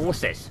peasants with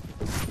horses.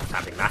 What's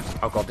having that?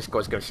 Oh god, this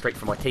guy's going straight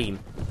for my team.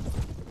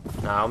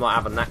 No, I'm not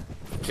having that.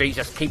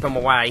 Jesus, keep him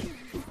away.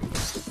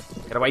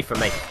 Get away from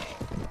me.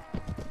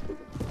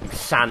 You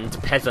sand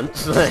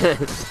peasants.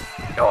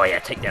 Oh yeah,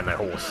 take down their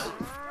horse.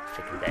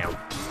 Take him down.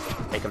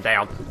 Take him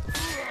down.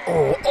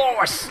 Oh,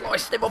 I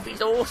sliced him off his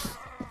horse.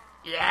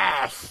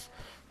 Yes.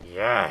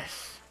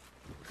 Yes.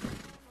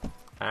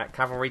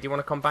 Cavalry, do you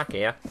want to come back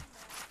here?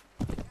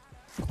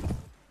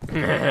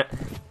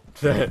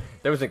 There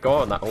was a guy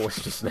on that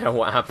horse just now.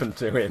 What happened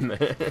to him?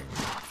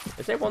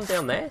 Is there one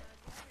down there?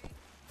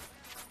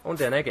 One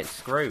down there getting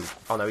screwed.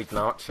 Oh no, he's an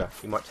archer.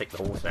 He might take the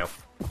horse out.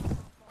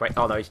 Wait,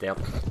 oh no, he's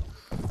down.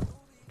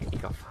 He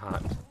got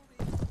fucked.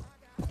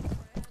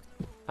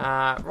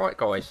 Right,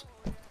 guys.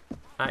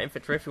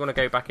 Infantry, if you want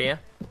to go back here.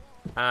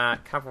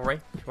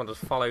 Cavalry, if you want to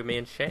just follow me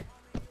and shit.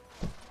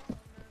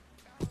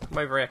 Come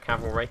over here,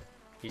 cavalry.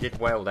 You did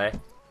well there.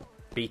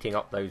 Beating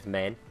up those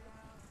men.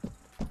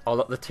 Oh,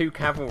 look, the 2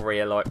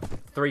 cavalry are like...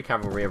 3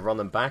 cavalry are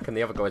running back, and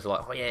the other guys are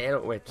like, oh yeah,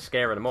 look, we're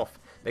scaring them off.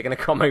 They're going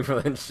to come over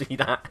and see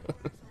that.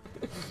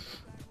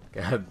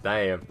 God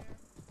damn.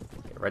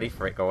 Get ready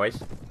for it,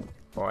 guys.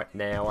 Right,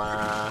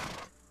 now,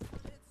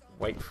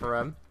 wait for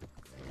them.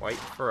 Wait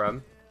for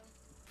them.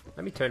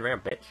 Let me turn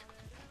around, bitch.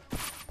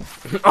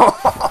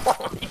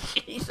 Oh,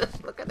 Jesus,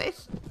 look at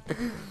this.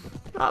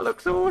 That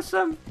looks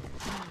awesome.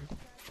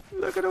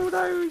 Look at all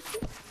those.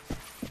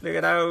 Look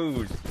at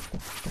those.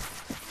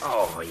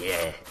 Oh,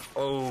 yeah.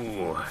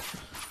 Oh,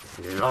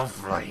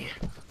 lovely.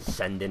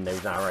 Send in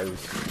those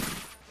arrows.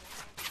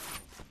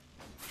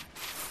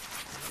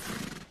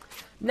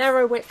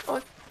 Narrowwick, I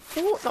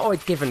thought that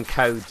I'd given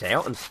codes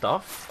out and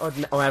stuff.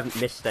 I haven't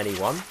missed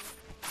anyone.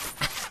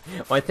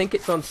 I think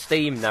it's on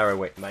Steam,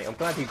 Narrowwick, mate. I'm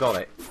glad you got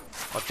it.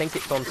 I think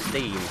it's on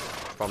Steam,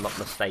 if I'm not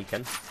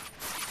mistaken.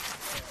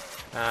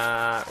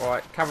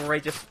 Right, cavalry,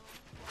 just...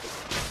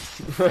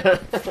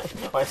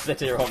 I sit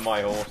here on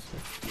my horse.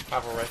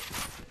 Cavalry.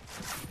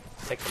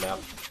 Take them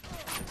out.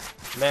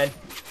 Men.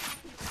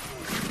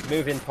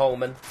 Move in,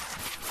 Pullman.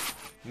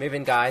 Move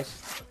in,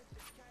 guys.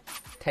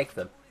 Take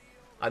them.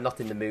 I'm not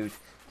in the mood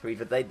to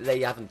even...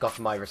 They haven't got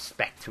my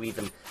respect to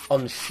even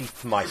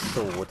unsheath my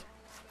sword.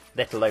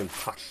 Let alone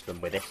touch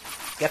them with it.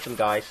 Get them,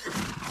 guys.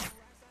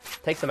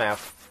 Take them out.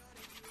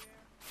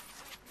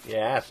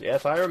 Yes,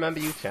 yes, I remember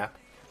you, chap.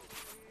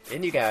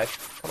 In you go.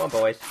 Come on,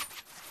 boys.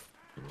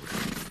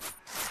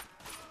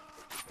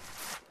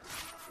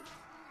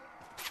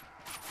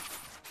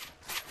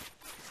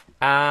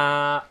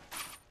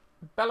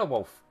 Bella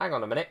Wolf. Hang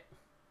on a minute.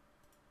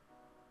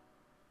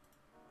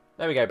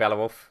 There we go, Bella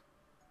Wolf.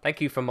 Thank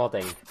you for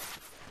modding.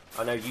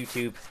 I know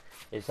YouTube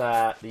is,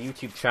 the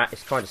YouTube chat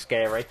is kind of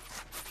scary.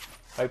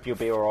 Hope you'll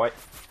be alright.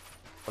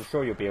 I'm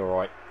sure you'll be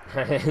alright.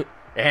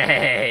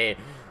 Hey!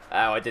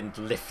 Oh, I didn't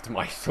lift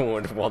my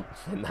sword once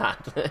in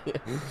that.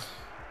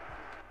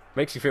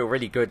 Makes you feel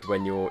really good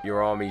when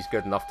your army's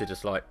good enough to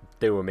just, like,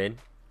 do them in.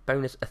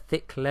 Bonus, a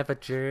thick leather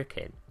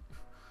jerkin.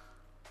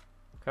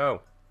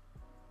 Cool.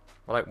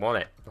 I don't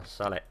want it. I'll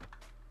sell it.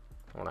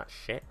 All that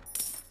shit.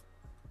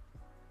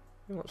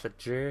 Who wants a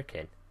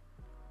jerkin?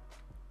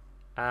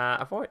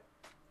 Have I...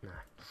 No.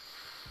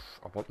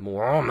 I want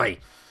more army.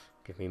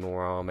 Give me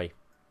more army.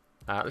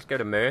 Let's go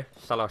to Mur.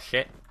 Sell our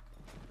shit.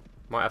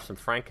 Might have some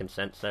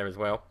frankincense there as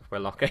well, if we're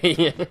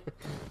lucky.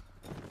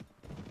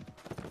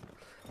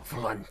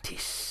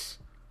 Volantis.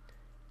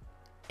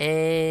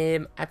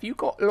 Have you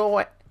got,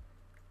 like,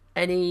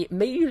 any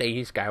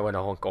melees going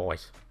on,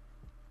 guys?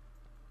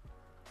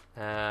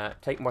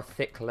 Take my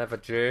thick leather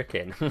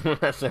jerkin.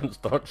 That sounds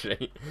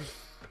dodgy.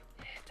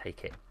 Yeah,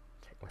 take it.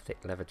 Take my thick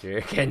leather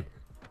jerkin.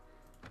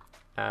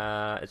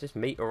 Is this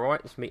meat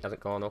alright? This meat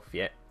hasn't gone off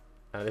yet.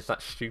 There's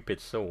that stupid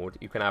sword.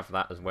 You can have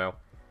that as well.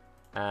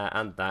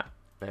 And that.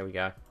 There we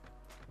go.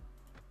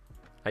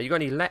 You got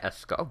any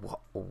lettuce? Got what?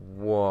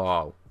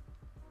 Whoa.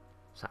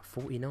 Is that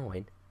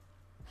 49?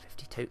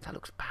 52? That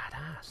looks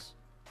badass.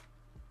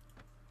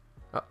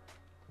 Oh.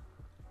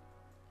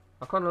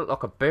 I kind of look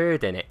like a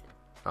bird in it.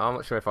 I'm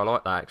not sure if I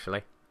like that,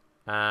 actually.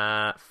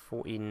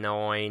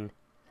 49.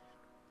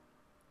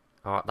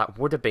 Oh, that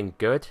would have been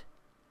good.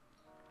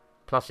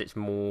 Plus, it's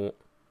more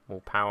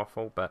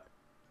powerful, but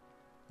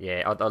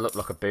yeah, I look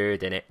like a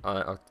bird in it.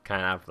 I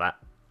can't have that.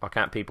 I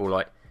can't. People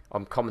like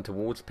I'm coming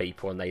towards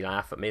people and they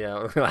laugh at me.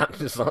 They're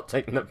just not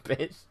taking the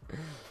piss.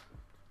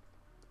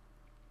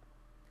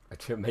 A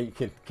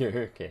Jamaican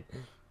gherkin.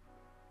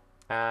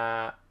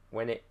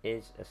 When it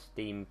is a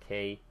Steam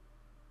key,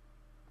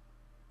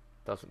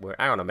 doesn't work.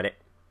 Hang on a minute.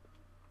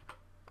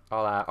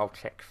 I'll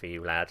check for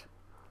you, lad.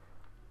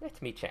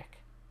 Let me check.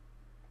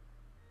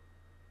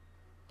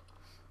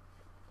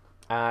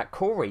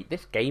 Corey,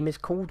 this game is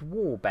called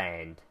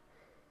Warband.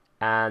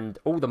 And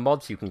all the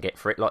mods you can get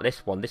for it, like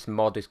this one, this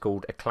mod is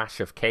called A Clash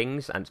of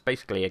Kings, and it's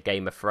basically a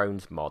Game of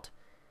Thrones mod.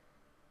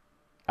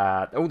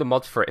 All the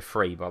mods for it are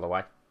free, by the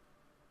way.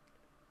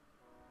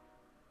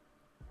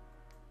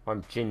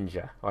 I'm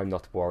Ginger. I'm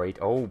not worried.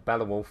 Oh,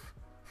 Bellawolf.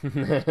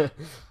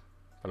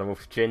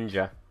 Bellawolf's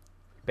Ginger.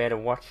 Better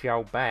watch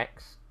your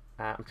backs.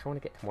 I'm trying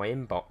to get to my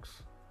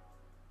inbox.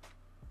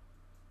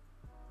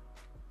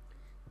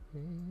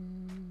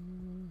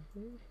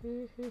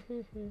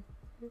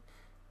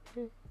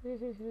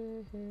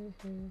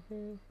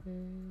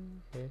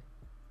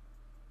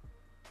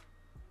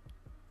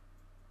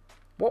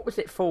 What was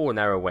it for,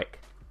 Narrowick?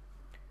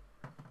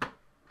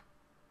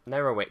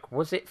 Narrowick,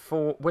 was it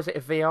a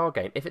VR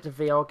game? If it's a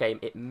VR game,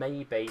 it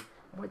may be...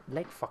 My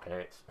leg fucking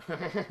hurts.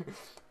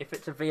 If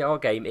it's a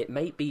VR game, it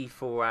may be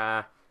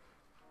for,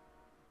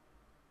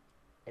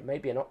 it may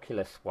be an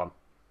Oculus one.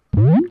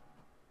 I'm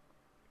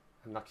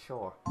not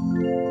sure.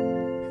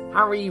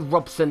 Harry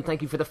Robson,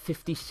 thank you for the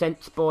 50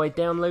 cents by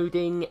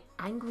downloading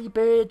Angry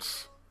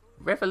Birds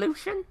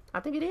Revolution, I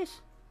think it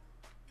is.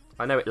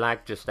 I know it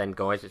lagged just then,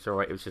 guys. It's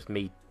alright. It was just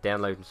me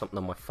downloading something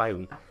on my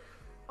phone.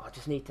 I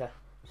just need to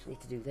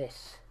do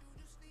this.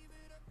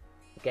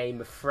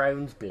 Game of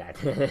Thrones, Blad.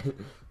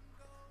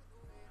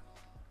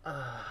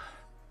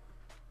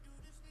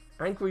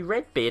 Angry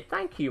Redbeard,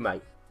 thank you,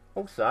 mate.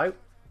 Also,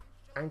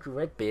 Angry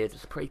Redbeard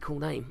is a pretty cool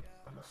name,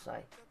 I must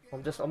say.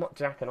 I'm not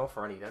jacking off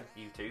or anything,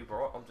 YouTube,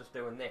 right? I'm just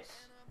doing this.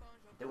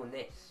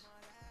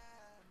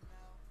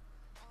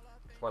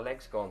 My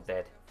leg's gone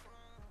dead.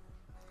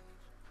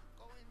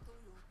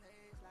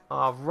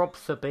 Rob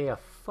Sabia,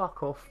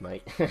 fuck off,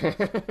 mate.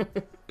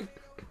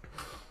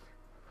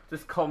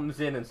 Just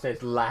comes in and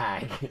says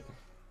lag.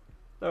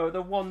 So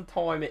the one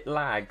time it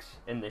lags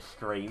in this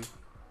stream,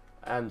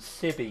 and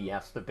Sibby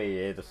has to be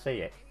here to see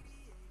it.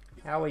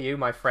 How are you,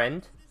 my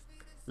friend?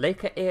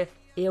 Leka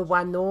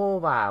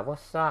Iwanova,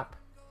 what's up?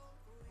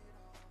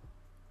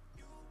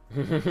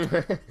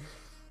 Did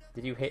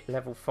you hit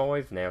level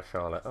 5 now,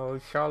 Charlotte? Oh,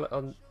 Charlotte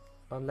on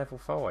level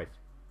 5.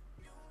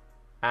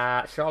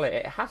 Charlotte,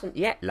 it hasn't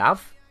yet,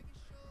 love.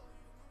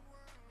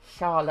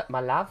 Charlotte,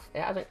 my love,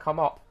 it hasn't come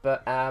up,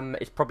 but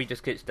it's probably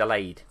just 'cause it's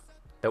delayed.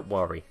 Don't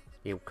worry,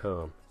 it'll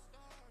come.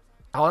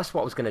 Oh, that's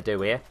what I was gonna do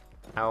here.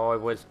 I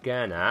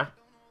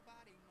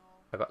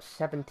got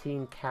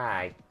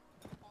 17k.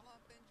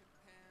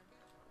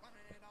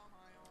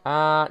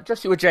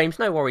 Joshua James,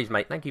 no worries,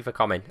 mate. Thank you for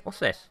coming. What's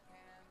this?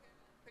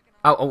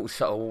 Oh,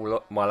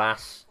 look, my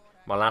lass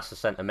has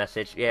sent a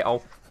message. Yeah,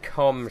 I'll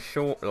come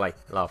shortly,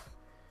 love.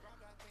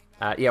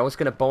 Yeah, I was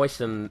gonna buy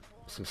some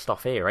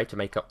stuff here, to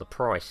make up the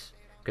price,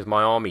 because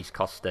my army's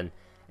costing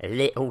a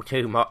little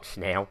too much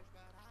now.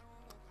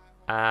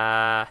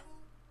 I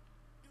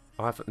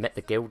haven't met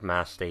the guild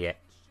master yet.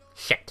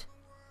 Shit.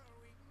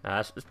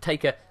 Let's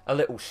take a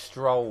little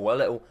stroll, a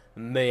little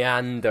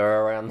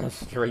meander around the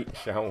street,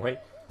 shall we?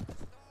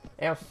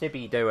 How's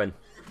Sibby doing?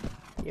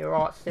 You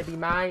alright, Sibby,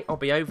 mate? I'll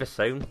be over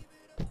soon.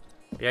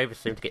 Be over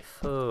soon to get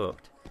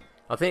fucked.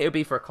 I think it'll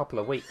be for a couple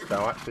of weeks, so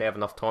I'll actually have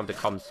enough time to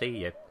come see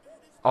you.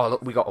 Oh,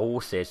 look, we got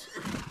horses.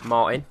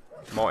 Martin,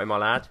 my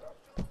lad.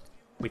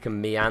 We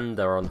can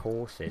meander on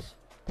horses.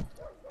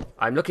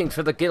 I'm looking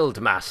for the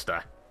guild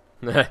master.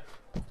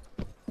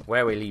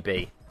 Where will he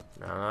be?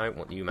 No, I don't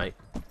want you, mate.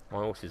 My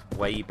horse is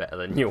way better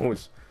than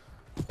yours.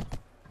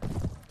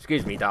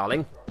 Excuse me,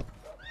 darling.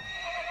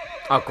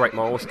 Oh, great,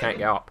 my horse can't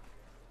get up.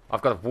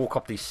 I've got to walk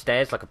up these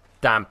stairs like a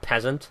damn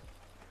peasant.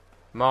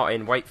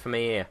 Martin, wait for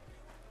me here.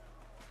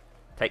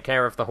 Take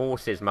care of the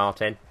horses,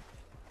 Martin.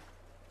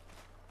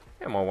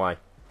 Get on my way.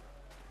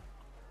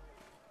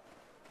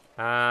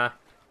 Are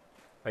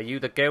you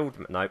the guild?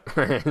 No.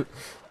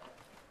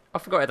 I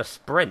forgot how to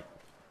sprint.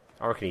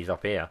 I reckon he's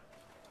up here.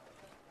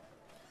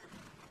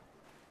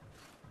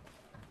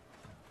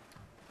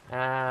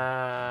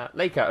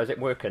 Leica, is it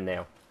working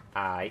now?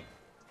 Aye.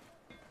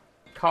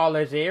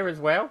 Carla's here as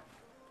well.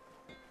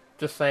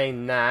 Just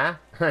saying nah.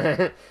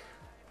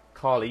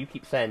 Carla, you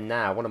keep saying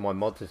nah. One of my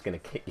mods is going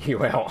to kick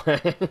you out.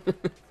 But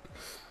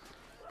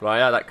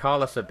yeah, that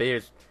Carla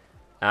Sabir's,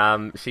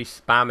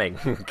 she's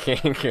spamming.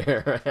 Kick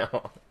her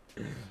out.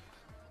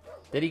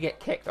 Did he get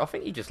kicked? I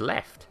think he just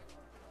left.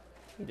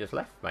 He just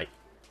left, mate.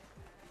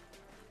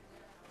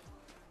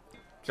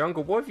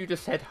 Jungle, why have you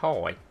just said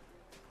hi?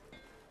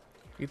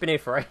 You've been here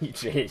for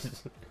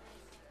ages.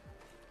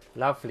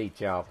 Lovely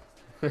job.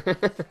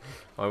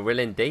 I will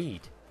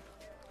indeed.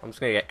 I'm just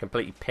going to get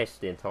completely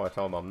pissed the entire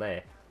time I'm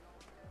there.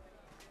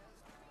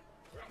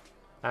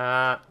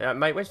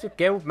 Mate, where's your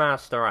guild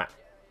master at?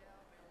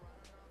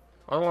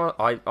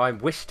 I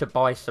wish to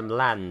buy some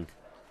land.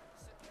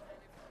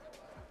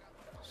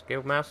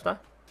 Guild master?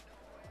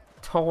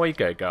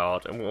 Tiger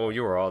guard. Oh,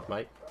 you're odd,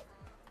 mate.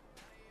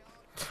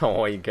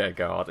 Tiger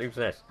guard. Who's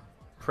this?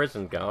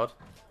 Prison guard.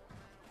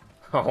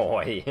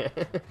 Oh, yeah.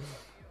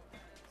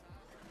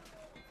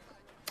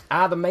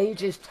 The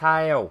mage's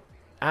tail.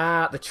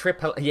 The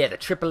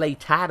AAA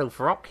title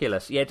for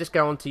Oculus. Yeah, just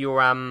go onto your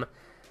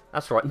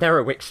that's right.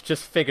 Nerowix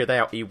just figured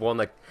out he won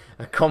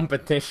a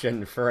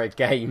competition for a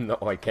game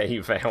that I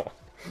gave out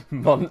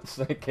months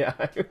ago.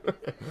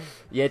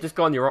 Yeah, just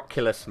go on your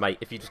Oculus, mate.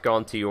 If you just go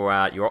onto your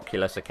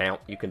Oculus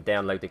account, you can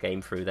download the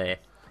game through there.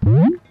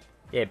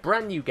 Yeah,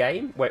 brand new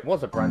game. Well, it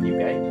was a brand new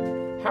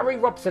game. Harry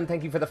Robson,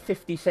 thank you for the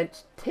 50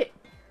 cents tip.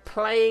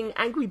 Playing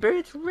Angry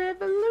Birds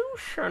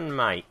Revolution,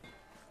 mate.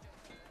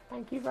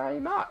 Thank you very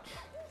much.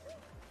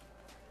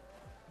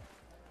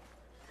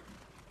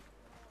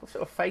 What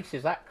sort of face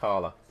is that,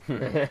 Carla?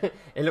 It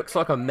looks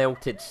like a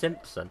melted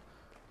Simpson.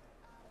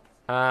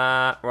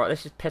 Right,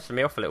 this is pissing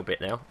me off a little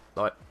bit now.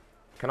 Like,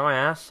 can I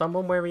ask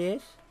someone where he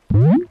is?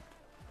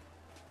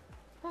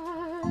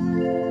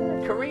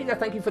 Karina,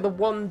 thank you for the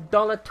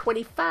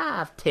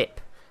 $1.25 tip.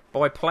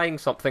 By playing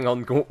something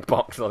on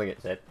Gawkbox, I think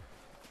it said.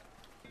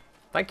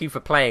 Thank you for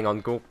playing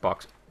on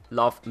Gawkbox.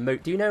 Love,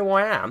 Moot. Do you know who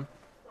I am?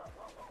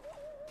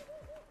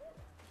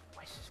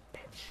 Where's this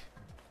bitch?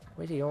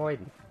 Where's he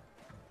hiding?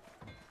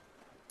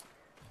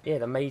 Yeah,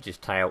 the Mage's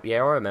Tail. Yeah,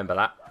 I remember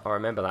that. I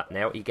remember that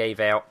now. He gave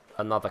out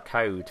another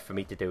code for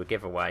me to do a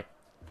giveaway.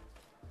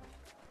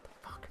 What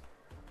the fuck?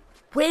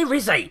 Where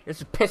is he?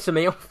 This is pissing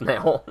me off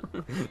now.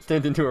 It's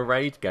turned into a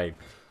rage game.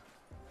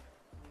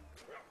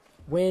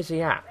 Where's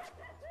he at?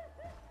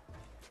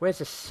 Where's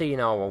the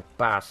senile old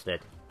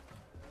bastard?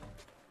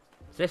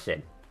 Is this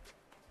him?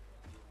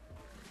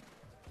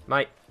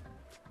 Mate.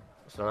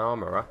 It's an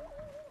armourer.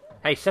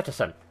 Hey,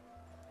 citizen.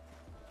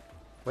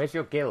 Where's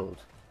your guild?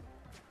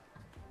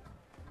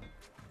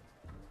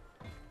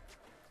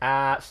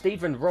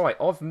 Stephen, right,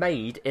 I've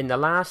made, in the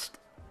last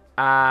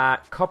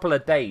couple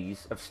of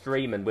days of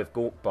streaming with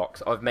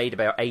Gawkbox, I've made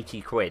about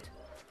 80 quid.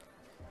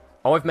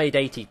 I've made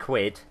 80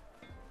 quid,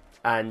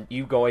 and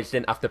you guys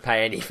didn't have to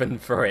pay anything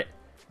for it.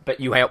 But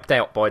you helped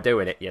out by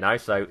doing it, you know,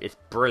 so it's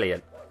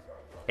brilliant.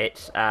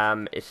 It's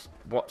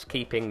what's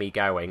keeping me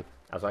going,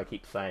 as I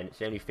keep saying. It's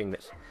the only thing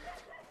that's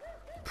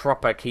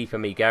proper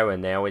keeping me going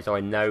now, is I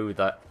know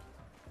that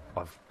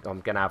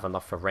I'm going to have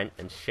enough for rent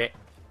and shit.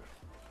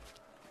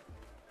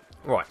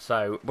 Right,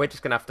 so we're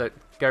just going to have to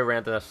go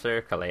around in a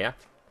circle here.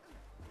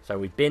 So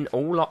we've been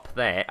all up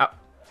there. Oh,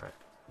 well,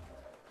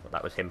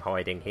 that was him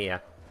hiding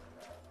here.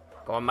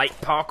 Go on, mate,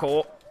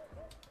 parkour.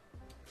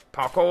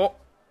 Parkour.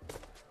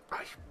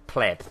 Oh,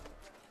 pleb.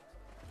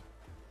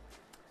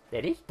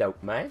 That is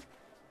dope, man.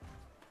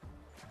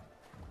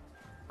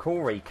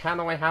 Corey, can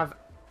I have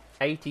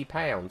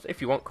 £80?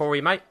 If you want, Corey,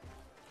 mate.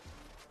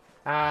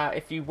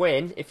 If you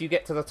win, if you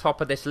get to the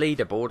top of this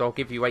leaderboard, I'll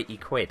give you 80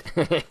 quid.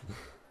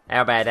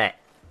 How about that?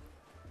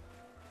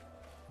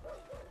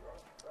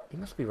 He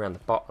must be around the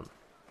bottom.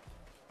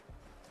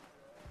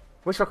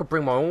 Wish I could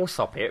bring my horse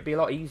up here. It'd be a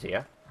lot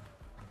easier.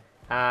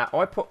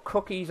 I put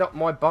cookies up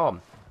my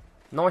bum.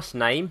 Nice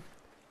name.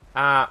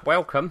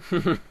 Welcome.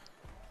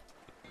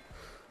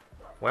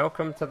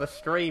 Welcome to the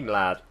stream,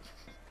 lad.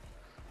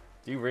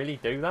 Do you really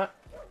do that?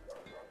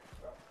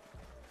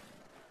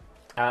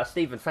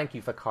 Stephen, thank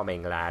you for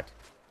coming, lad.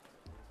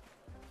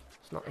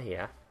 It's not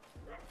here.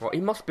 Right,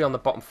 he must be on the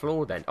bottom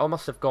floor then. I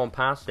must have gone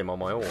past him on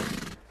my horse.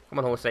 Come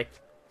on, horsey.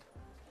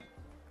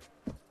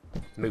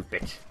 Move,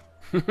 bitch.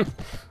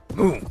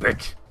 Move,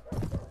 bitch.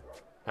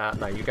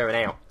 No, you're going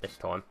out this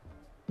time.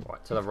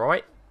 Right, to the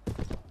right.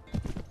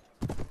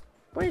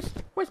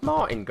 Where's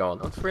Martin gone?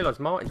 I just realised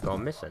Martin's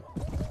gone missing.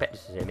 I bet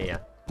this is him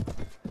here.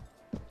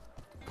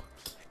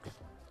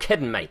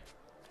 Kidding me.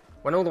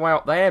 Went all the way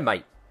up there,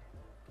 mate.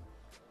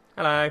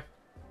 Hello.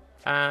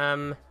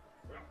 The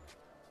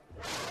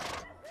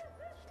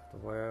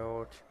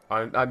world.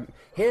 I'm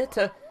here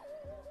to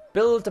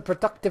build a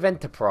productive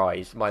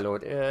enterprise, my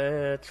lord.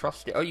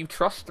 Trust it. Oh, you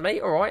trust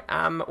me? Alright.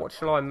 What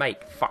shall I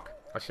make? Fuck.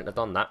 I shouldn't have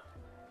done that.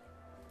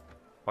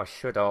 I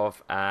should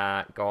have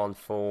gone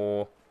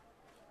for...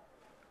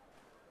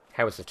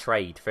 How was the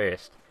trade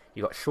first?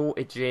 You got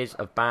shortages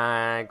of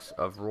bags,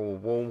 of raw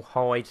wool,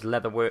 hides,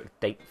 leatherwork,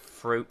 date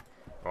fruit.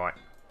 Right.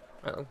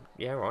 Oh,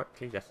 yeah, right.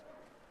 Jesus.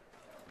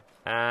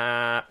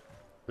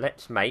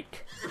 Let's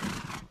make...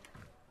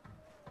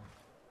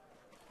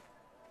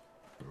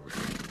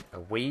 a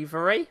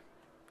weavery?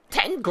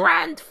 10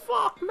 grand?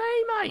 Fuck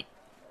me, mate.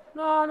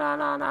 No,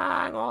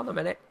 hang on a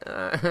minute.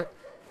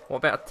 What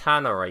about a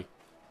tannery?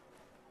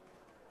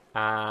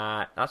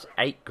 That's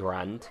 8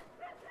 grand.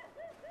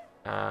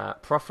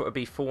 Profit would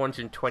be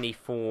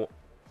 424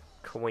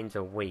 coins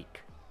a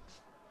week.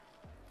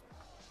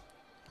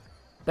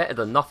 Better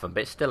than nothing,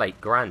 but it's still 8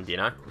 grand, you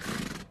know?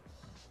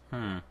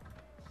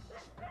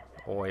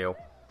 Oil.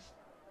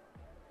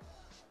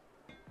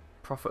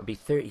 Profit would be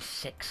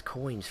 36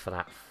 coins for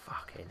that.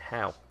 Fucking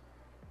hell.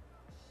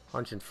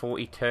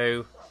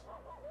 142.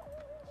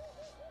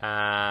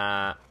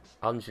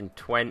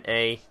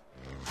 120.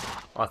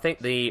 I think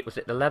was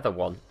it the leather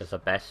one is the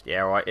best? Yeah,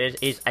 right.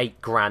 It is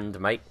 8 grand,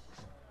 mate.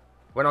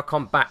 When I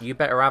come back, you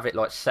better have it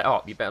like set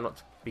up. You better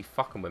not be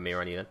fucking with me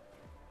or anything.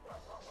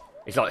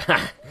 He's like,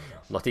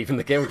 not even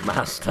the guild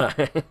master.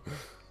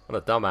 What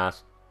a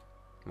dumbass.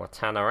 My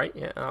tannerate,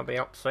 yeah, I'll be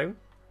up soon.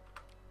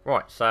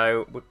 Right,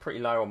 so we're pretty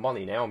low on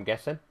money now, I'm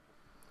guessing.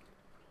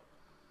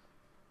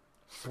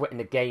 Sweating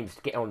the games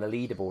to get on the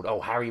leaderboard.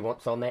 Oh, Harry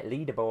wants on that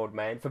leaderboard,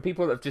 man. For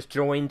people that have just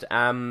joined,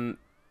 in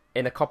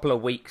a couple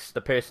of weeks,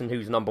 the person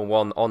who's number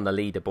 1 on the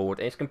leaderboard,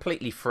 it's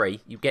completely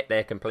free. You get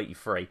there completely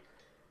free.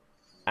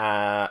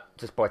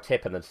 Just by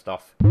tipping and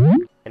stuff.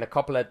 In a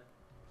couple of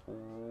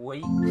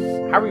weeks.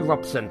 Harry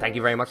Robson, thank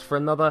you very much for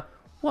another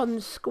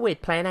 1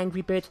 squid playing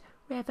Angry Birds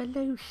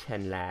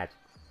Revolution, lad.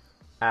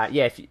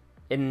 Yeah, if you,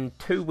 in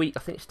 2 weeks,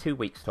 I think it's 2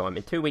 weeks' time.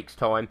 In 2 weeks'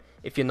 time,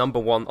 if you're number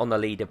 1 on the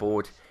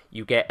leaderboard,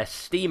 you get a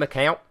Steam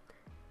account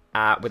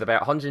with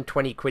about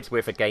 120 quid's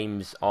worth of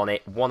games on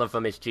it. One of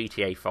them is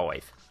GTA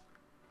 5.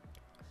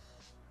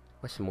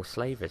 Where's some more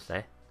slavers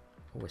there?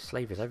 Oh, there's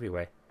slavers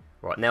everywhere.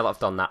 Right, now that I've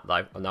done that,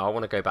 though, no, I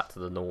want to go back to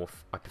the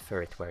north. I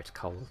prefer it where it's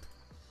cold.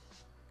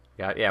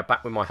 Yeah,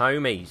 back with my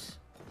homies.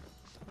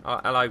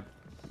 Hello,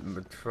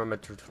 from a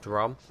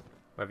drum,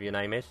 whatever your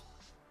name is.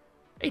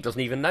 He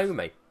doesn't even know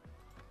me.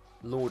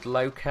 Lord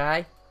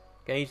Lokai,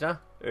 geezer,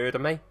 heard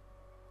of me.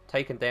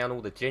 Taking down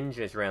all the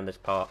gingers around this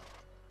part.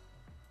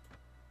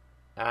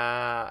 You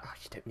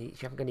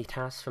haven't got any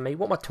tasks for me.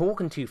 What am I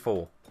talking to you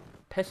for?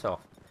 Piss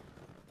off.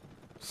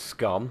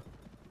 Scum.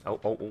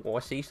 Oh, I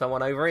see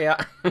someone over here.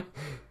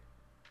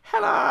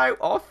 Hello,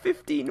 our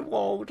 15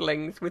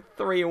 wildlings with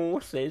 3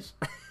 horses.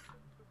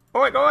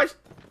 Alright, guys.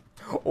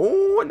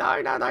 Oh, no,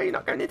 you're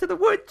not going into the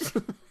woods.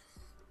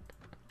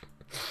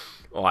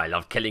 Oh, I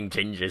love killing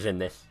gingers in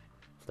this.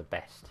 It's the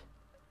best.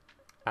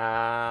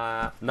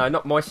 No,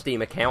 not my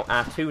Steam account.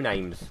 2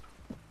 names.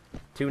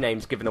 2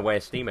 names giving away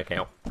a Steam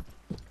account.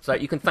 So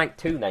you can thank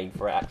 2 Name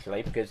for it,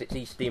 actually, because it's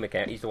his Steam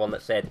account. He's the one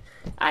that said,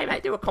 hey,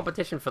 mate, do a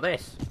competition for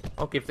this.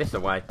 I'll give this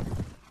away.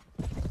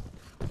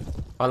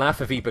 I'll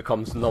laugh if he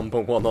becomes number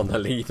 1 on the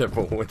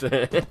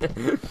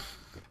leaderboard.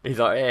 He's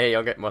like, hey,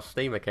 I'll get my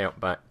Steam account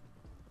back.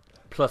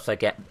 Plus, I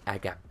get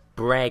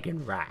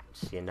bragging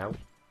rights, you know.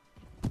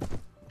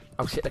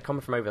 Oh, shit, they're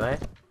coming from over there.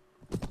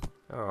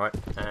 Alright,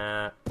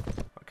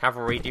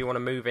 cavalry, do you want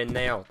to move in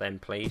now, then,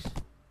 please?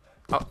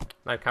 Oh,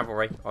 no,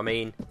 cavalry. I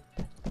mean,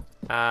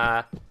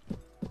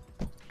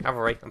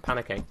 cavalry, I'm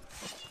panicking.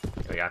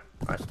 Here we go. Right,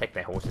 let's take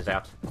their horses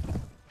out.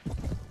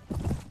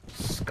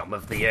 Scum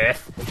of the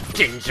earth.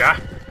 Ginger!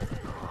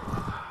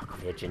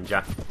 Come here,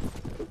 Ginger.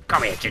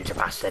 Come here, Ginger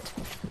bastard.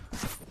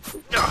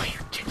 Oh, you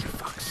ginger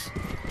fucks.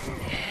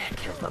 Yeah,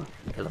 kill them.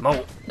 Kill them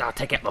all. I'll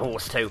take out the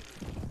horse, too.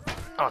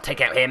 I'll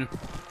take out him.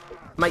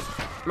 Mate,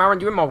 Maron,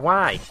 you're in my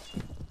way.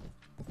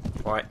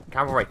 Right,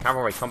 cavalry,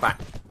 come back.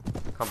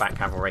 Come back,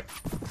 cavalry.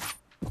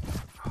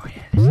 Oh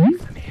yeah, let's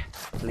leave them here.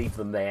 Let's leave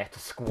them there to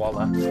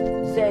squalor.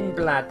 Zen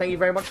Blad, thank you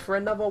very much for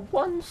another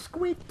 1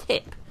 squid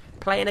tip.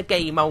 Playing a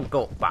game on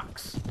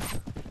Gutbucks.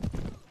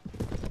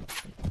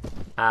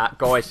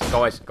 Guys,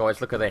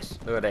 look at this.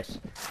 Look at this.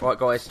 Right,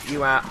 guys,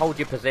 you hold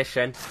your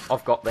position.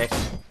 I've got this.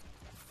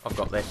 I've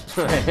got this.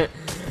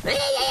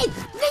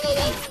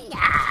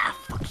 Ah,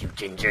 fuck you,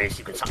 gingers.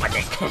 You can suck my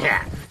dick.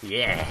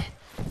 Yeah.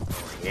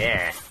 Oh,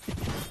 yeah.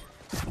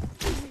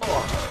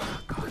 Oh,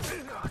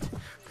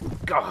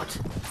 God.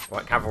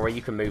 Right, cavalry,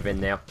 you can move in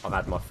now. I've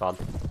had my fun.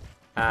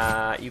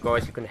 You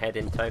guys, you can head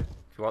in too.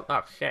 If you want.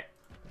 Oh, shit.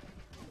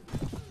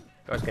 You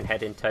guys can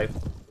head in too.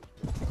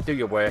 Do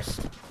your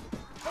worst.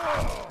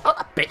 Oh,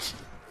 that bitch.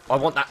 I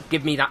want that.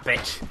 Give me that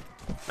bitch.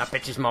 That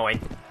bitch is mine.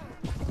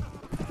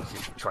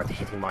 Just tried to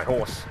hit my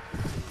horse.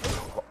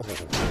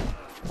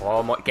 Oh,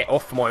 I might get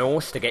off my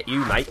horse to get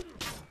you, mate.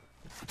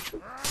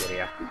 Get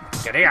here.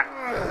 Get here.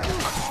 I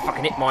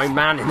fucking hit my own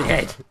man in the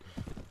head.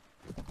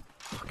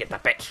 Get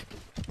that bitch.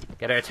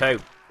 Get her too.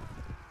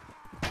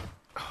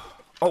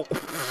 Oh,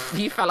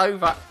 you fell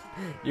over.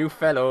 You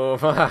fell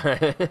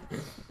over.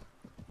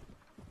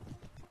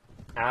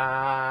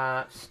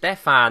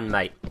 Stefan,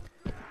 mate.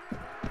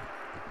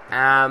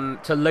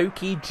 To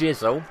Loki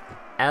Jizzle,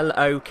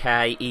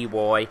 LOKEY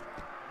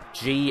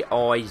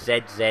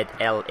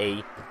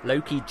GIZZLE,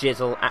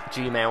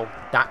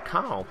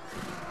 LokiJizzle@gmail.com.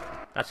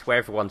 That's where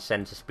everyone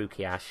sends a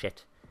spooky ass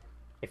shit.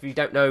 If you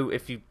don't know,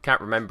 if you can't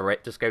remember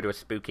it, just go to a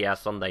spooky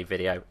ass Sunday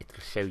video.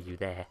 It'll show you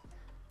there.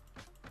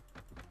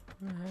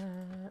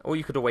 Or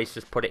you could always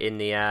just put it in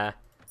the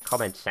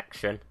comment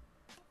section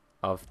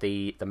of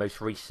the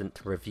most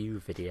recent review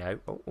video.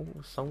 Oh,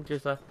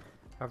 soldiers are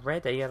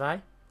ready, are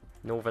they?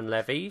 Northern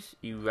Levies,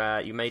 you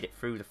made it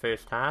through the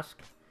first task.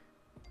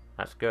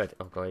 That's good.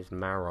 Oh, guys,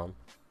 Maron.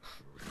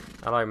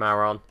 Hello,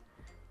 Maron.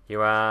 You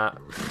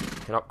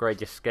can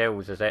upgrade your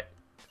skills, is it?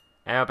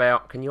 How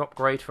about, can you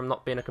upgrade from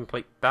not being a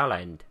complete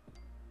bellend?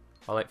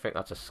 I don't think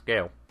that's a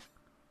skill.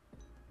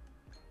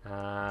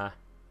 Right,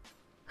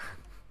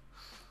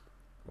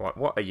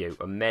 what are you?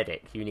 A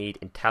medic. You need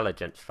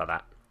intelligence for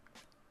that.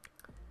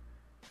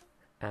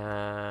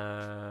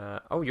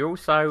 Oh, you're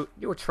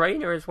a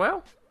trainer as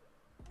well?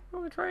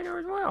 You're a trainer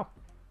as well.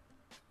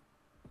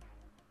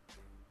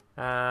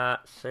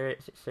 Is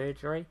it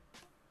surgery?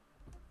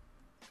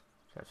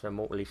 So a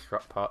mortally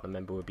struck partner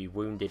member would be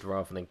wounded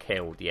rather than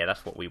killed. Yeah,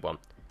 that's what we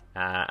want.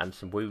 And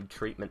some wound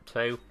treatment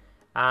too.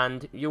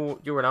 And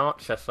you're an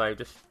archer, so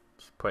just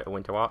put it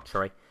into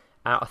archery.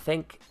 I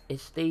think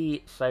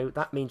so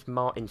that means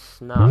Martin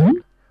Snow.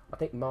 I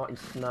think Martin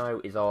Snow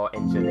is our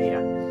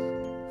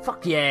engineer.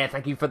 Fuck yeah!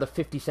 Thank you for the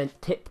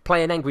 50-cent tip.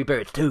 Playing Angry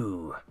Birds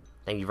too.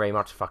 Thank you very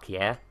much. Fuck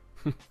yeah.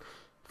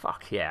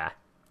 Fuck yeah.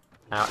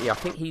 Yeah, I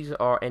think he's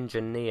our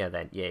engineer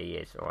then. Yeah, he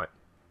is. All right.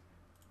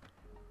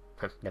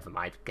 Never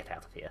mind. Get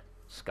out of here,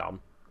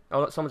 scum.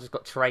 Oh, look, someone just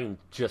got trained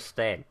just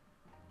then.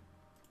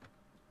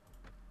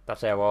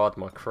 That's how hard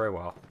my crew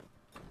are.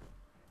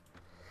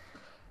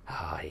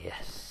 Ah,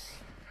 yes.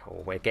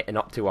 Oh, we're getting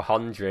up to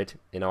 100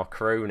 in our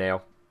crew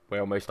now. We're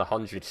almost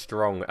 100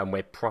 strong, and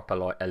we're proper,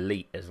 like,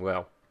 elite as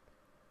well.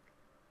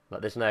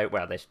 Like,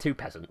 there's 2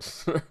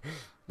 peasants.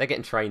 They're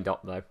getting trained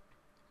up, though.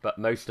 But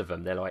most of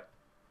them, they're, like,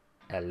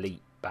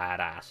 elite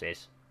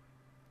badasses.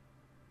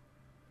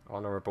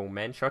 Honourable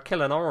men. Should I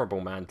kill an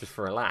honourable man just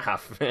for a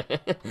laugh?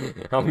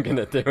 I'm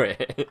gonna do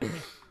it.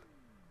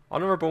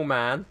 Honourable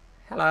man.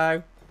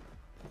 Hello.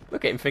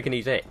 Look at him thinking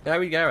he's it. How are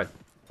we going?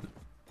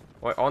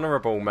 Wait,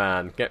 honourable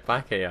man, get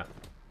back here.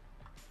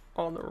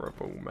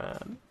 Honourable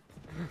man.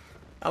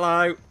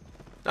 Hello.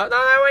 No,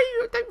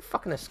 wait, don't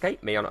fucking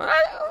escape me. We're gonna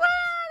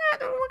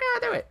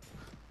do it.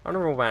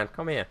 Honourable man,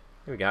 come here.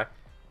 Here we go.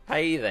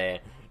 Hey there.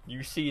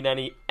 You seen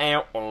any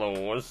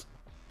outlaws?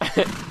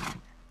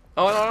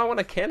 Oh, I don't want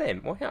to kill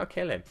him. Why can't I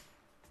kill him?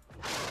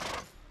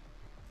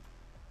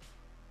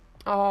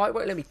 Oh, it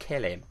won't let me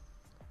kill him.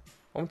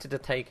 I wanted to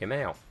take him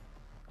out.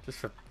 Just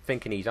for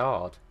thinking he's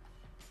hard.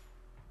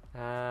 Who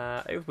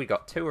have we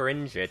got? 2 are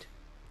injured.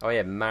 Oh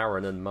yeah,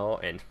 Marin and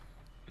Martin.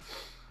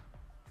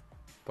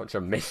 Bunch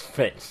of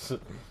misfits.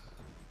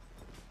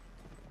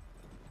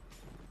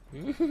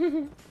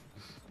 I'm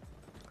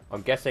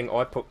guessing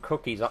I put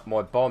cookies up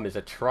my bomb as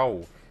a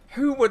troll.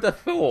 Who would have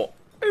thought?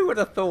 Who would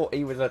have thought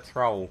he was a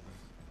troll?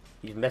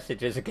 These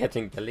messages are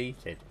getting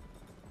deleted.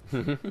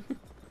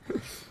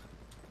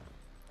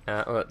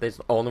 Oh,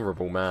 there's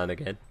honourable man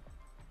again.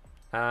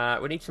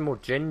 We need some more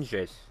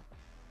gingers.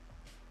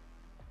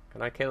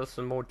 Can I kill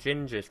some more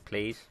gingers,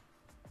 please?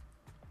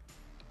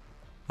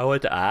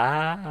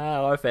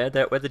 I found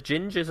out where the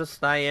gingers are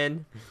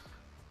staying.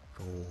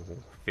 Oh,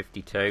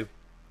 52.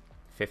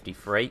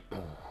 53. Oh,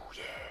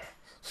 yeah.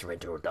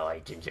 Surrender or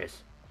die, gingers.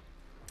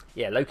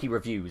 Yeah, Loki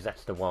reviews,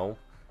 that's the one.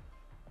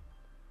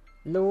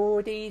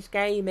 Lordy's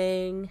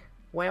Gaming.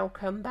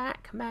 Welcome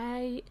back,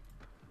 mate.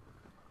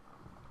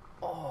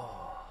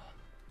 Oh.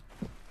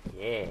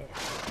 Yeah.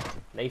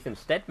 Nathan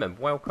Stedman,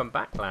 welcome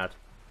back, lad.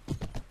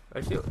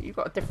 Oh, so you've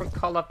got a different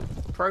colour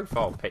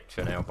profile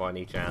picture now, by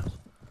any chance.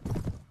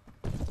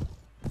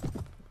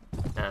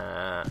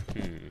 How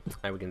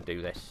are we going to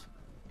do this?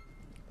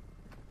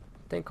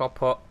 I think I'll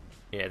put...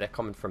 Yeah, they're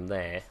coming from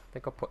there. I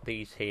think I'll put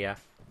these here.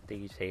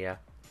 These here.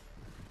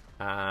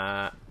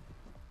 I've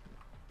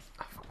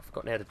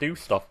forgotten how to do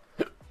stuff.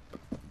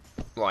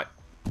 Right.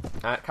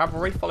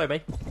 Cavalry, follow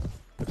me.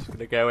 I'm just going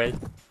to go in.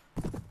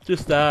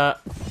 Just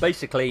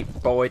basically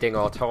biding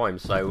our time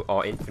so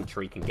our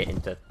infantry can get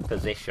into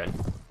position.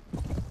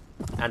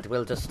 And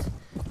we'll just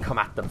come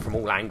at them from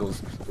all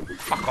angles.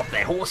 Fuck up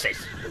their horses.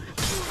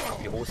 Fuck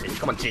up your horses.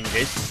 Come on,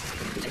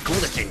 gingers. Take all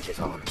the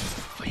gingers on.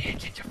 Oh yeah,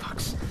 ginger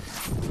fucks.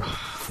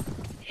 Oh,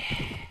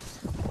 yeah.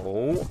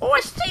 Oh,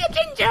 I see a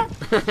ginger.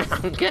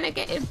 I'm gonna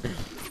get him.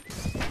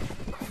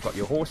 Got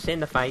your horse in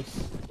the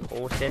face.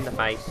 Horse in the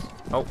face.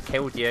 Oh,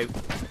 killed you.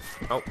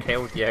 Oh,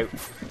 killed you.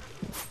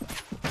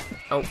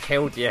 Oh,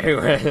 killed you.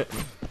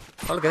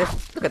 Oh, look at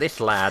this. Look at this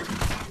lad.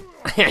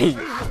 He's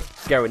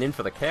going in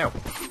for the kill.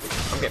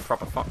 I'm getting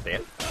proper fucked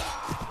here.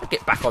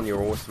 Get back on your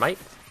horse, mate.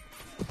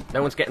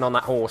 No one's getting on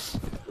that horse.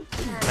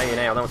 Tell you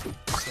now, no one's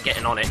fucking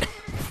getting on it.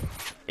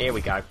 Here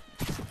we go.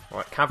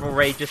 Right,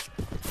 cavalry, just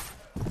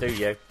do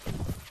you.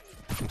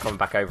 I'm coming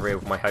back over here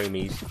with my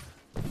homies.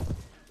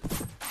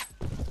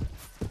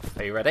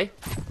 Are you ready?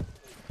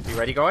 Are you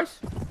ready, guys?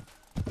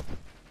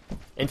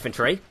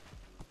 Infantry.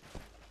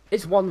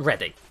 Is one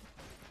ready?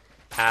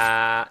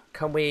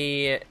 Can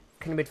we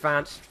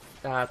advance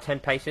 10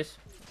 paces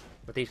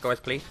with these guys,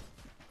 please?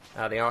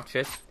 The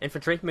archers.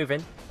 Infantry, move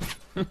in.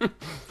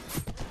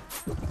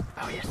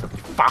 Oh yes,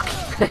 fuck!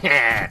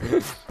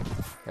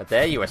 How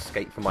dare you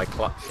escape from my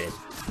clutches.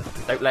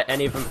 Don't let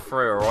any of them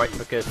through, alright?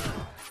 Because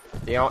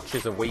the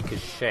archers are weak as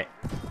shit.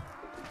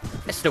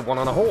 There's still one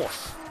on a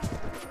horse.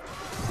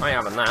 I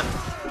ain't having that.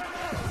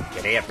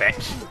 Get here,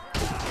 bitch.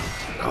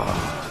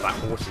 Oh, that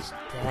horse is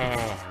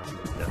down,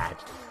 lad.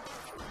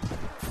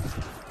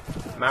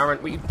 Marin,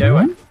 what are you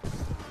doing?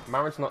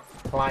 Marin's not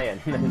playing.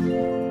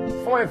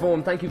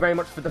 Fireform, thank you very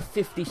much for the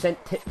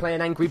 50-cent tip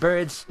playing Angry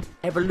Birds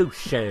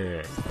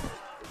Evolution.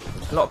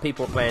 A lot of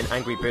people are playing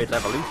Angry Birds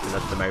Evolution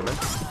at the moment.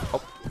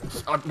 Oh,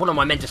 one of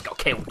my men just got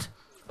killed.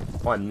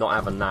 I'm not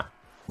having that.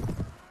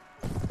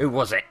 Who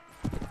was it?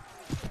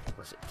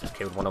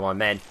 Killed one of my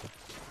men.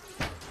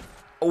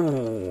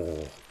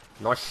 Ooh.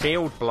 Nice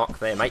shield block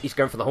there, mate. He's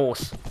going for the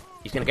horse.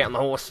 He's going to get on the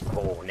horse.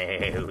 Oh,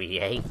 no, he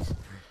ain't.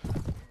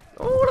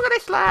 Oh, look at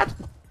this lad.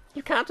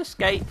 You can't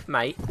escape,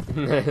 mate.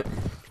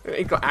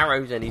 He's got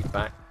arrows in his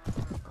back.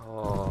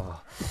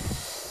 Oh.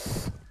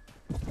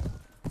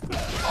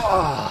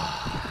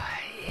 Oh,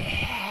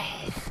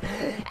 yes.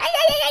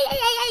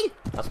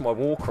 That's my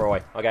war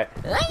cry. I go,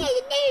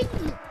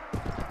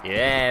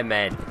 yeah,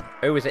 man.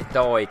 Who was it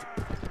died?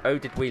 Who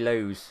did we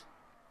lose?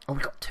 Oh, we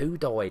got 2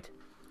 died.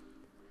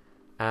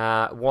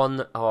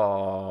 One,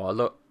 oh,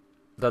 look.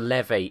 The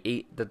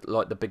levy,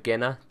 like the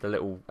beginner, the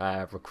little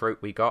recruit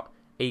we got.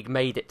 He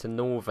made it to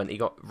Northern. He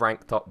got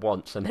ranked up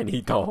once and then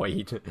he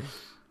died.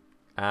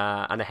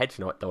 And a hedge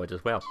knight died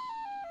as well.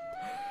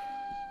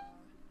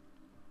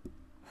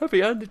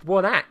 Heavy-handed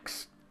 1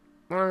 axe.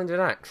 100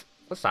 axe.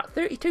 What's that?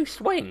 32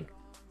 swing.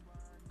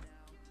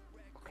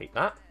 I'll keep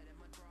that.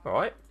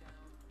 Alright.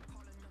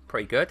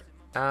 Pretty good.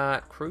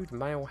 Crude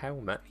mail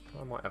helmet.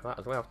 I might have that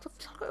as well.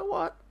 Look at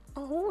what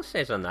a horse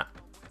is on that.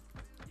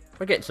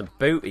 We're getting some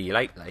booty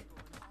lately.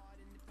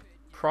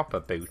 Proper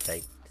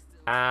booty.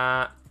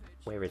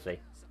 Where is he?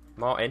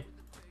 Martin.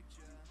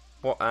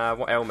 What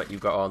helmet you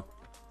got on?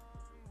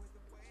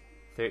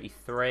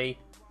 33.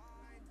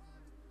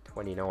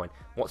 29.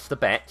 What's the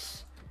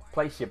bets?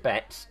 Place your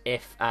bets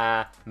if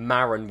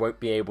Marin won't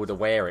be able to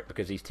wear it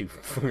because he's too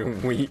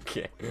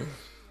weak.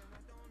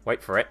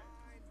 Wait for it.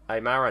 Hey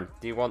Marin,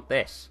 do you want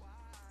this?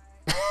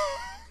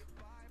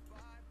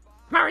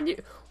 Marin,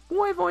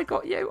 why have I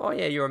got you? Oh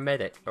yeah, you're a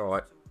medic.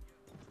 Alright.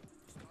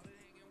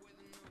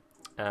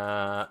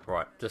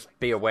 Right, just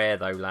be aware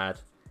though, lad.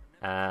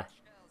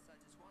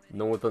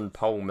 Northern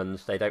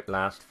Polemans, they don't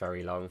last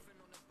very long,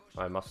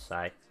 I must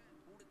say.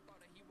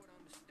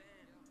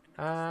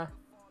 Why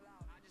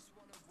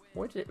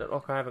does it look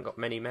like I haven't got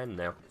many men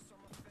now?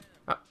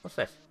 Ah, what's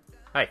this?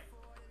 Hey.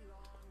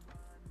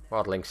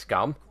 Waddling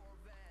scum.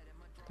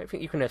 Don't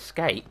think you can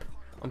escape.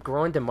 I'm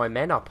grinding my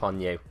men up on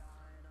you.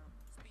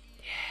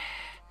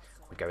 Yeah.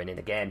 We're going in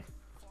again.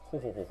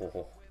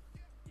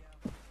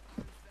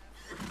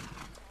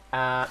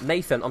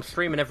 Nathan, I'm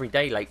streaming every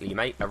day lately,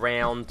 mate.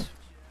 Around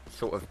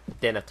sort of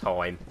dinner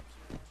time.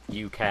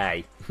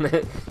 UK.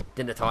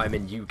 Dinner time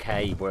in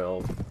UK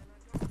world.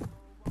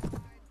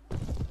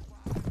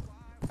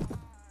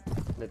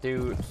 They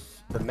do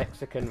the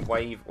Mexican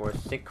wave or a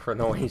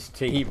synchronized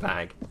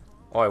teabag.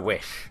 I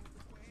wish.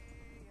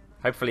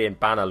 Hopefully in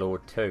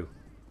Bannerlord too.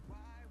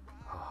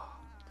 Oh,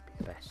 that'd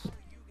be the best.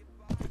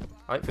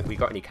 I don't think we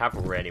got any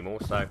cavalry anymore,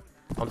 so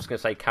I'm just going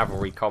to say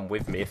cavalry come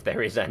with me if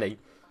there is any.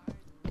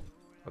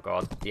 Oh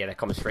god, yeah, they're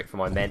coming straight for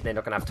my men. They're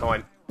not going to have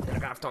time. They're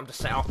not going to have time to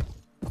set up.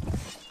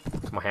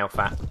 What's my health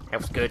at?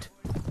 Health's good.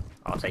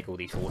 I'll take all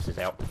these horses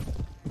out.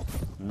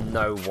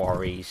 No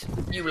worries.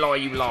 You lie,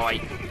 you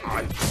lie.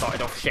 I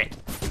started off shit.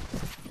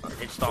 I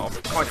did start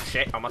off kind of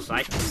shit, I must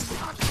say.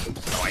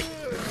 Die.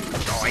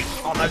 Die.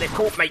 Oh no, they've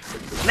caught me.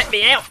 Let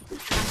me out.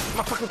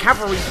 My fucking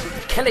cavalry's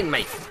killing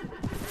me.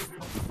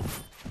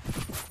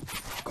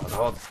 God,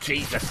 oh,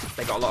 Jesus.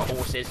 They got a lot of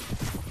horses.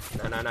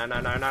 No, no, no,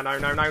 no, no, no, no,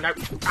 no, no, no.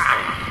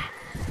 Ah.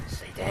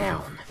 Stay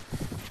down.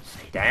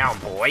 Stay down,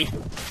 boy.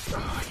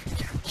 Oh, you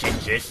damn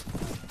gingers.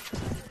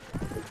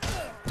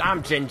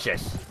 Damn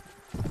gingers.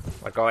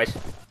 Right, guys.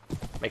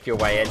 Make your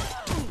way in.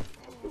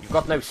 You've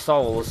got no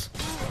souls.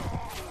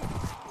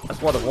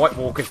 That's why the White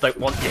Walkers don't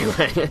want you.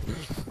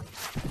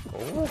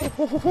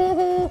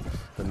 Oh,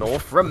 the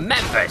North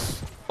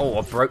remembers. Oh,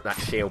 I broke that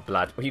shield,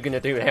 Blad. What are you going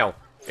to do now?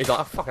 He's like,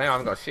 oh, fucking hell, I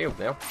haven't got a shield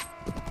now.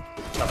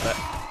 I'll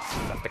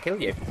have to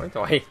kill you, won't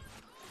I?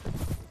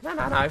 No,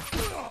 no, no.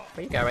 Where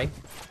are you going?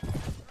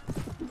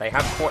 They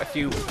have quite a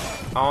few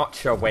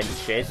archer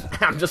wenches.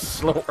 I'm just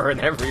slaughtering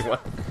everyone.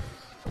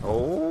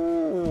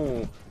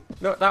 Oh.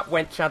 Look, that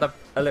wench had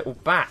a little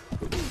bat.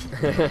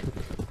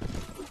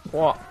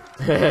 What?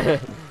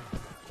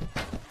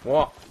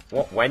 What?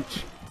 What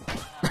wench?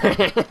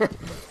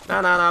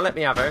 No, no, no, let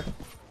me have her.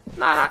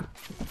 No, no.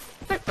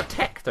 Don't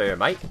protect her,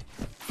 mate.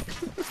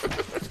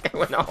 What's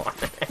going on?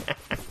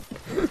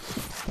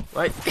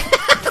 Wait.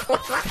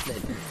 What's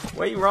happening?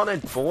 Where are you running,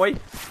 boy?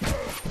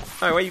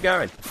 Oh, where are you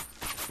going?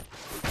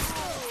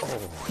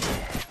 Oh,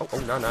 yeah. Oh,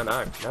 no, no,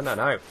 no. No, no,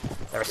 no.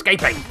 They're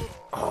escaping.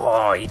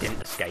 Oh, he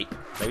didn't escape.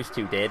 Those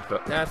two did,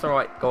 but that's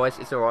alright, guys.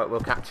 It's alright. We'll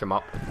catch them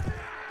up.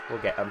 We'll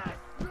get them.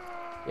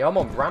 Yeah, I'm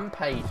on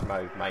rampage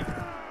mode, mate.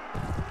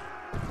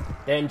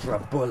 Danger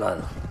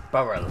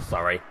Burrell,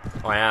 sorry.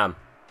 I am.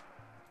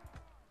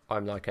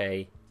 I'm like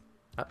a...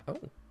 oh.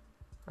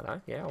 Hello.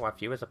 Yeah, I'll have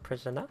you as a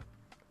prisoner.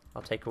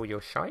 I'll take all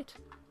your shite.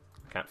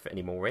 I can't fit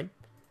any more in.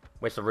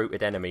 Where's the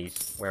rooted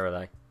enemies? Where are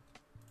they?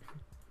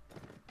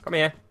 Come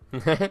here.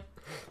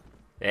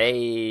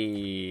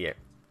 Hey.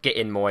 Get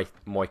in my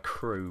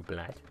crew,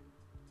 Blad.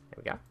 There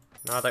we go.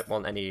 No, I don't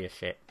want any of your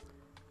shit.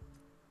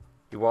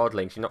 You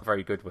wildlings, you're not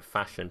very good with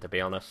fashion, to be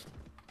honest.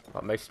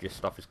 Like, most of your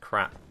stuff is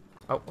crap.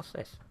 Oh, what's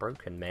this?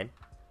 Broken men.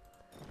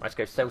 Let's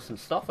go sell some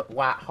stuff at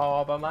White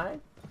Harbour,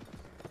 man.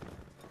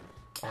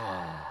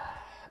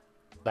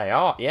 They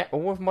are, yeah.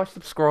 All of my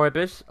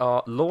subscribers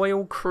are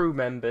loyal crew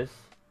members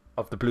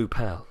of the Blue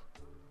Pearl.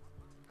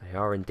 They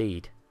are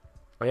indeed.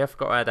 Oh yeah, I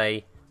forgot I had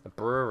a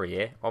brewery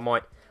here. I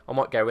might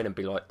go in and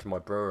be like to my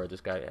brewer,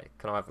 just go, hey,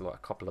 can I have like a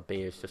couple of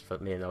beers just for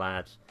me and the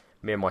lads?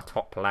 Me and my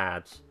top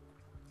lads.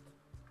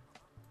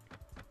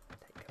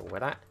 Take all of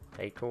that.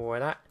 Take all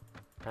of that.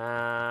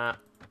 I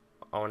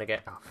want to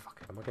get... Oh,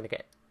 fuck. Am I going to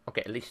get... I'll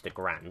get at least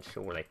 £1,000,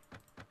 surely.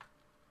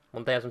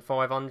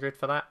 1,500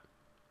 for that?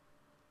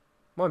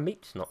 My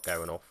meat's not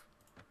going off.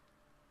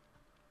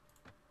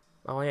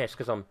 Oh, yeah, it's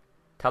because I'm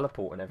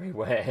teleporting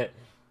everywhere.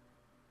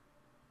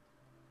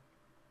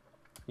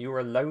 You're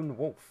a lone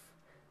wolf.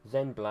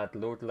 Zenblad,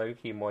 Lord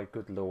Loki, my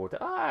good lord.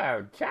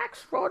 Oh,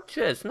 Jax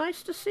Rogers.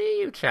 Nice to see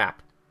you,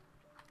 chap.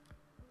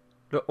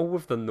 Look, all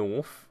of the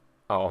North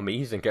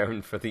armies are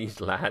going for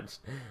these lads.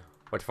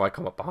 What if I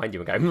come up behind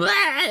you and go,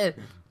 Blad!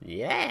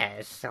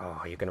 Yes!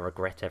 Oh, you're going to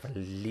regret ever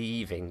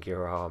leaving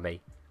your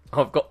army.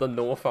 I've got the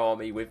North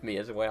Army with me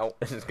as well.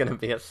 This is going to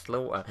be a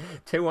slaughter.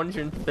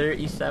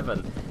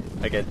 237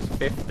 against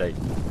 50.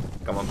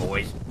 Come on,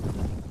 boys.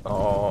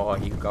 Oh,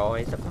 you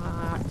guys are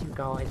fat. You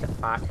guys are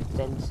fat.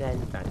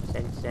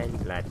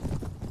 Zen, lad.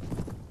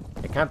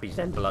 It can't be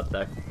Zen Blood,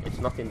 though. It's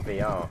not in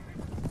VR.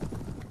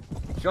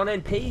 John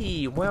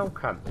NP,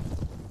 welcome.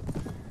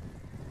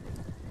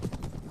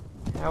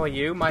 How are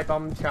you, my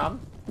bum chum?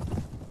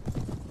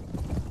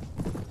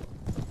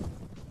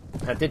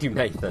 Did you,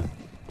 Nathan?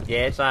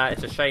 Yeah, it's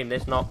a shame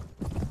there's not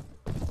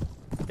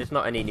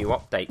any new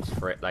updates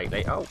for it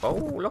lately. Oh,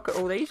 look at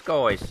all these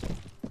guys.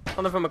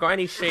 None of them have got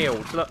any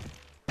shields. Look,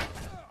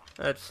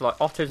 it's like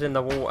otters in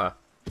the water.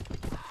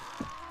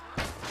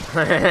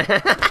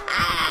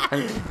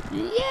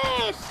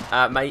 Yes,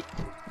 mate,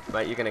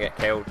 you're gonna get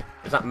killed.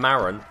 Is that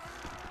Marin?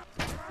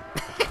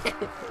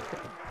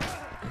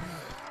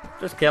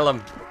 Just kill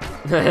him.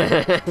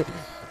 They're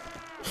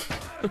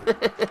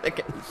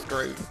getting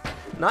screwed.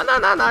 No,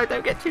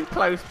 don't get too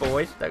close,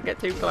 boys. Don't get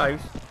too close.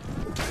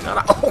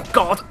 No. Oh,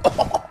 God.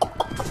 Oh.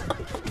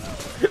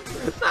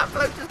 That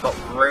bloke just got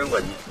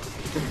ruined.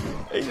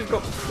 He just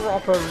got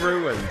proper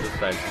ruined, just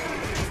then.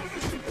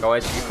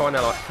 Guys, you're kind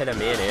of like pinning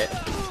me in here.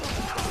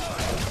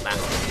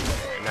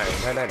 No.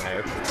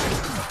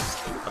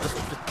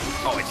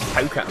 Oh, it's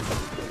poke at him.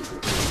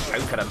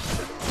 Poke at him.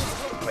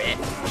 Wait.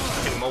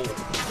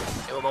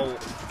 Do them all.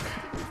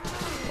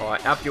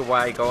 Alright, have your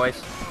way, guys.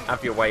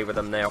 Have your way with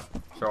them now.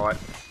 It's alright.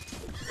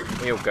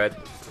 Real good.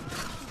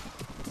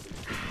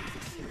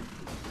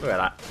 Look at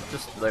that.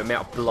 Just the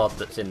amount of blood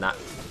that's in that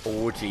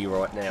orgy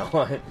right now.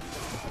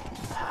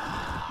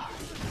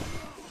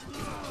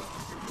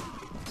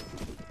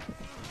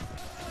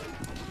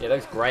 Yeah,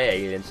 those grey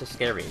aliens are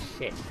scary as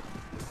shit.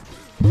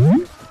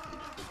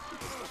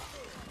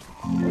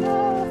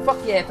 Oh, fuck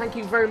yeah, thank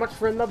you very much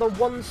for another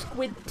one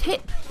squid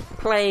tip.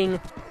 Playing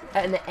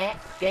an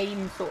app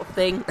game sort of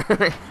thing.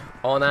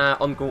 on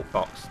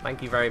Gawkbox.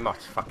 Thank you very much,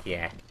 fuck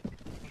yeah.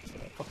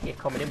 Fuck yeah,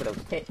 coming in with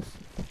those tips.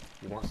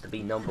 He wants to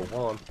be number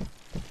one.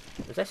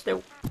 Is there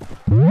still...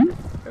 Who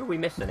are we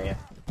missing here?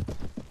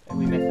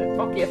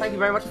 Fuck yeah, thank you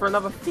very much for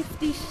another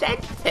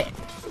 50-cent tip.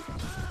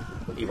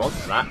 He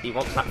wants that. He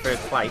wants that third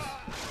place.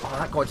 Oh,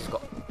 that guy just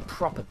got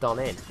proper done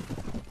in.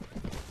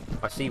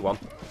 I see one.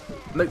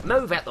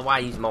 Move out the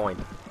way, he's mine.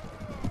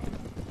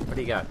 Where'd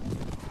he go?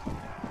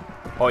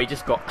 Oh, he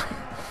just got...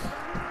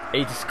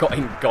 he just got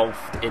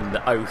engulfed in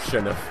the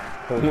ocean of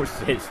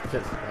horses.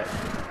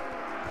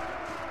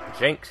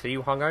 Jinx, are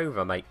you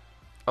hungover, mate?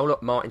 Oh,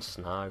 look, Martin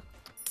Snow.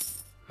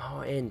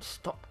 Martin,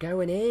 stop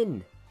going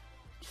in.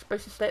 You're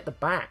supposed to stay at the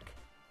back.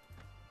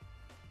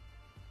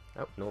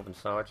 Oh, Northern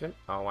Sergeant.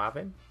 I'll have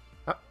him.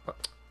 Oh,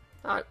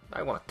 I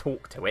don't want to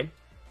talk to him.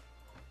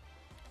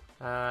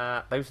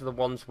 Those are the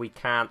ones we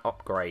can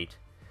upgrade.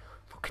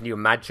 Can you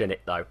imagine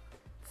it, though?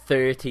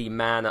 30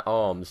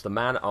 man-at-arms. The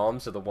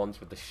man-at-arms are the ones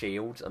with the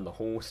shields and the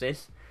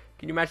horses.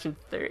 Can you imagine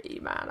 30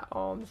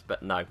 man-at-arms?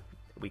 But no,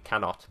 we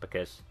cannot,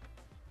 because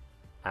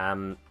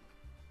well,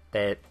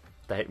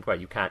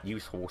 you can't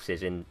use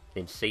horses in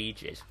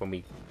sieges when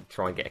we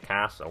try and get a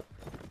castle.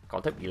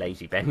 God, don't be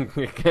lazy, Ben.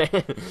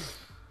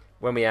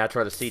 When we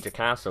try to siege a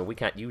castle, we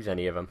can't use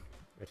any of them,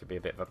 which would be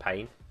a bit of a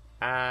pain.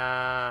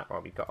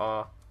 Well, we've got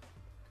our...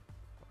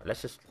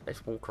 Let's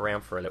walk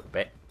around for a little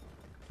bit.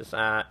 Just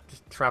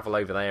travel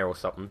over there or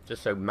something,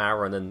 just so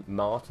Marin and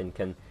Martin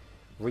can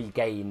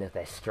regain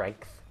their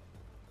strength.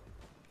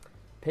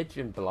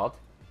 Pigeon blood,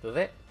 does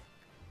it?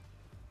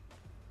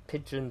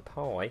 Pigeon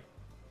pie?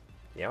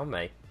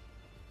 Yummy.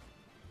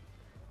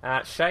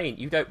 Shane,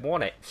 you don't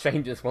want it.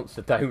 Shane just wants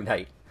to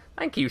donate.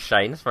 Thank you,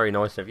 Shane. That's very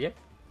nice of you.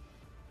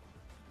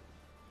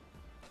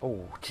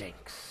 Oh,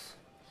 Jinx.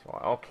 So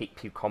I'll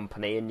keep you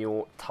company in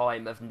your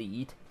time of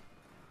need.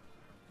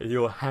 In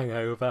your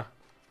hangover.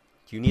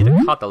 Do you need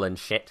a cuddle and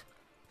shit?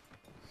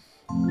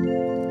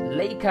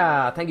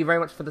 Leica, thank you very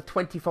much for the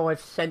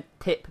 25-cent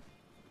tip.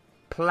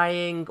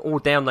 Playing or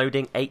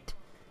downloading 8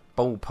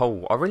 Ball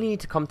Pool. I really need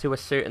to come to a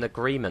certain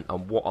agreement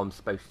on what I'm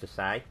supposed to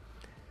say.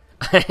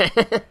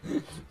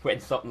 When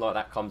something like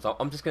that comes up,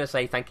 I'm just going to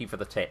say thank you for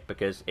the tip,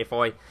 because if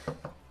I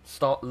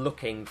start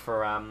looking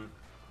for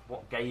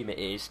what game it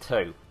is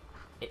too,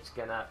 it's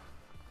gonna...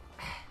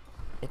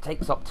 It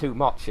takes up too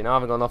much, you know, I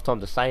haven't got enough time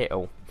to say it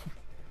all.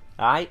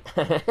 Alright?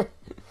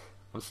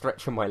 I'm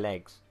stretching my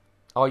legs.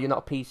 Oh, you're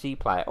not a PC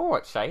player?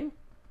 Alright, Shane.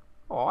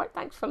 Alright,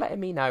 thanks for letting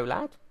me know,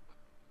 lad.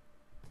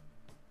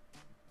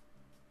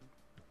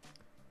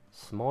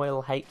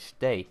 Smile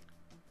HD. I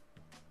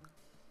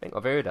think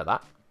I've heard of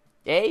that.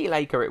 Hey,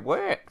 Laker, it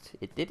worked.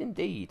 It did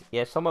indeed.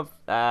 Yeah,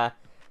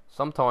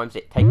 sometimes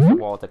it takes a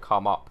while to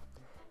come up.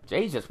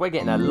 Jesus, we're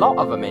getting a lot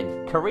of them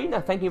in.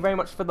 Karina, thank you very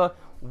much for the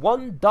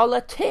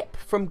 $1 tip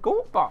from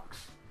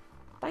Gortbox.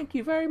 Thank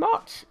you very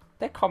much.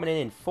 They're coming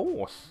in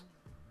force.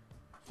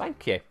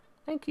 Thank you.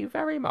 Thank you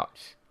very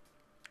much.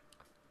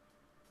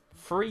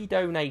 Free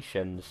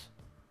donations.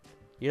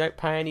 You don't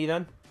pay any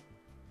then?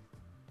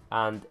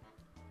 And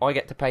I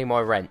get to pay my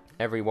rent.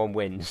 Everyone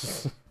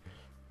wins.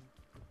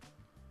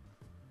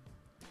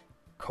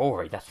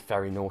 Corey, that's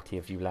very naughty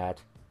of you, lad.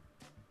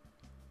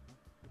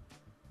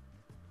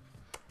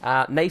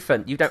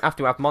 Nathan, you don't have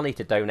to have money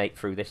to donate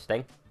through this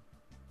thing.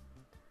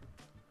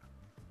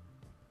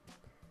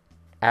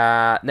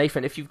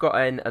 Nathan, if you've got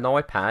an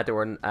iPad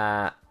or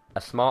a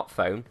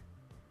smartphone,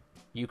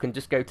 you can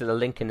just go to the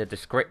link in the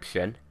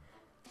description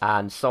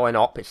and sign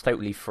up. It's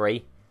totally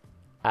free.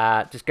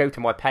 Just go to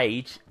my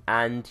page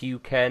and you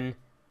can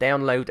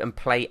download and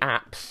play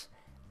apps,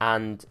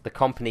 and the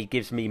company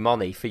gives me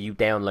money for you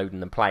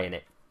downloading and playing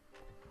it.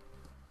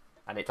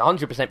 And it's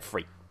 100%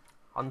 free.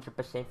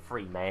 100%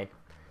 free, man.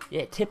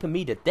 Yeah, tipping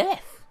me to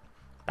death.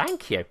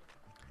 Thank you.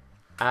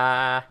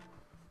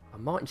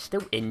 Martin's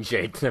still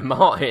injured.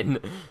 Martin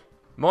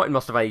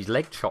must have had his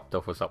leg chopped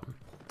off or something.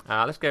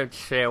 Let's go and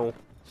chill.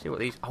 See what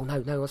these... Oh,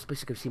 no, I was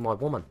supposed to go see my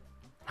woman.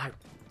 No,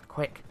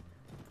 quick.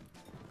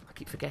 I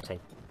keep forgetting.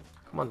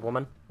 Come on,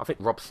 woman. I think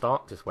Rob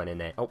Stark just went in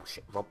there. Oh,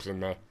 shit, Rob's in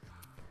there.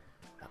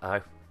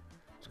 Uh-oh.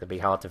 It's going to be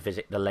hard to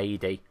visit the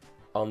lady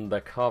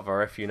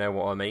undercover, if you know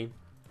what I mean.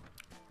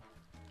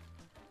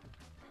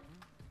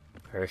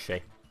 Where is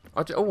she?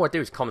 All I do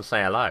is come and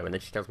say hello, and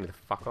then she tells me to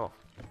fuck off.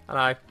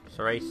 Hello,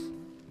 Cerise.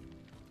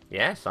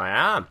 Yes, I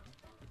am.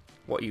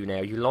 What are you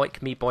now? You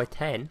like me by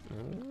 10?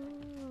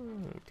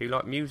 Do you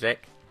like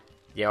music?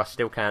 Yeah, I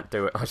still can't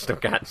do it. I still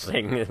can't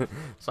sing.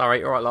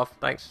 Sorry. Alright, love.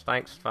 Thanks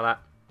for that.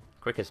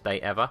 Quickest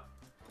date ever.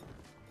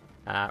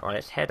 Right,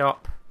 let's head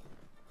up.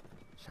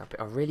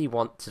 I really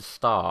want to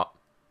start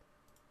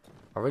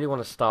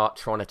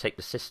trying to take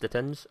the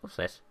Cistertons. What's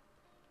this?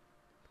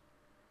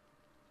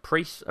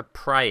 Priests are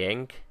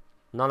praying.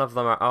 None of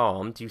them are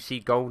armed. You see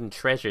golden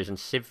treasures and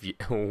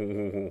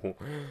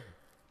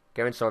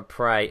Go inside,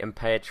 pray, and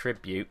pay a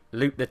tribute.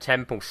 Loot the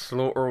temple,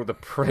 slaughter all the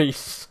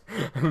priests,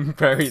 and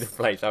bury the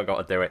place. I've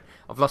got to do it.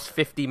 I've lost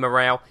 50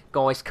 morale.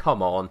 Guys,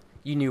 come on.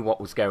 You knew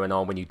what was going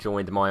on when you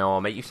joined my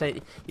army. You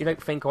say you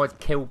don't think I'd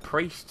kill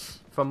priests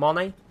for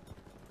money?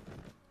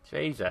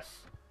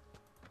 Jesus.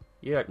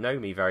 You don't know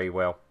me very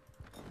well.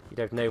 You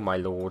don't know my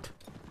lord.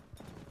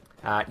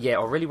 Yeah,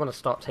 I really want to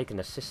start taking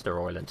the sister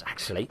islands.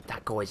 Actually,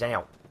 that guy's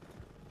out.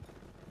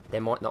 There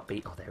might not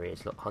be... Oh, there he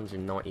is. Look,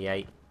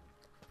 198.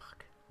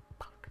 Fuck.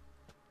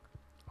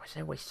 Why is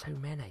there always so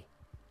many?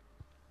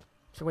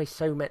 There's always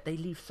so many. They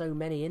leave so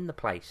many in the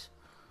place.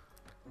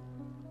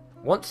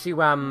 Once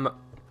you, I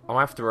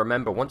have to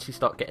remember, once you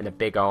start getting a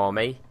big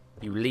army,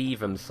 you leave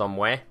them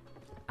somewhere.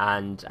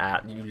 And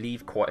you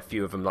leave quite a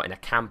few of them, like in a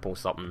camp or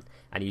something.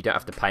 And you don't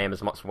have to pay them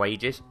as much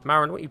wages.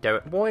 Marin, what are you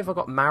doing? Why have I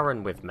got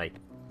Marin with me?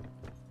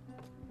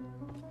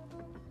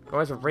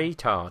 Guy's a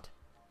retard.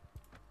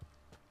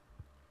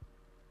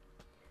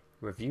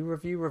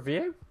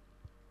 Review?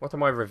 What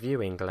am I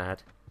reviewing,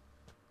 Glad?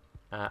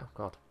 Oh,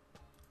 God.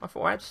 I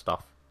thought I had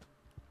stuff.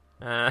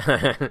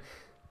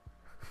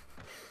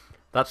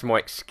 That's my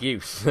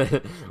excuse.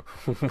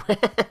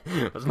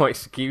 That's my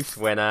excuse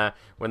when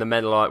the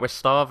men are like, we're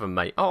starving,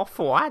 mate. Oh, I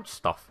thought I had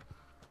stuff.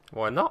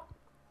 Why not?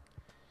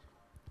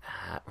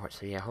 Right,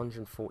 so yeah,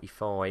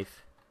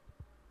 145.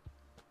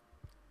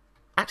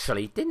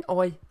 Actually, didn't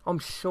I? I'm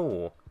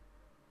sure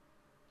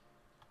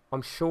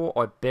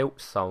I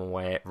built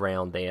somewhere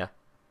round here.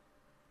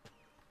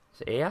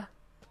 Is it here?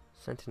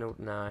 Sentinel?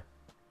 No.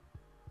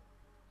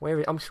 Where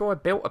is... I'm sure I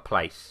built a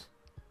place.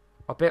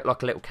 I built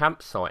like a little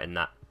campsite in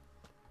that.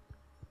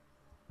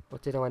 Or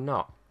did I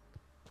not?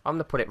 I'm going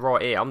to put it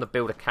right here. I'm going to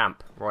build a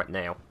camp right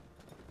now.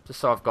 Just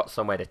so I've got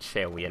somewhere to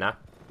chill, you know?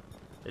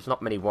 There's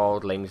not many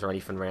wildlings or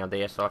anything around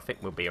here, so I think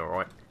we'll be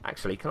alright.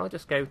 Actually, can I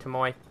just go to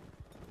my...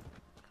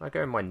 Can I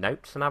go in my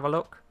notes and have a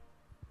look?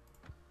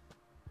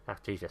 Ah,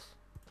 Jesus.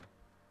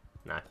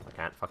 No, I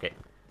can't. Fuck it.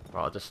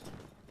 Right, I'll just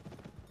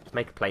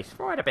make a place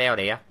right about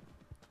here.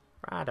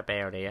 Right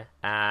about here.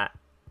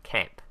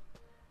 Camp.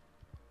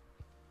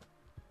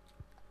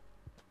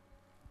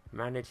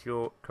 Manage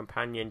your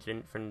companions'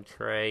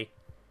 infantry.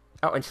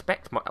 Oh,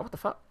 inspect my... Oh, what the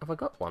fuck? Have I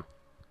got one?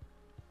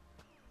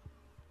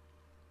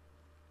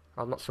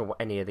 I'm not sure what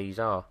any of these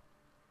are.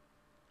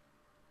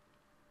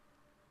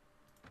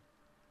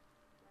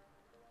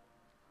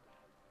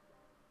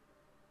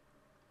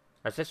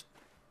 Is this...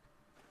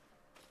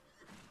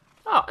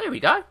 Oh, here we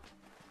go.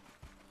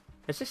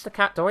 Is this the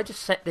camp? Do I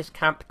just set this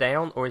camp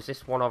down, or is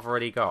this one I've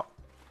already got?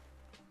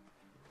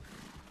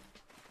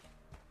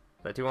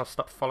 But do you want to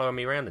stop following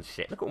me around and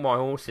shit? Look at all my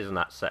horses and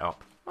that set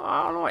up. Oh,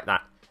 I like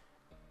that.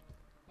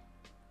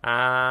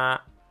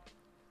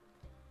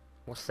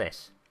 What's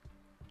this?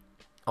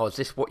 Oh, is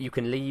this what you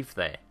can leave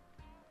there?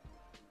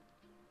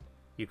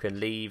 You can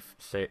leave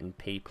certain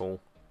people.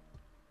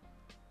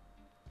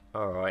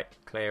 Alright,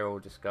 clear or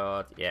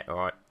discard. Yeah,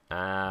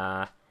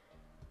 alright.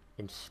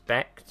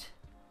 Inspect.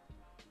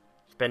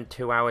 Spend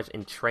 2 hours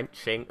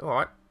entrenching.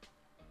 Alright.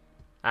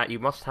 You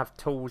must have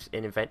tools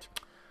in inventory.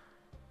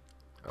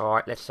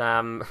 Alright, let's,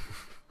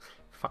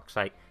 fuck's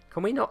sake.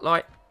 Can we not,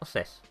 like, what's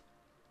this?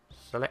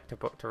 Select a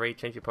book to read,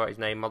 change your party's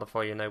name,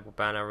 modify your noble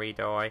banner,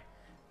 redye.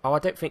 Oh, I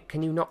don't think,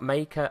 can you not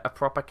make a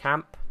proper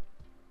camp?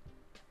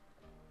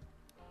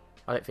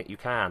 I don't think you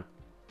can.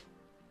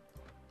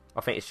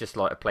 I think it's just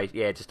like a place,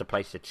 yeah, just a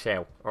place to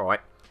chill.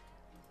 Alright.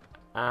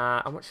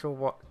 I'm not sure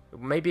what,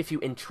 maybe if you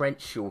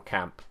entrench your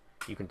camp,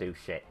 you can do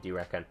shit, do you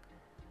reckon?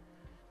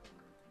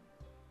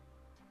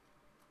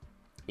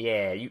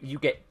 Yeah, you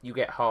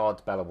get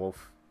hard, Bella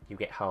Wolf. You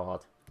get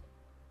hard.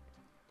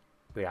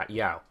 Be like,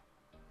 yo,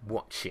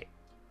 watch it.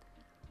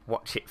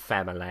 Watch it,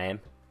 family.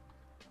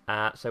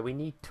 So we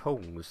need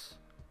tools.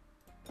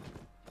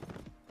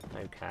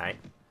 Okay.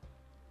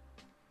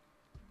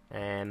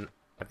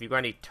 Have you got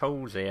any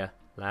tools here,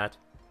 lad?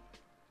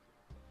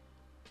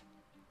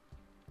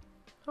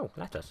 Oh,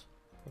 lettuce.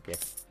 Okay.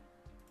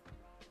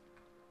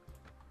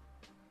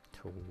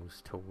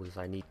 Tools.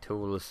 I need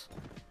tools.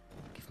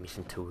 Give me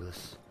some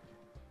tools.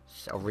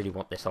 I really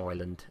want this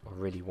island. I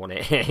really want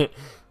it.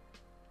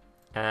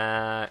 You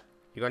got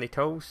any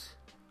tools?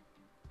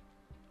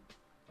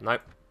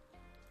 Nope.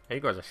 You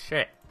guys are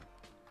shit.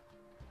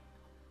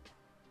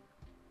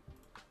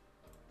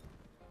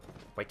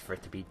 Wait for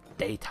it to be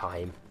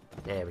daytime.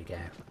 There we go.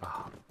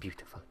 Oh,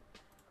 beautiful.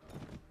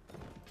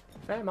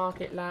 Fair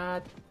market,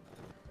 lad.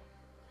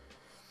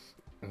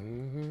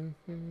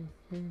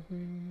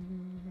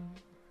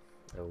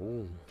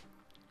 Oh.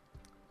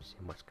 See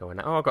what's going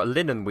on. Oh, I've got a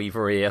linen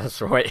weaver here.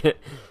 That's right.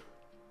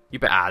 You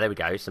bet. Ah, there we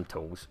go. Some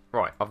tools.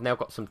 Right, I've now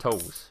got some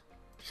tools.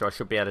 So I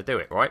should be able to do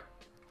it, right?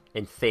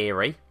 In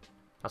theory.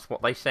 That's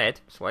what they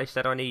said. That's what they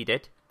said I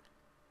needed.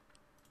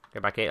 Go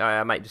back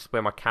in. Mate, this is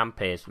where my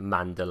camp is.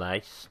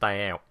 Mandalay.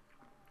 Stay out.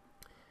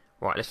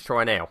 Right, let's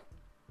try now.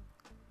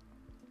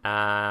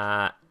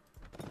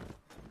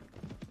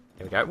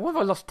 Here we go. What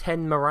have I lost?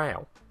 10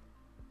 morale.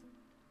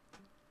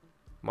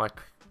 My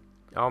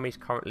army's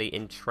currently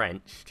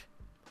entrenched.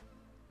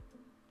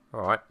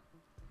 Alright.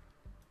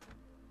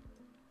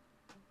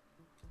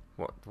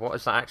 What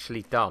has that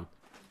actually done?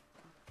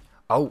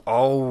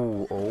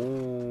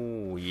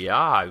 Oh,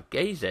 yeah,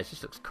 geezers,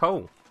 this looks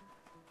cool.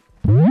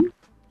 You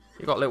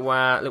got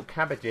little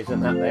cabbages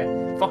and that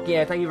there. Fuck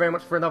yeah, thank you very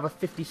much for another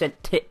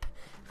 50-cent tip.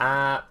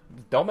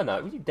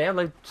 Domino, would you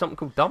download something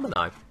called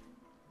Domino?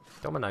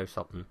 Domino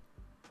something.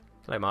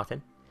 Hello,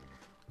 Martin.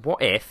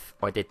 What if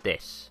I did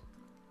this?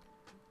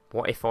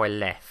 What if I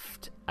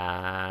left,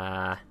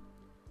 my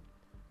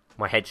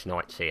hedge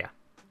knights here?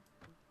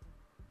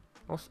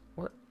 What's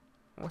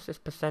this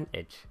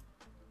percentage?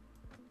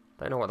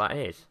 Don't know what that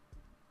is.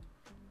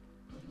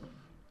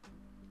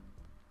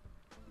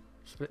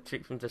 Split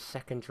troops into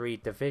secondary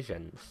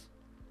divisions.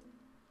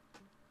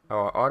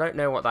 Oh, I don't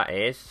know what that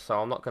is,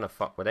 so I'm not gonna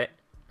fuck with it.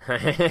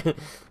 Right,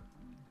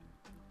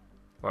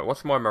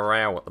 what's my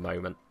morale at the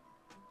moment?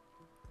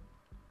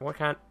 Why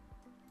can't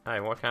I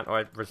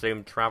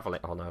resume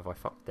travelling? Oh no, have I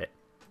fucked it?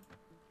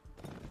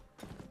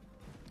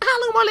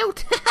 Hello, my little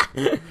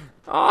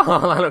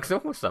oh, that looks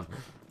awesome.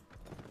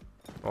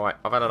 Alright,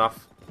 I've had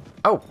enough.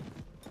 Oh!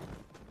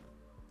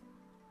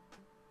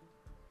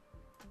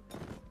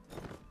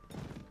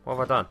 What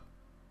have I done?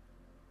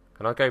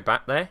 Can I go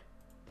back there?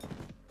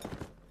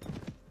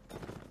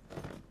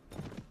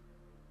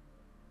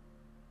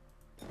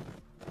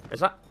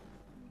 Does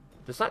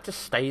that just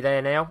stay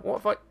there now?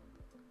 What have I...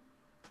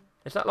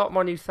 Is that like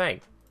my new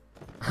thing?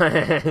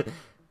 Where's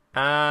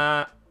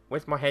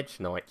my hedge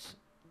knights?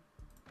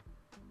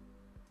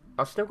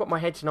 I've still got my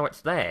hedge knights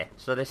there,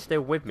 so they're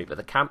still with me, but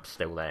the camp's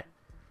still there.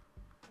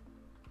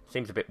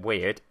 Seems a bit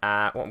weird.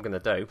 What I'm going to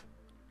do...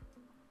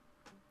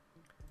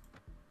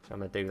 So I'm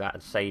going to do that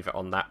and save it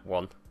on that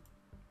one.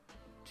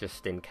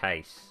 Just in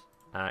case.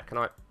 Can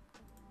I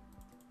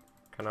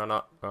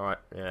not? Alright,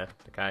 yeah,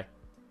 okay.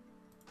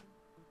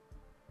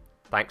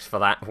 Thanks for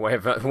that,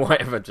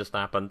 whatever just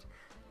happened.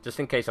 Just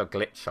in case I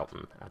glitch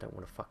something. I don't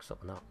want to fuck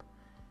something up.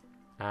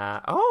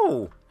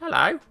 Oh!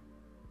 Hello!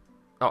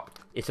 Oh,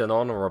 it's an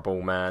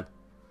honourable man.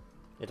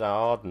 It's a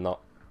hard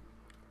knot.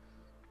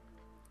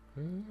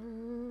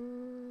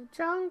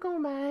 Jungle,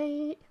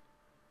 mate!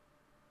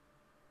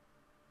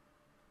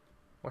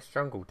 What's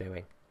Jungle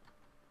doing?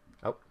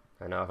 Oh,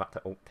 I know I've had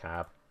to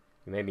alt-tab.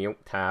 You made me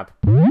alt-tab.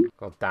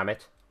 God damn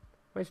it.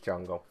 Where's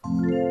Jungle?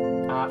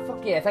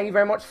 Fuck yeah, thank you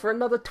very much for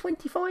another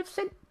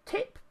 25-cent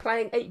tip.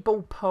 Playing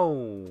 8-ball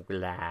pole,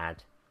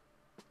 lad.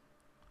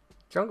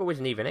 Jungle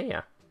isn't even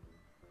here.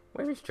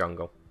 Where is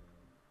Jungle?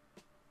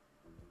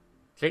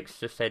 Jinx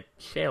just said,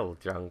 chill,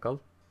 jungle.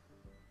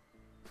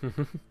 I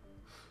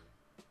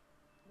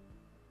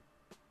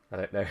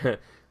don't know.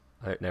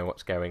 I don't know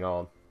what's going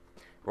on.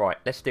 Right,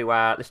 let's do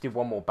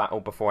one more battle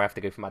before I have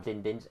to go for my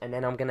din-dins, and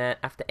then I'm gonna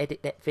have to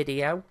edit that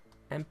video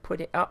and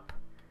put it up.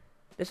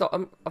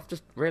 I've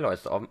just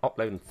realised that I'm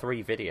uploading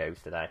 3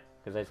 videos today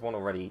because there's one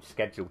already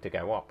scheduled to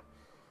go up.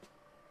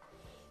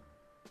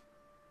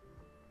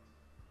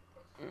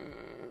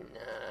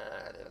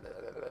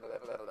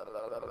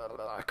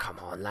 Come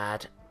on,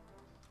 lad.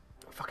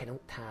 Fucking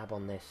alt tab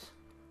on this.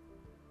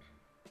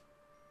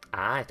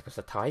 Ah, it was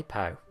a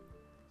typo.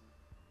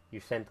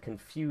 You sent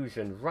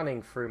confusion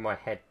running through my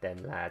head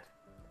then, lad.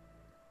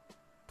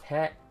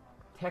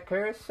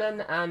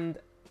 Tekerson and...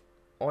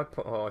 I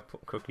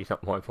put cookies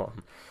up my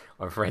bottom.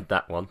 I've read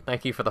that one.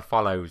 Thank you for the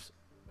follows.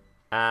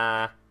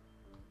 Oh,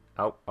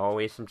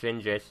 here's some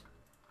gingers.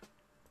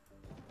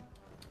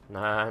 No,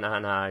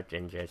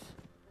 gingers.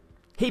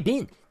 Hey,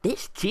 Ben,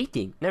 that's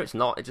cheating. No, it's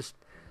not. It's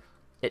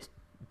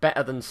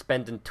better than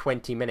spending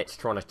 20 minutes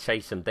trying to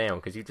chase them down,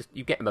 because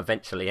you get them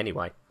eventually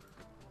anyway.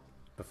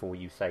 Before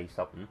you say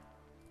something.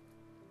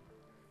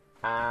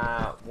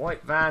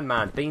 White van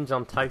man, beans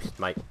on toast,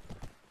 mate.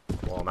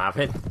 What I'm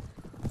having.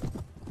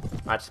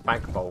 I had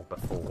spag bowl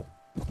before.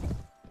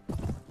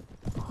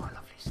 Oh,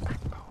 lovely spag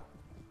bowl.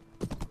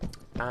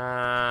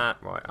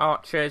 Right,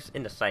 archers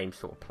in the same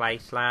sort of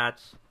place,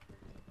 lads.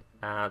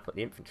 Put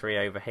the infantry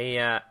over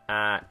here.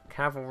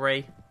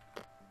 Cavalry.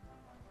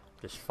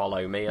 Just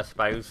follow me, I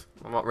suppose.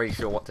 I'm not really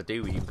sure what to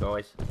do with you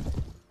guys.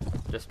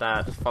 Just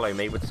follow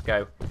me. We'll just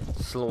go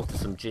slaughter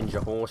some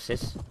ginger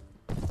horses.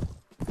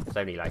 There's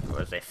only like,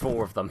 what is there,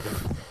 4 of them.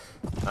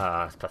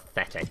 It's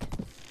pathetic.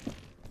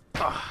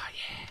 Oh,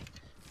 yeah.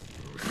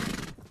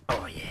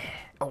 Oh, yeah.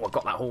 Oh, I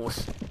got that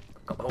horse.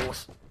 Got the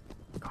horse.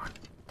 Go on,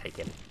 take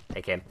him.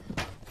 Take him.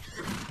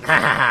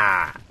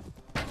 Ha!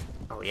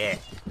 Oh, yeah.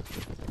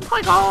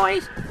 Hi,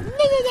 guys.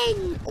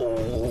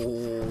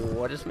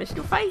 Oh, I just missed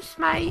your face,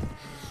 mate.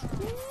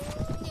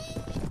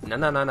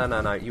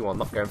 No. You are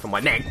not going for my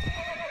neck.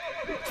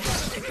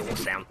 Take your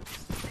horse down.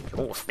 Take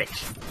your horse,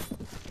 bitch.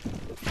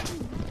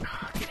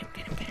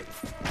 Get him.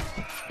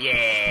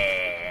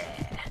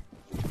 Yeah.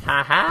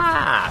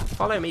 Haha.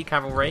 Follow me,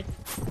 cavalry.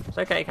 It's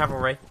okay,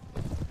 cavalry.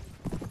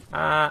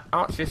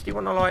 Archers, do you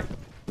want to, like,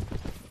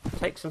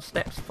 take some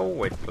steps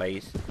forward,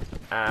 please?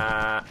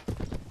 Oh,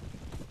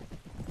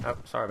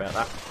 sorry about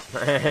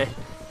that.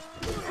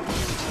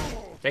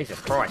 Jesus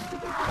Christ.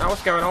 Oh,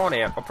 what's going on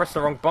here? I pressed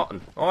the wrong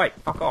button. Alright,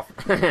 fuck off.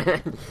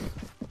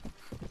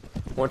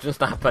 What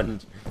just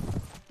happened?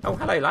 Oh,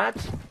 hello,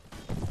 lads.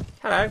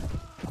 Hello.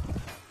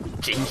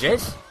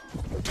 Gingers?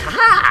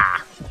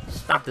 Ha!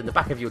 Stabbed in the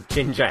back of your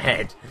ginger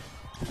head.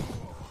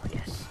 Oh,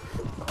 yes.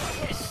 Oh,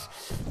 yes.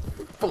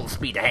 Full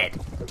speed ahead.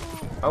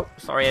 Oh,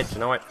 sorry, Ed,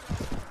 tonight.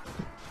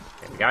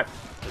 There we go.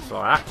 Just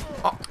like that.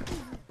 Oh,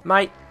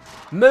 mate.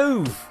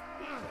 Move!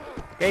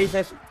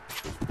 Jesus.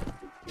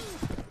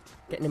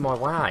 Getting in my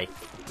way.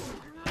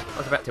 I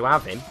was about to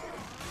have him.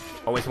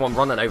 Oh, there's one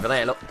running over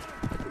there, look.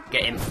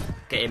 Get him.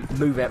 Get him.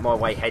 Move out my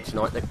way, Hedge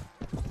Knight. The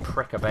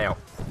prick about.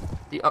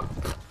 I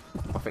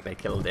think they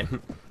killed him.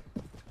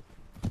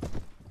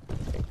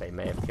 I think they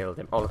may have killed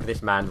him. Oh, look at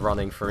this man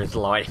running for his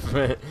life.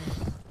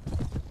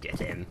 Get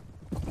him.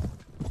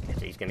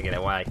 He's going to get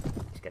away.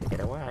 He's going to get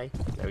away.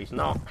 No, he's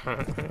not.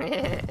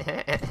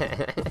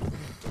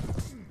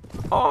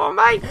 Oh,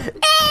 mate.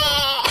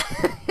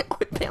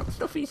 I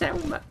bounced off his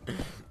helmet.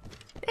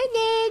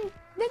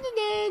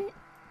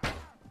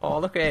 Oh,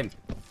 look at him.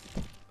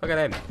 Look at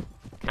him.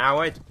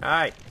 Coward.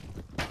 Hey.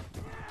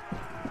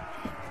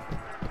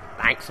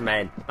 Thanks,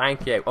 man.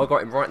 Thank you. I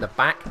got him right in the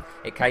back.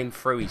 It came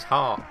through his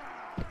heart.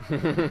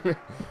 Yeah,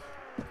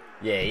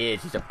 he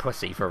is. He's a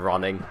pussy for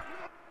running.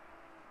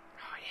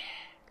 Oh,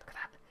 yeah. Look at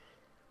that.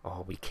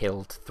 Oh, we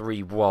killed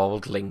 3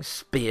 wildling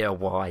spear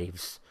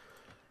wives.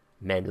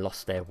 Men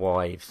lost their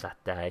wives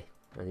that day.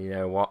 And you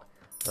know what?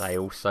 They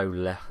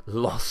also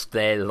lost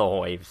their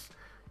lives.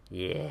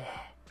 Yeah.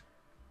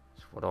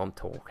 That's what I'm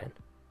talking.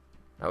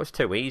 That was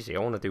too easy. I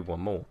want to do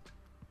one more.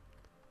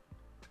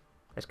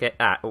 Let's get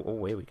that.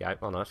 Oh, here we go.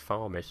 Oh, nice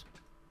farmers.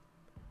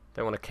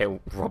 Don't want to kill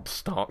Rob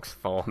Stark's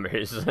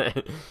farmers.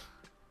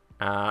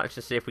 Let's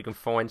just see if we can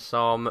find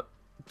some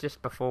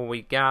just before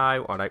we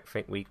go. I don't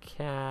think we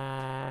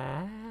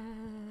can.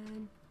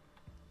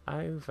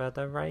 Over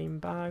the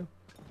rainbow.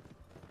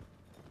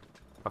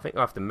 I think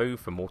we'll have to move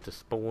for more to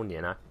spawn,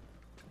 you know.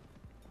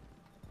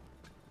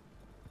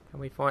 Can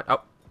we find...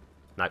 Oh,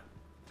 no.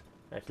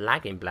 It's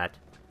lagging, Blad.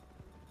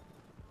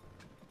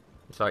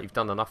 It's like you've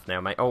done enough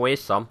now, mate. Oh, here's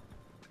some.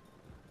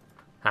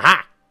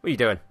 Haha! What are you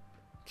doing?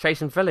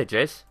 Chasing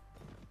villagers?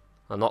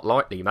 Oh, not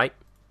likely, mate.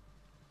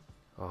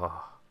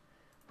 Oh.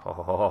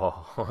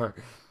 Oh.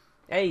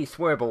 Hey,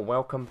 Swirble,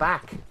 welcome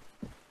back.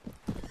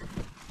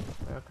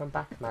 Welcome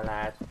back, my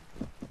lad.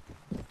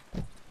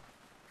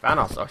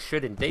 Thanos, I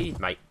should indeed,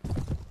 mate.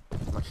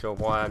 I'm not sure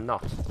why I'm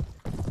not.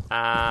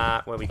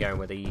 Where are we going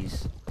with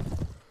these?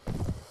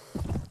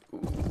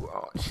 Ooh,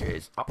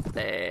 archers up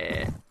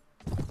there.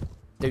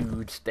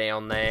 Dudes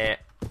down there.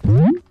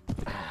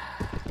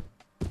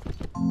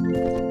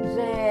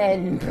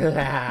 Zen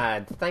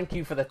Blad, thank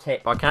you for the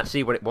tip. I can't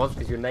see what it was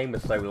because your name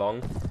was so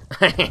long.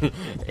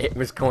 It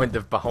was kind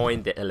of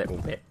behind it a little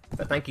bit.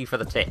 But thank you for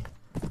the tip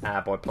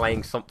by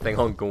playing something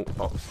on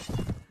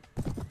Gauntbox.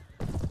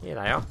 Here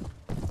they are.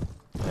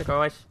 Hey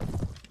guys.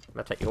 I'm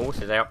going to take your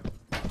horses out.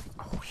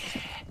 Oh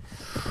yeah.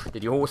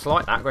 Did your horse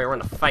like that? Got her on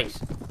the face.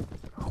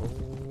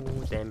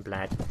 Oh, Zen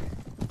Blad.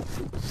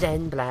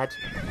 Zen Blad.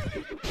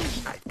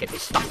 Get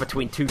this stuff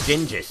between two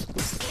gingers.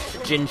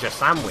 Ginger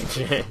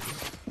sandwich.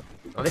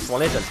 Oh, this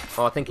one isn't.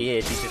 Oh, I think he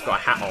is. He's just got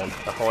a hat on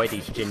to hide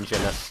his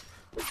gingerness.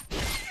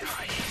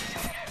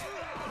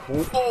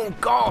 Oh,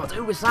 God!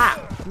 Who was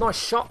that? Nice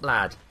shot,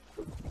 lad.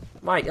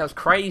 Mate, that was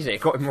crazy.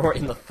 It got him right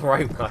in the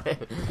throat.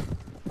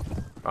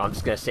 I'm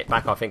just going to sit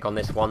back, I think, on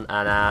this one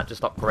and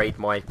just upgrade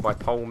my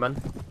poleman.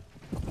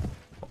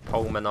 What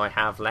poleman I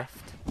have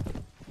left.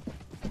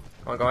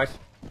 Come on, guys.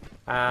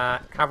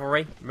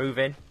 Cavalry, move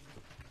in.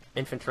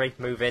 Infantry,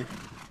 move in.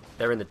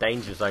 They're in the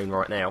danger zone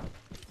right now.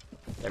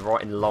 They're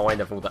right in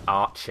line of all the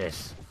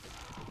archers.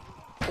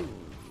 Oh,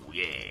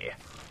 yeah.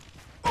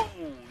 Oh,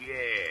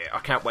 yeah. I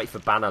can't wait for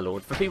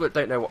Bannerlord. For people that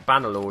don't know what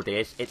Bannerlord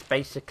is, it's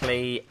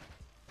basically...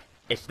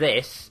 It's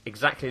this,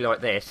 exactly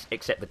like this,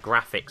 except the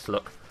graphics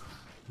look...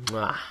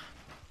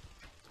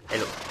 It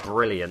looks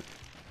brilliant.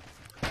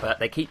 But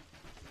they keep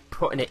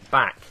putting it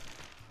back.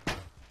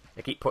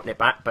 They keep putting it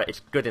back, but it's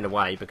good in a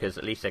way, because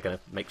at least they're going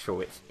to make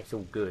sure it's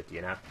all good,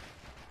 you know?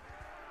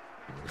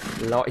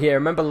 Yeah,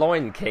 remember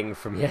Lion King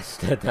from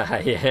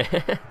yesterday?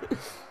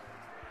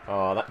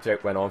 Oh, that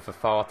joke went on for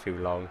far too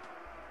long.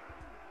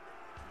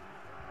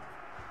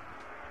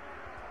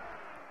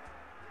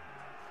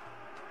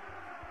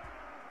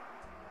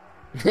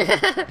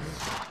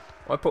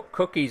 I put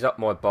cookies up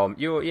my bum.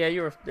 You're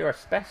a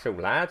special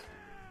lad,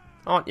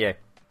 aren't you?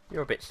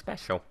 You're a bit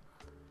special.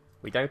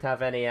 We don't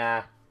have any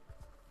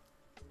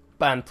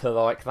banter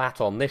like that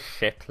on this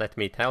ship, let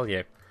me tell you.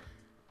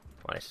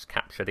 Right, let's just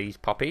capture these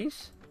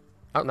puppies.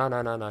 Oh,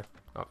 no.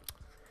 Oh,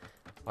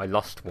 I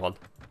lost one.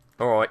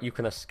 Alright, you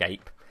can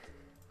escape.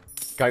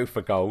 Go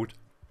for gold.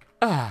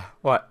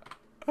 What?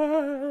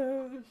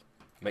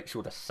 Make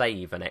sure to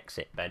save and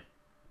exit, then.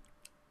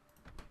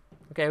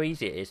 Look how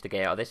easy it is to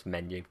get out of this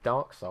menu.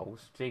 Dark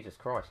Souls. Jesus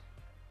Christ.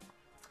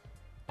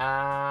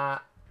 Rightio.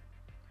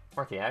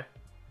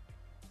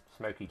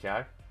 Smoky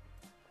Joe.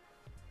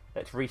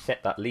 Let's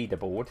reset that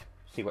leaderboard.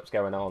 See what's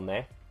going on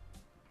there.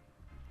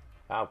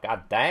 Oh,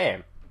 god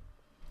damn.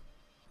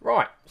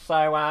 Right,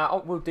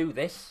 so we'll do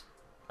this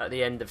at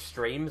the end of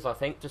streams, I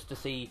think, just to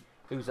see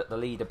who's at the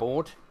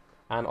leaderboard.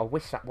 And I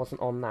wish that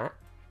wasn't on that.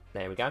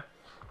 There we go.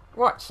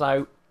 Right,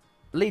 so,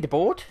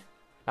 leaderboard.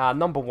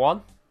 Number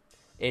 1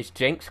 is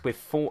Jinx with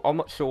 4... I'm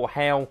not sure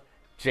how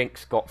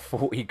Jinx got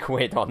 40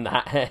 quid on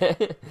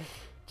that.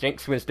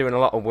 Jinx was doing a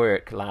lot of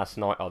work last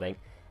night, I think.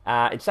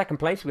 In second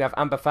place, we have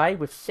Amber Faye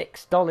with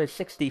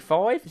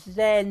 $6.65.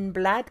 Zen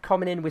Blad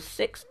coming in with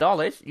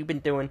 $6. You've been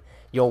doing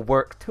your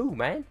work too,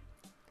 man.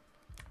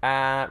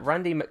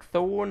 Randy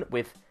McThorne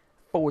with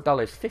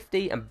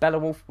 $4.50 and Bella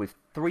Wolf with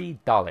 $3.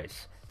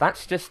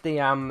 That's just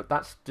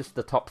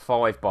the top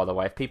 5, by the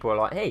way. If people are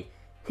like, hey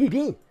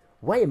Ben,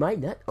 why am I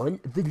not on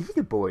the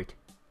leaderboard?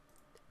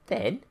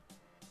 Then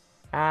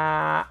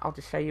I'll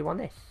just show you on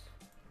this.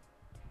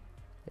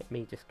 Let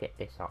me just get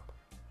this up.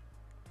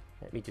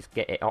 Let me just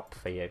get it up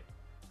for you.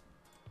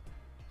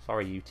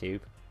 Sorry,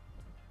 YouTube.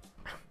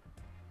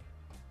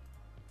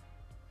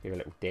 Do a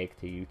little dig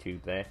to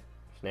YouTube there.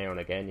 Just now and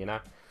again, you know.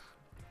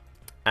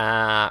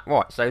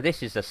 Right, so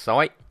this is the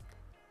site.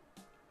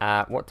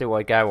 What do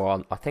I go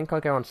on? I think I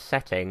go on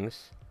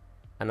settings,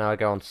 and then I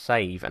go on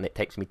save, and it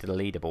takes me to the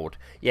leaderboard.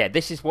 Yeah,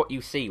 this is what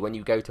you see when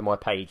you go to my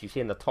page. You see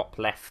in the top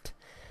left,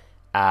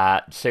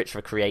 search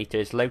for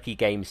creators, Loki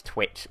Games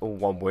Twitch, all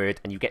one word,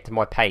 and you get to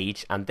my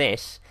page, and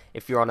this,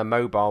 if you're on a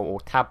mobile or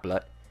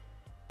tablet,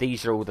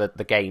 these are all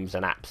the games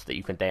and apps that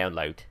you can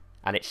download,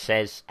 and it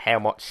says how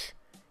much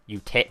you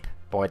tip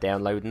by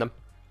downloading them.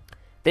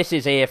 This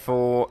is here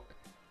for...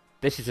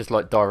 This is just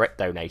like direct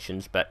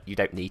donations, but you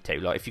don't need to.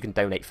 Like, if you can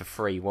donate for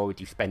free, why would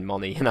you spend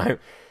money, you know?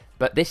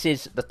 But this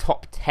is the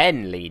top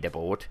 10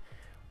 leaderboard.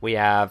 We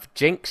have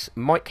Jinx,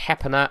 Mike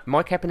Heppener.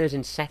 Mike Heppener's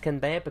in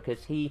second there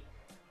because he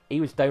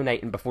was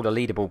donating before the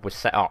leaderboard was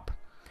set up.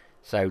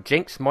 So,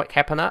 Jinx, Mike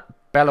Heppener,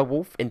 Bella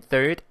Wolf in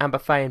third, Amber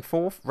Faye in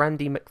fourth,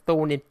 Randy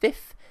McThorne in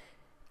fifth,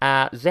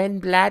 Zen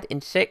Blad in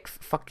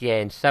sixth, Fuck Yeah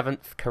in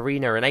seventh,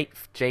 Karina in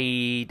eighth,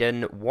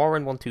 Jaden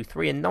Warren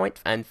 123 in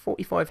ninth, and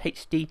 45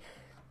 HD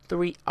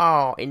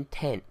 3R in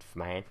 10th,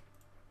 man.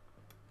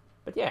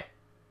 But yeah,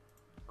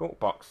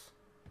 Gauntbox,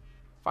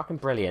 fucking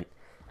brilliant.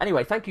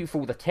 Anyway, thank you for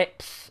all the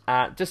tips.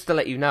 Just to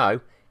let you know,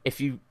 if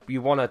you're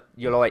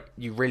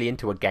really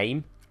into a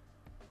game.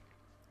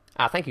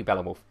 Thank you,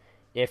 Bella Wolf.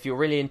 Yeah, if you're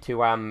really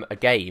into a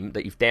game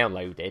that you've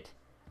downloaded,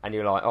 and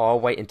you're like, oh, I'll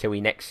wait until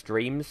he next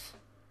streams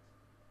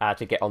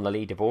to get on the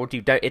leaderboard.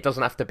 It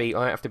doesn't have to be. I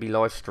don't have to be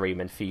live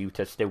streaming for you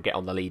to still get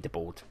on the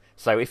leaderboard.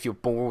 So if you're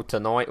bored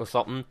tonight or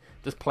something,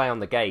 just play on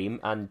the game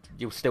and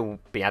you'll still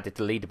be added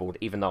to the leaderboard,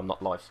 even though I'm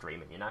not live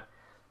streaming, you know.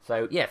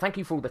 So yeah, thank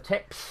you for all the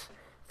tips.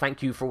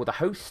 thank you for all the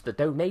hosts, the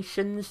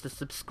donations, the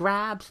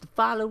subscribes, the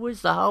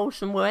followers, the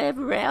hosts, and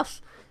whatever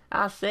else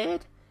I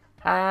said.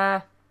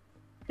 Yeah,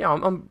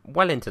 I'm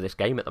well into this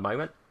game at the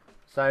moment.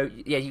 So,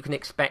 yeah, you can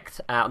expect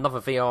another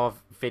VR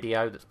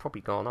video that's probably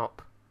gone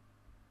up.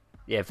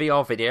 Yeah,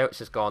 VR video, it's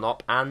just gone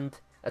up, and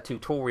a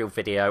tutorial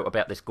video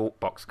about this Gawk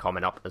box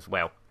coming up as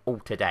well. All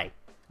today.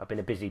 I've been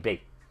a busy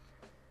bee.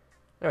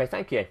 Anyway,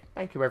 thank you.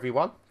 Thank you,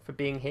 everyone, for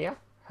being here.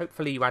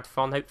 Hopefully you had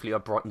fun. Hopefully I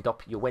brightened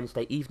up your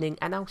Wednesday evening.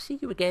 And I'll see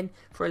you again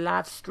for a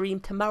live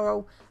stream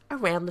tomorrow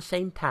around the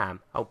same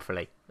time.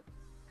 Hopefully.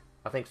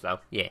 I think so.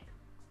 Yeah.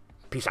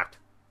 Peace out.